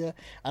healthier.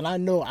 And I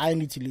know I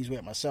need to lose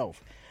weight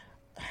myself.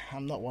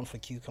 I'm not one for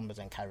cucumbers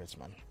and carrots,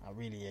 man. I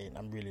really ain't.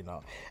 I'm really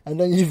not. And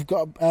then you've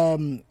got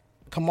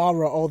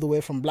Kamara all the way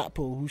from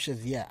Blackpool, who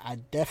says, yeah,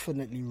 I'd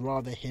definitely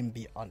rather him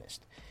be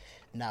honest.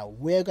 Now,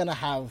 we're going to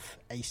have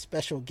a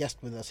special guest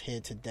with us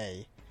here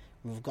today.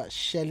 We've got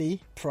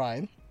Shelly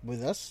Prime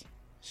with us.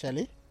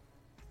 Shelly?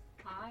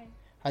 Hi.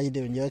 How you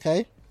doing? You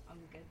okay? I'm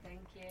good,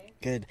 thank you.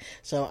 Good.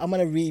 So I'm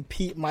going to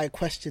repeat my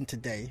question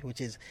today,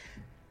 which is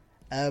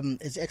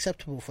it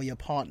acceptable for your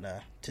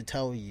partner to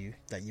tell you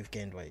that you've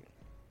gained weight?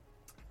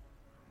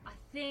 I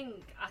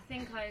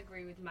think I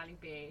agree with Mally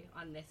B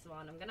on this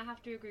one. I'm gonna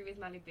have to agree with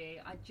Mally B.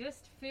 I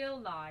just feel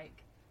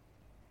like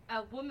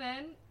a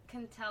woman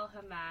can tell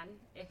her man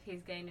if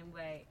he's gaining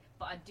weight,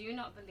 but I do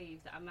not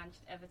believe that a man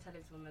should ever tell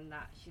his woman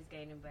that she's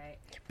gaining weight.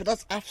 But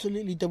that's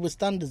absolutely double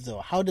standards,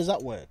 though. How does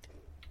that work?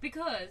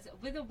 Because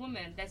with a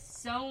woman, there's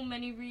so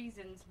many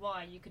reasons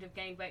why you could have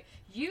gained weight.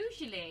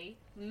 Usually,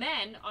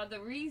 men are the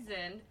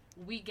reason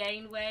we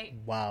gain weight.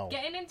 Wow.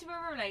 Getting into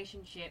a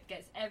relationship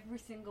gets every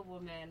single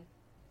woman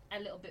a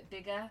little bit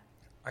bigger.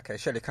 Okay,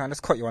 Shelley, can I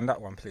just cut you on that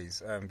one,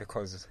 please?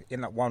 Because in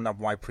that one of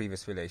my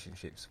previous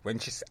relationships, when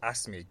she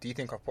asked me, do you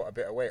think I put a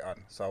bit of weight on?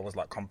 So I was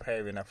like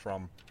comparing her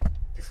from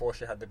before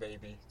she had the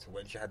baby to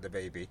when she had the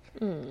baby.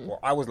 Well,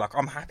 I was like, I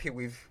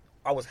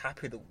was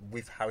happy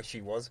with how she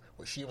was,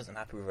 but she wasn't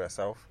happy with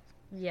herself.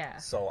 Yeah.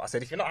 So I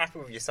said, if you're not happy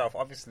with yourself,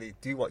 obviously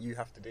do what you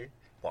have to do.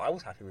 But I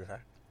was happy with her.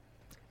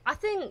 I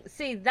think,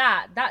 see,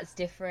 that's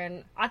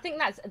different. I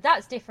think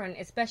that's different,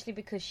 especially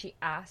because she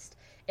asked.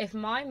 If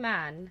my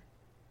man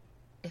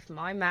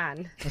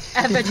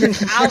ever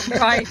just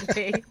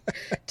outrightly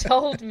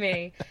told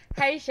me,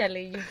 hey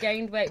Shelley, you've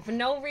gained weight for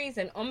no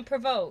reason,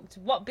 unprovoked,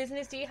 what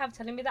business do you have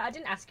telling me that? I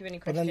didn't ask you any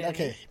questions. But then,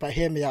 okay, but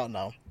hear me out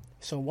now.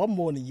 So one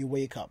morning you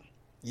wake up,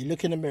 you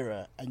look in the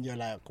mirror and you're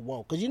like,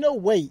 whoa, because you know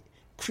weight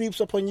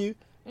creeps up on you.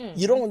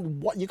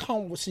 You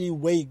can't see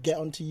weight get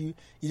onto you.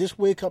 You just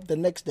wake up the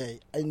next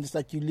day and it's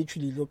like you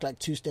literally look like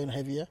 2 stone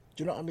heavier.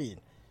 Do you know what I mean?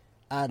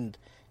 And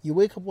you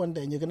wake up one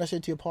day and you're going to say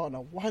to your partner,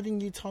 why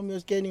didn't you tell me I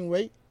was gaining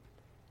weight?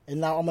 And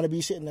now I'm going to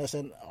be sitting there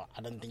saying, oh,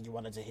 I don't think you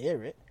wanted to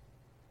hear it.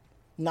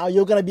 Now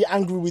you're going to be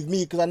angry with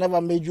me because I never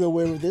made you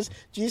aware of this.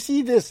 Do you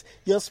see this?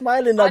 You're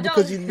smiling now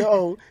because you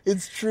know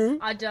it's true.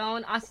 I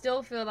don't. I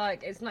still feel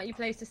like it's not your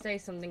place to say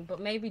something, but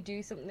maybe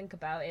do something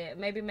about it.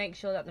 Maybe make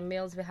sure that the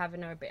meals we're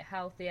having are a bit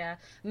healthier.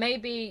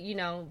 Maybe,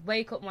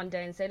 wake up one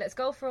day and say, let's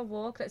go for a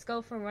walk. Let's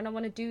go for a run. I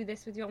want to do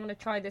this with you. I want to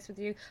try this with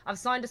you. I've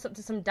signed us up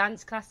to some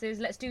dance classes.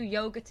 Let's do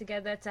yoga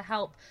together to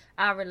help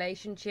our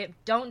relationship.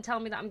 Don't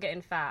tell me that I'm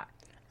getting fat.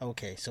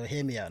 Okay, so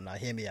hear me out now.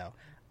 Hear me out.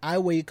 I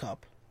wake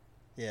up,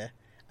 yeah.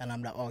 And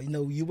I'm like, oh,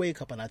 you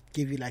wake up and I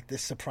give you like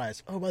this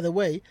surprise. Oh, by the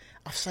way,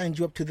 I've signed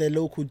you up to their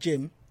local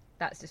gym.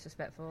 That's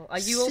disrespectful. Are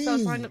you also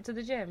signed up to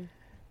the gym?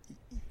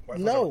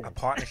 No. A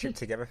partnership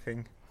together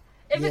thing.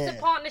 If it's a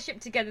partnership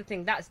together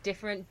thing, that's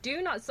different.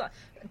 Do not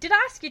Did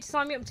I ask you to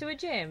sign me up to a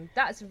gym?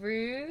 That's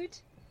rude.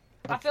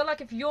 I feel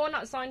like if you're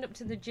not signed up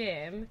to the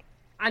gym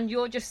and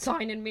you're just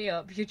signing me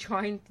up, you're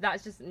trying...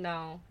 That's just...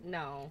 No.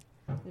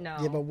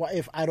 Yeah, but what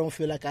if I don't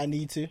feel like I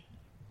need to?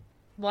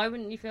 Why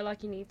wouldn't you feel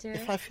like you need to?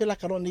 If I feel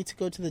like I don't need to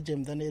go to the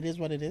gym, then it is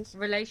what it is.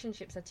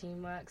 Relationships are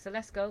teamwork, so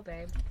let's go,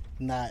 babe.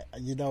 Nah,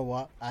 you know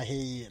what? I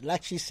hear you.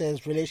 Like she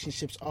says,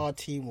 relationships are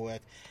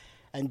teamwork.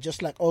 And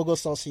just like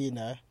August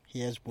Alsina, he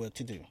has work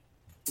to do.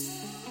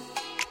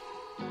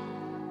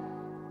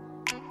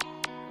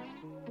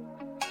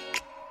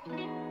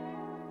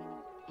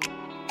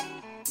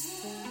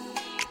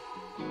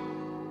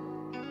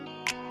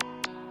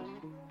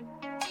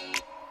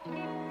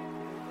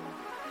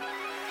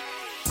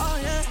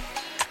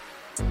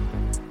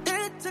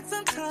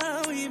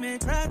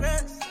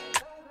 Progress.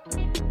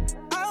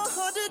 I'll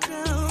hold it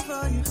down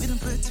for you. We done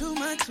put too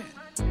much in.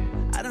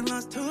 I done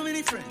lost too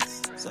many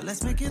friends. So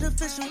let's make it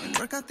official and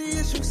work out the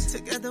issues.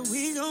 Together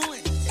we gon' win.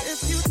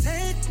 If you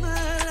take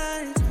my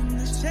life in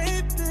the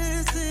shape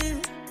this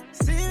in,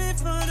 see me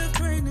for the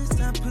greatness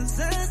I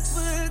possess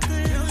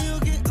within. You'll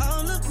get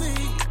all of me,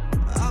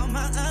 all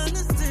my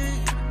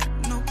honesty.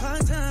 No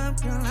part-time,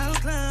 girl, I'll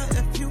climb.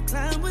 If you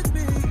climb with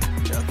me,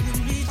 you'll give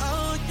me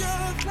all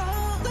your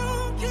flaws.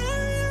 Don't care.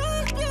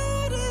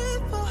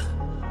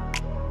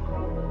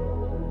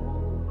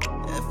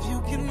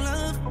 Can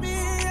love me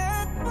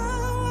at my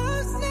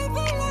worst, never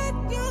let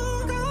you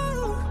go.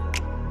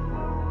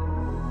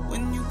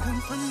 When you come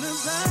from the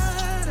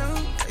bottom,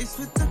 faced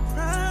with the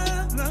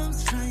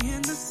problems, trying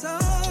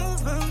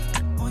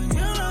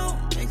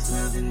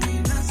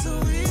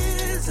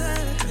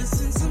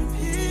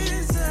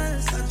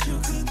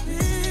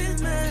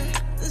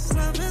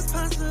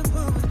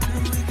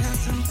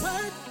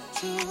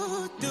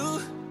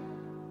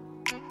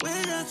We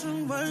got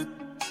some work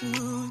to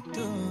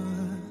do.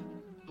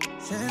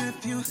 Said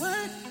if you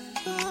work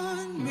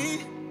on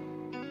me,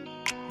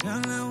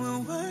 girl, I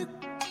will work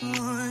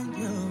on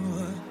you.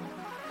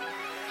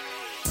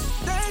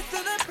 Thanks to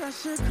the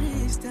pressure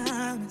crease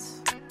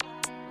diamonds.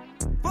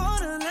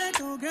 Wanna let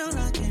go, girl,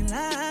 I can't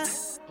lie.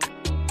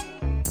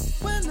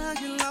 When I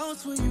get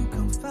lost, will you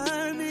come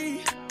find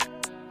me?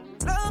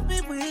 Love me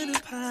when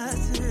it's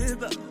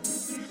possible.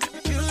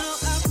 You know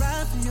I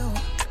ride for you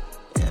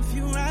if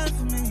you ride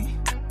for me.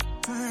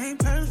 I ain't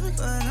perfect,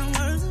 but I'm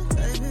worth it,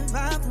 baby,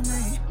 vibe for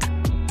me.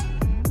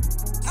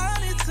 I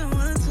need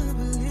someone to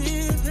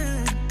believe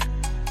in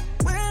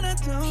when I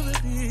don't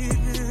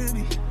believe in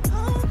me.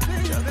 Oh,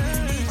 baby,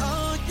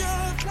 all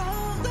your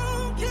flaws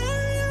don't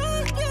care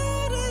you're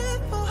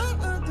beautiful.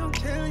 Don't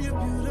care you're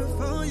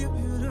beautiful, you're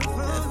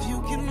beautiful. If you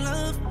can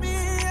love me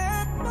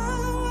at my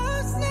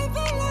worst,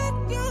 never let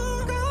you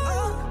go.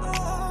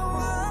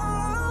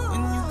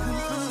 When you come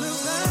from the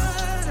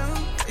bottom,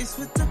 faced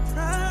with the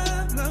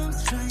problems,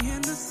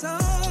 trying to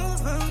solve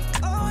them.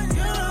 Oh,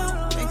 you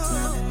know, makes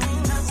loving me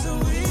not so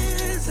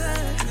easy.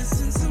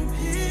 Missing some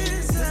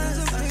pieces, I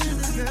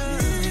should have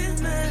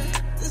been.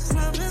 This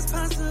love is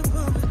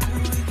possible, but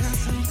we got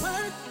some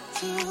work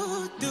to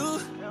do.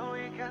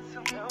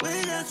 We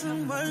got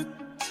some work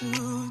to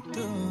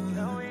do.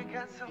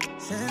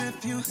 Said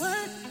if you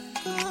work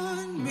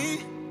on me,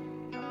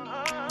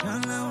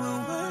 girl, I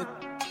will work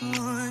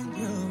on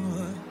you.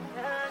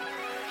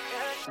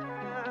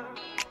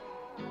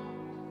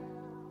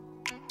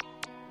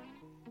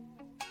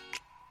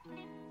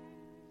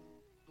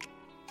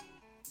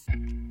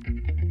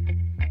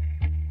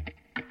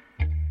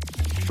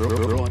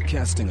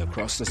 Broadcasting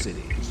across the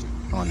city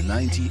on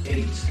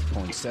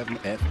 98.7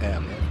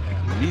 FM.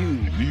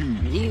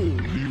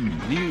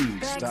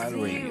 New Style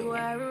Radio.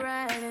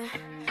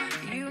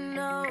 You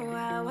know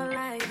how I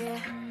like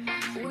it.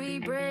 We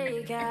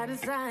break out of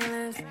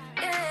silence.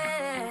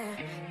 Yeah,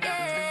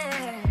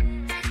 yeah.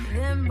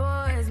 Them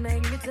boys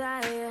make me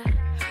tired.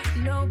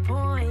 No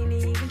point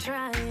even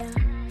trying.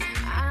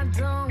 I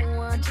don't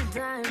want your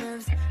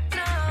diamonds.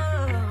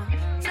 No,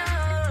 no.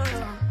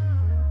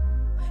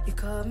 You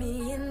caught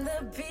me in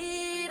the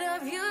beat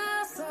of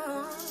your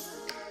song,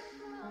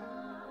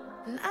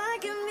 and I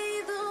can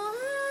be the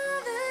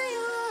one that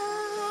you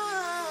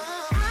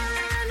want.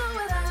 I know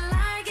what I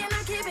like, and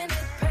I'm keeping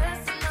it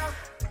personal.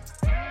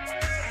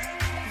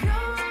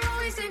 You're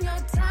wasting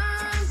your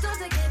time, don't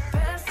take it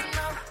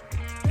personal.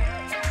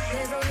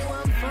 There's only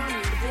one for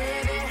me,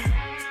 baby,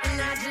 and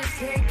I just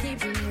can't keep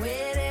you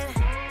waiting.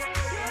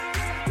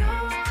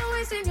 You're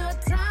wasting your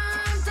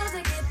time, don't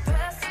take it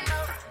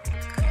personal.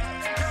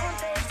 Don't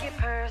take it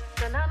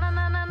personal, no,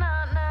 no, no, no,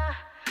 no.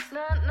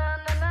 No, no,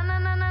 no, no, no,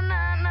 no, no, no,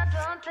 no,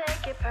 don't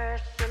take it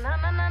personal,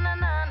 no, no, no,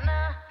 no, no.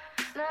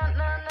 No,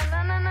 no, no,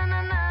 no, no, no,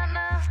 no,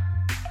 no.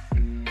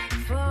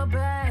 Fall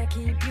back,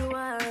 keep you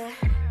worried.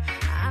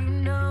 I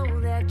know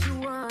that you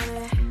want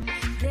it.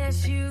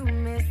 Guess you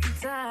missed the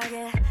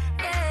target.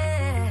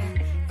 Yeah,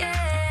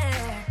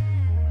 yeah.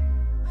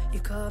 You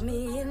caught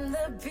me in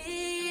the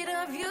beat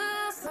of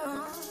your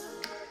song,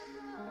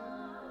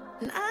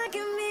 and I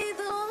can be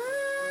the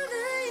one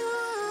that you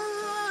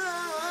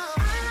want.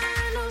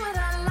 I know what I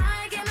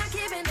like, and I'm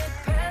keeping it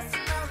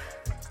personal.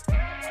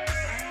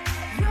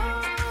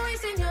 You're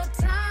wasting your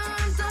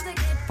time, don't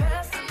take it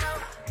personal.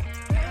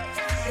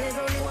 There's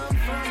only one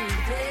for me,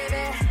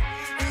 baby,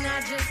 and I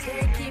just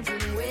can't keep you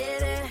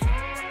waiting.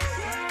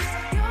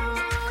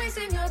 You're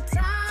wasting your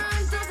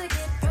time, don't take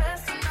it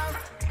personal.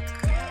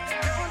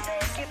 Don't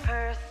take it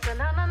personal,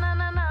 no, no, no,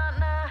 no,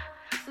 no.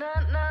 No,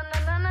 no, no,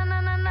 no, no, no,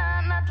 no, no,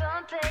 no,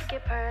 don't take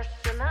it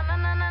personal, no, no,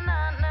 no, no,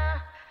 no.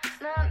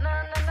 No, no,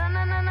 no,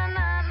 no, no, no,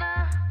 no, no.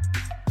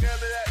 Girl,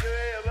 me like the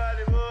way your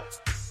body move.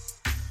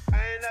 I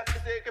ain't have to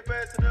take it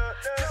personal.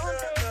 Don't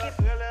take it.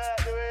 Girl, I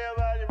like the way your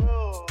body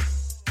move.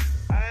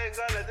 I ain't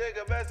gonna take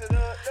it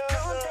personal.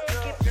 Don't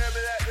take it. Girl,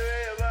 me like the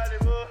way your body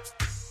move.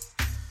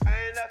 I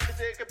ain't have to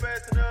take it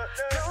personal.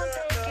 Don't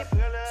take it.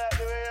 Girl, I like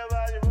the way your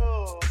body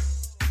move.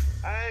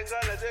 I ain't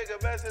gonna take it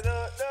personal.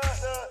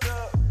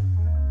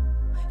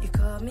 You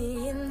caught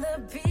me in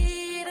the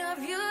beat of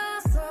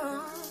your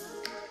song,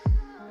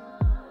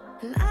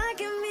 and I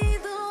can be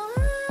the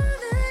one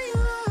that you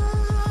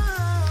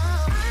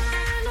want.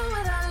 I know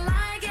what I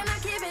like, and I'm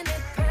keeping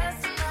it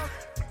personal.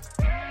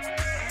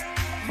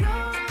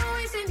 You're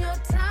wasting your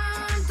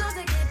time, don't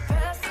take it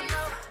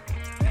personal.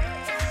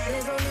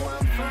 There's only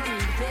one for me,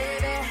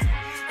 baby,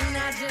 and I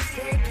just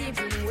can't keep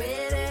you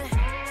waiting.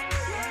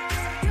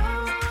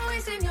 You're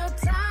wasting your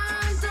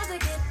time, don't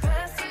take it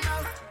personal.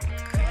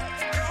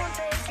 Don't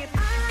take it. I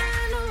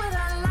know what I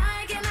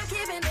like, and I'm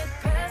keeping it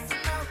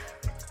personal.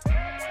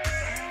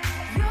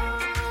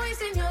 You're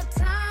wasting your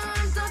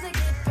time, don't take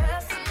it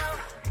personal.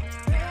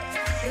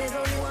 There's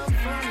only one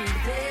for me,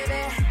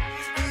 baby,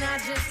 and I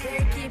just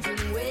can't keep you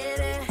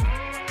waiting.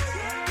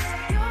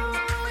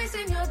 You're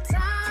wasting your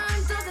time,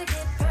 don't take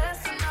it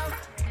personal.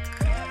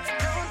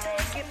 Don't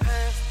take it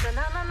personal,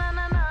 no, no, no,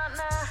 no,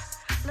 no.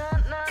 No,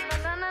 no, no,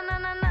 no, no, no,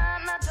 no, no,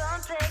 no,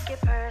 don't take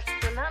it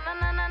personal, no, no,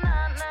 no, no,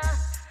 no.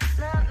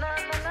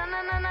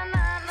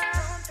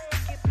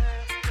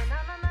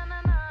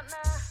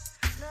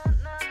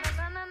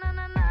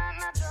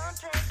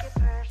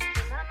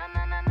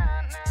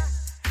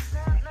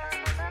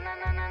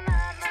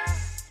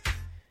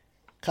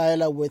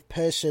 Kyla with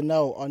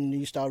Personnel on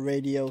New Star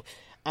Radio.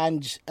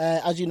 And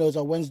as you know, it's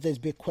our Wednesday's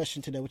big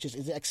question today, which is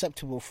it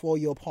acceptable for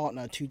your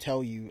partner to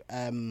tell you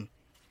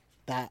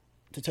that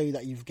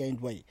you've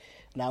gained weight?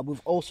 Now,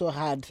 we've also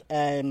had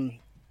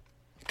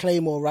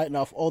Claymore right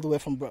now, all the way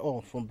from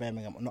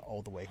Birmingham. Not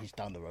all the way, he's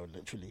down the road,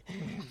 literally.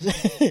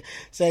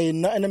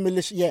 Saying not in a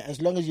malicious,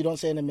 as long as you don't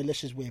say in a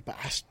malicious way. But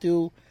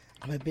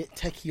I'm a bit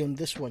techie on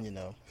this one, you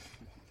know.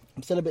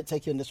 I'm still a bit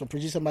techie on this one.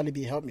 Producer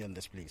Malibu, help me on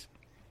this, please.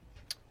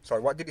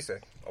 Sorry, what did he say?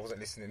 I wasn't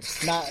listening.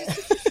 Nah,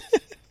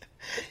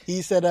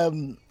 he said,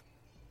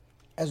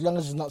 as long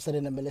as it's not said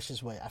in a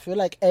malicious way. I feel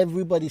like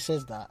everybody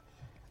says that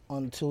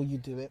until you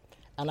do it.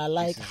 And I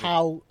like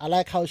how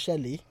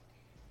Shelley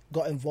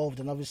got involved,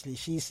 and obviously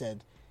she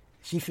said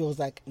she feels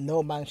like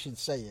no man should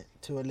say it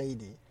to a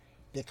lady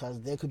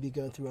because they could be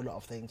going through a lot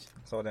of things.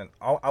 So then,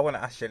 I want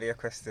to ask Shelley a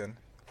question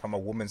from a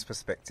woman's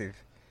perspective.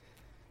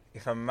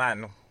 If a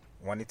man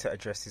wanted to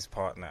address his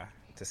partner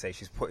to say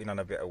she's putting on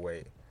a bit of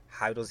weight,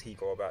 how does he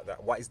go about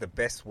that? What is the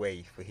best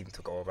way for him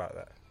to go about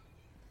that?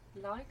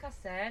 Like I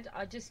said,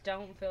 I just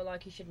don't feel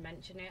like you should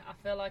mention it. I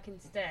feel like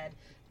instead,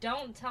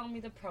 don't tell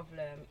me the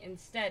problem.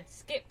 Instead,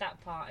 skip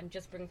that part and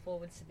just bring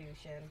forward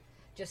solution.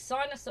 Just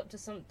sign us up to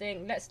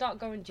something. Let's start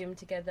going gym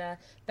together.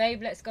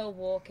 Babe, let's go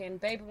walking.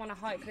 Babe, I want to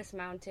hike this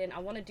mountain. I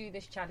want to do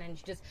this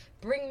challenge. Just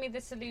bring me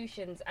the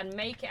solutions and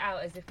make it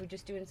out as if we're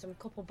just doing some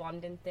couple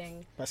bonding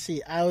thing. But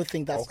see, I would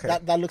think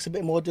that looks a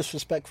bit more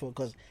disrespectful,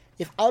 because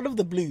if out of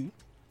the blue,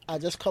 I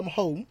just come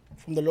home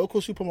from the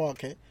local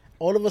supermarket,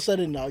 all of a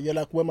sudden now you're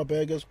like, where are my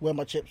burgers, where are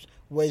my chips,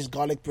 where's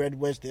garlic bread,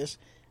 where's this?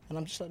 And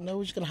I'm just like, no,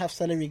 we're just going to have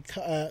celery,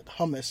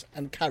 hummus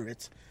and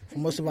carrots for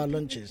most of our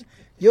lunches.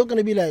 You're going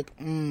to be like,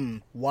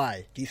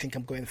 why? Do you think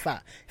I'm going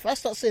fat? If I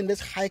start saying,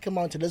 let's hike a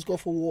mountain, let's go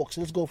for walks,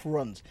 let's go for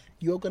runs,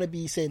 you're going to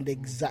be saying the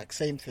exact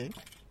same thing.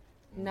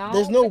 No,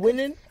 there's no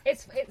winning.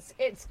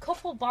 It's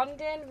couple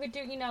bonding. We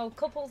do,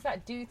 couples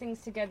that do things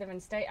together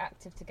and stay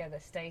active together,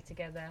 stay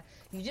together.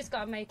 You just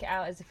got to make it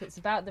out as if it's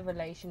about the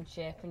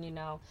relationship and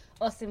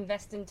us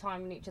investing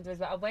time in each other as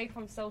well. Away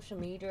from social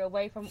media,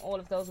 away from all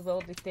of those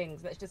worldly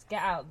things. Let's just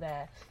get out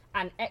there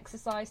and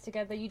exercise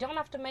together. You don't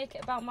have to make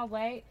it about my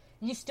weight.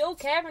 You're still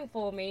caring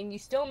for me and you're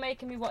still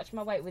making me watch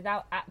my weight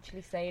without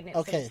actually saying it.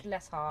 Okay. So it's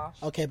less harsh.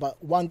 Okay,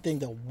 but one thing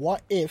though,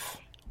 what if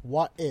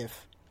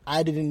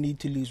I didn't need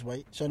to lose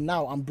weight, so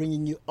now I'm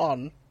bringing you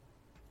on.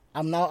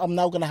 I'm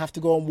now gonna have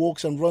to go on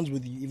walks and runs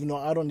with you, even though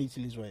I don't need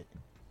to lose weight.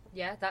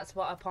 Yeah, that's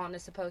what a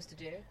partner's supposed to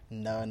do.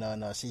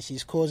 No. See,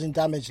 she's causing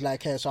damage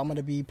like her, so I'm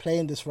gonna be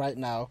playing this right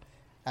now,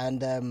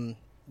 and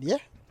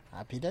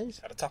happy days.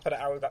 At the top of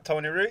the hour, that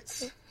Tony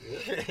Roots.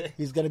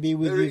 He's gonna be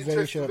with you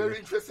very shortly. Very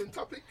interesting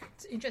topic.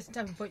 It's an interesting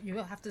topic, but you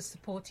have to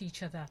support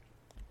each other.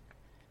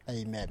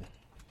 Amen.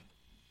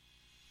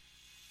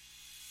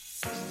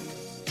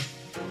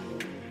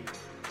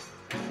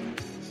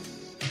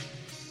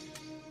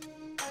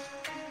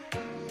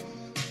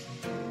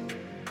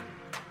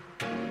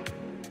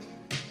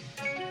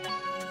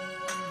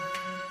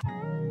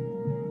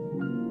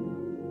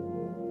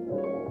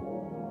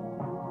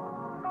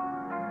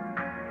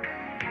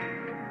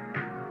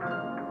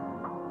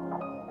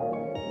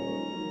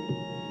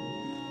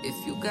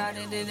 If you got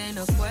it, it ain't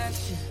a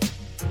question.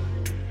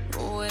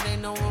 Oh, it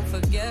ain't no room for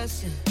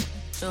guessing.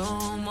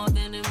 No more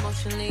than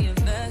emotionally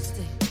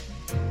invested.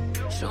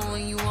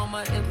 Showing you all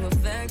my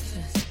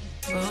imperfections.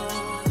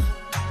 Oh,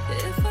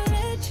 if I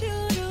let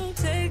you, don't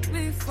take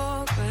me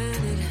for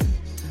granted.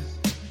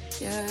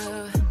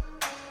 Yeah.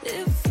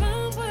 If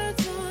I'm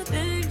worth more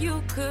than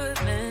you could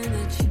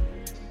manage,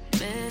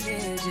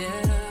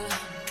 yeah.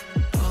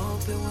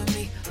 Open with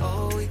me,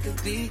 oh, we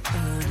could be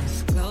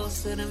honest.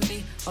 Closer to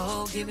me,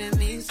 oh, giving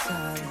me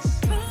solace.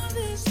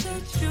 Promise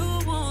that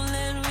you won't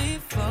let me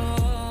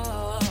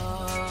fall.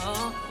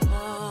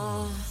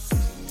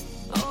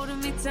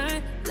 Holding me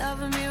tight,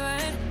 loving me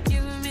right,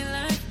 giving me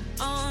life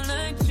all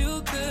night.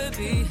 You could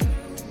be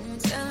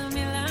telling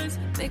me lies,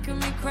 making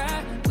me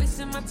cry,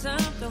 wasting my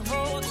time the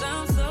whole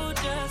time. So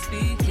just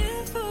be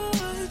careful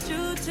what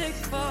you take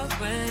for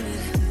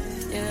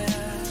granted. Yeah.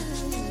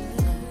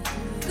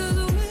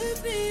 Cause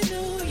with me,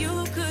 no,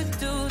 you could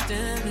do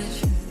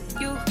damage.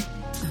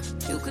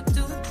 You could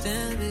do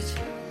damage.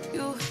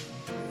 You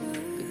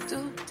could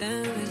do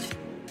damage.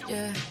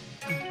 Yeah.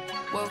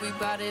 Worry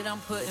about it, I'm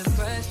putting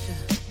pressure.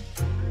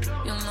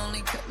 You'll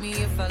only cut me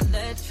if I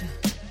let you.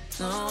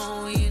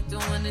 No, we ain't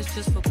doing this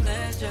just for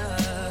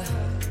pleasure.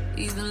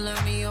 Either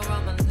learn me or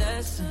I'm a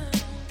lesson.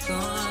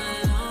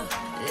 Going on.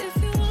 If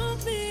you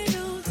want me,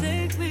 don't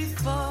take me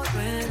for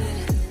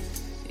granted.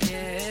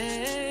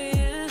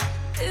 Yeah.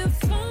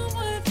 If I'm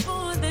worth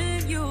more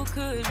than you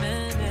could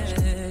manage.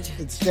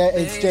 It's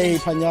Jay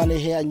Panyani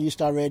here at New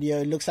Star Radio.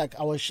 It looks like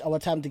our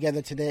time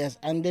together today has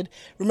ended.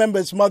 Remember,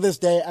 it's Mother's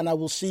Day, and I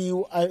will see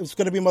you. It's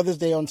going to be Mother's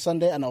Day on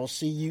Sunday, and I will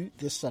see you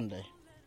this Sunday.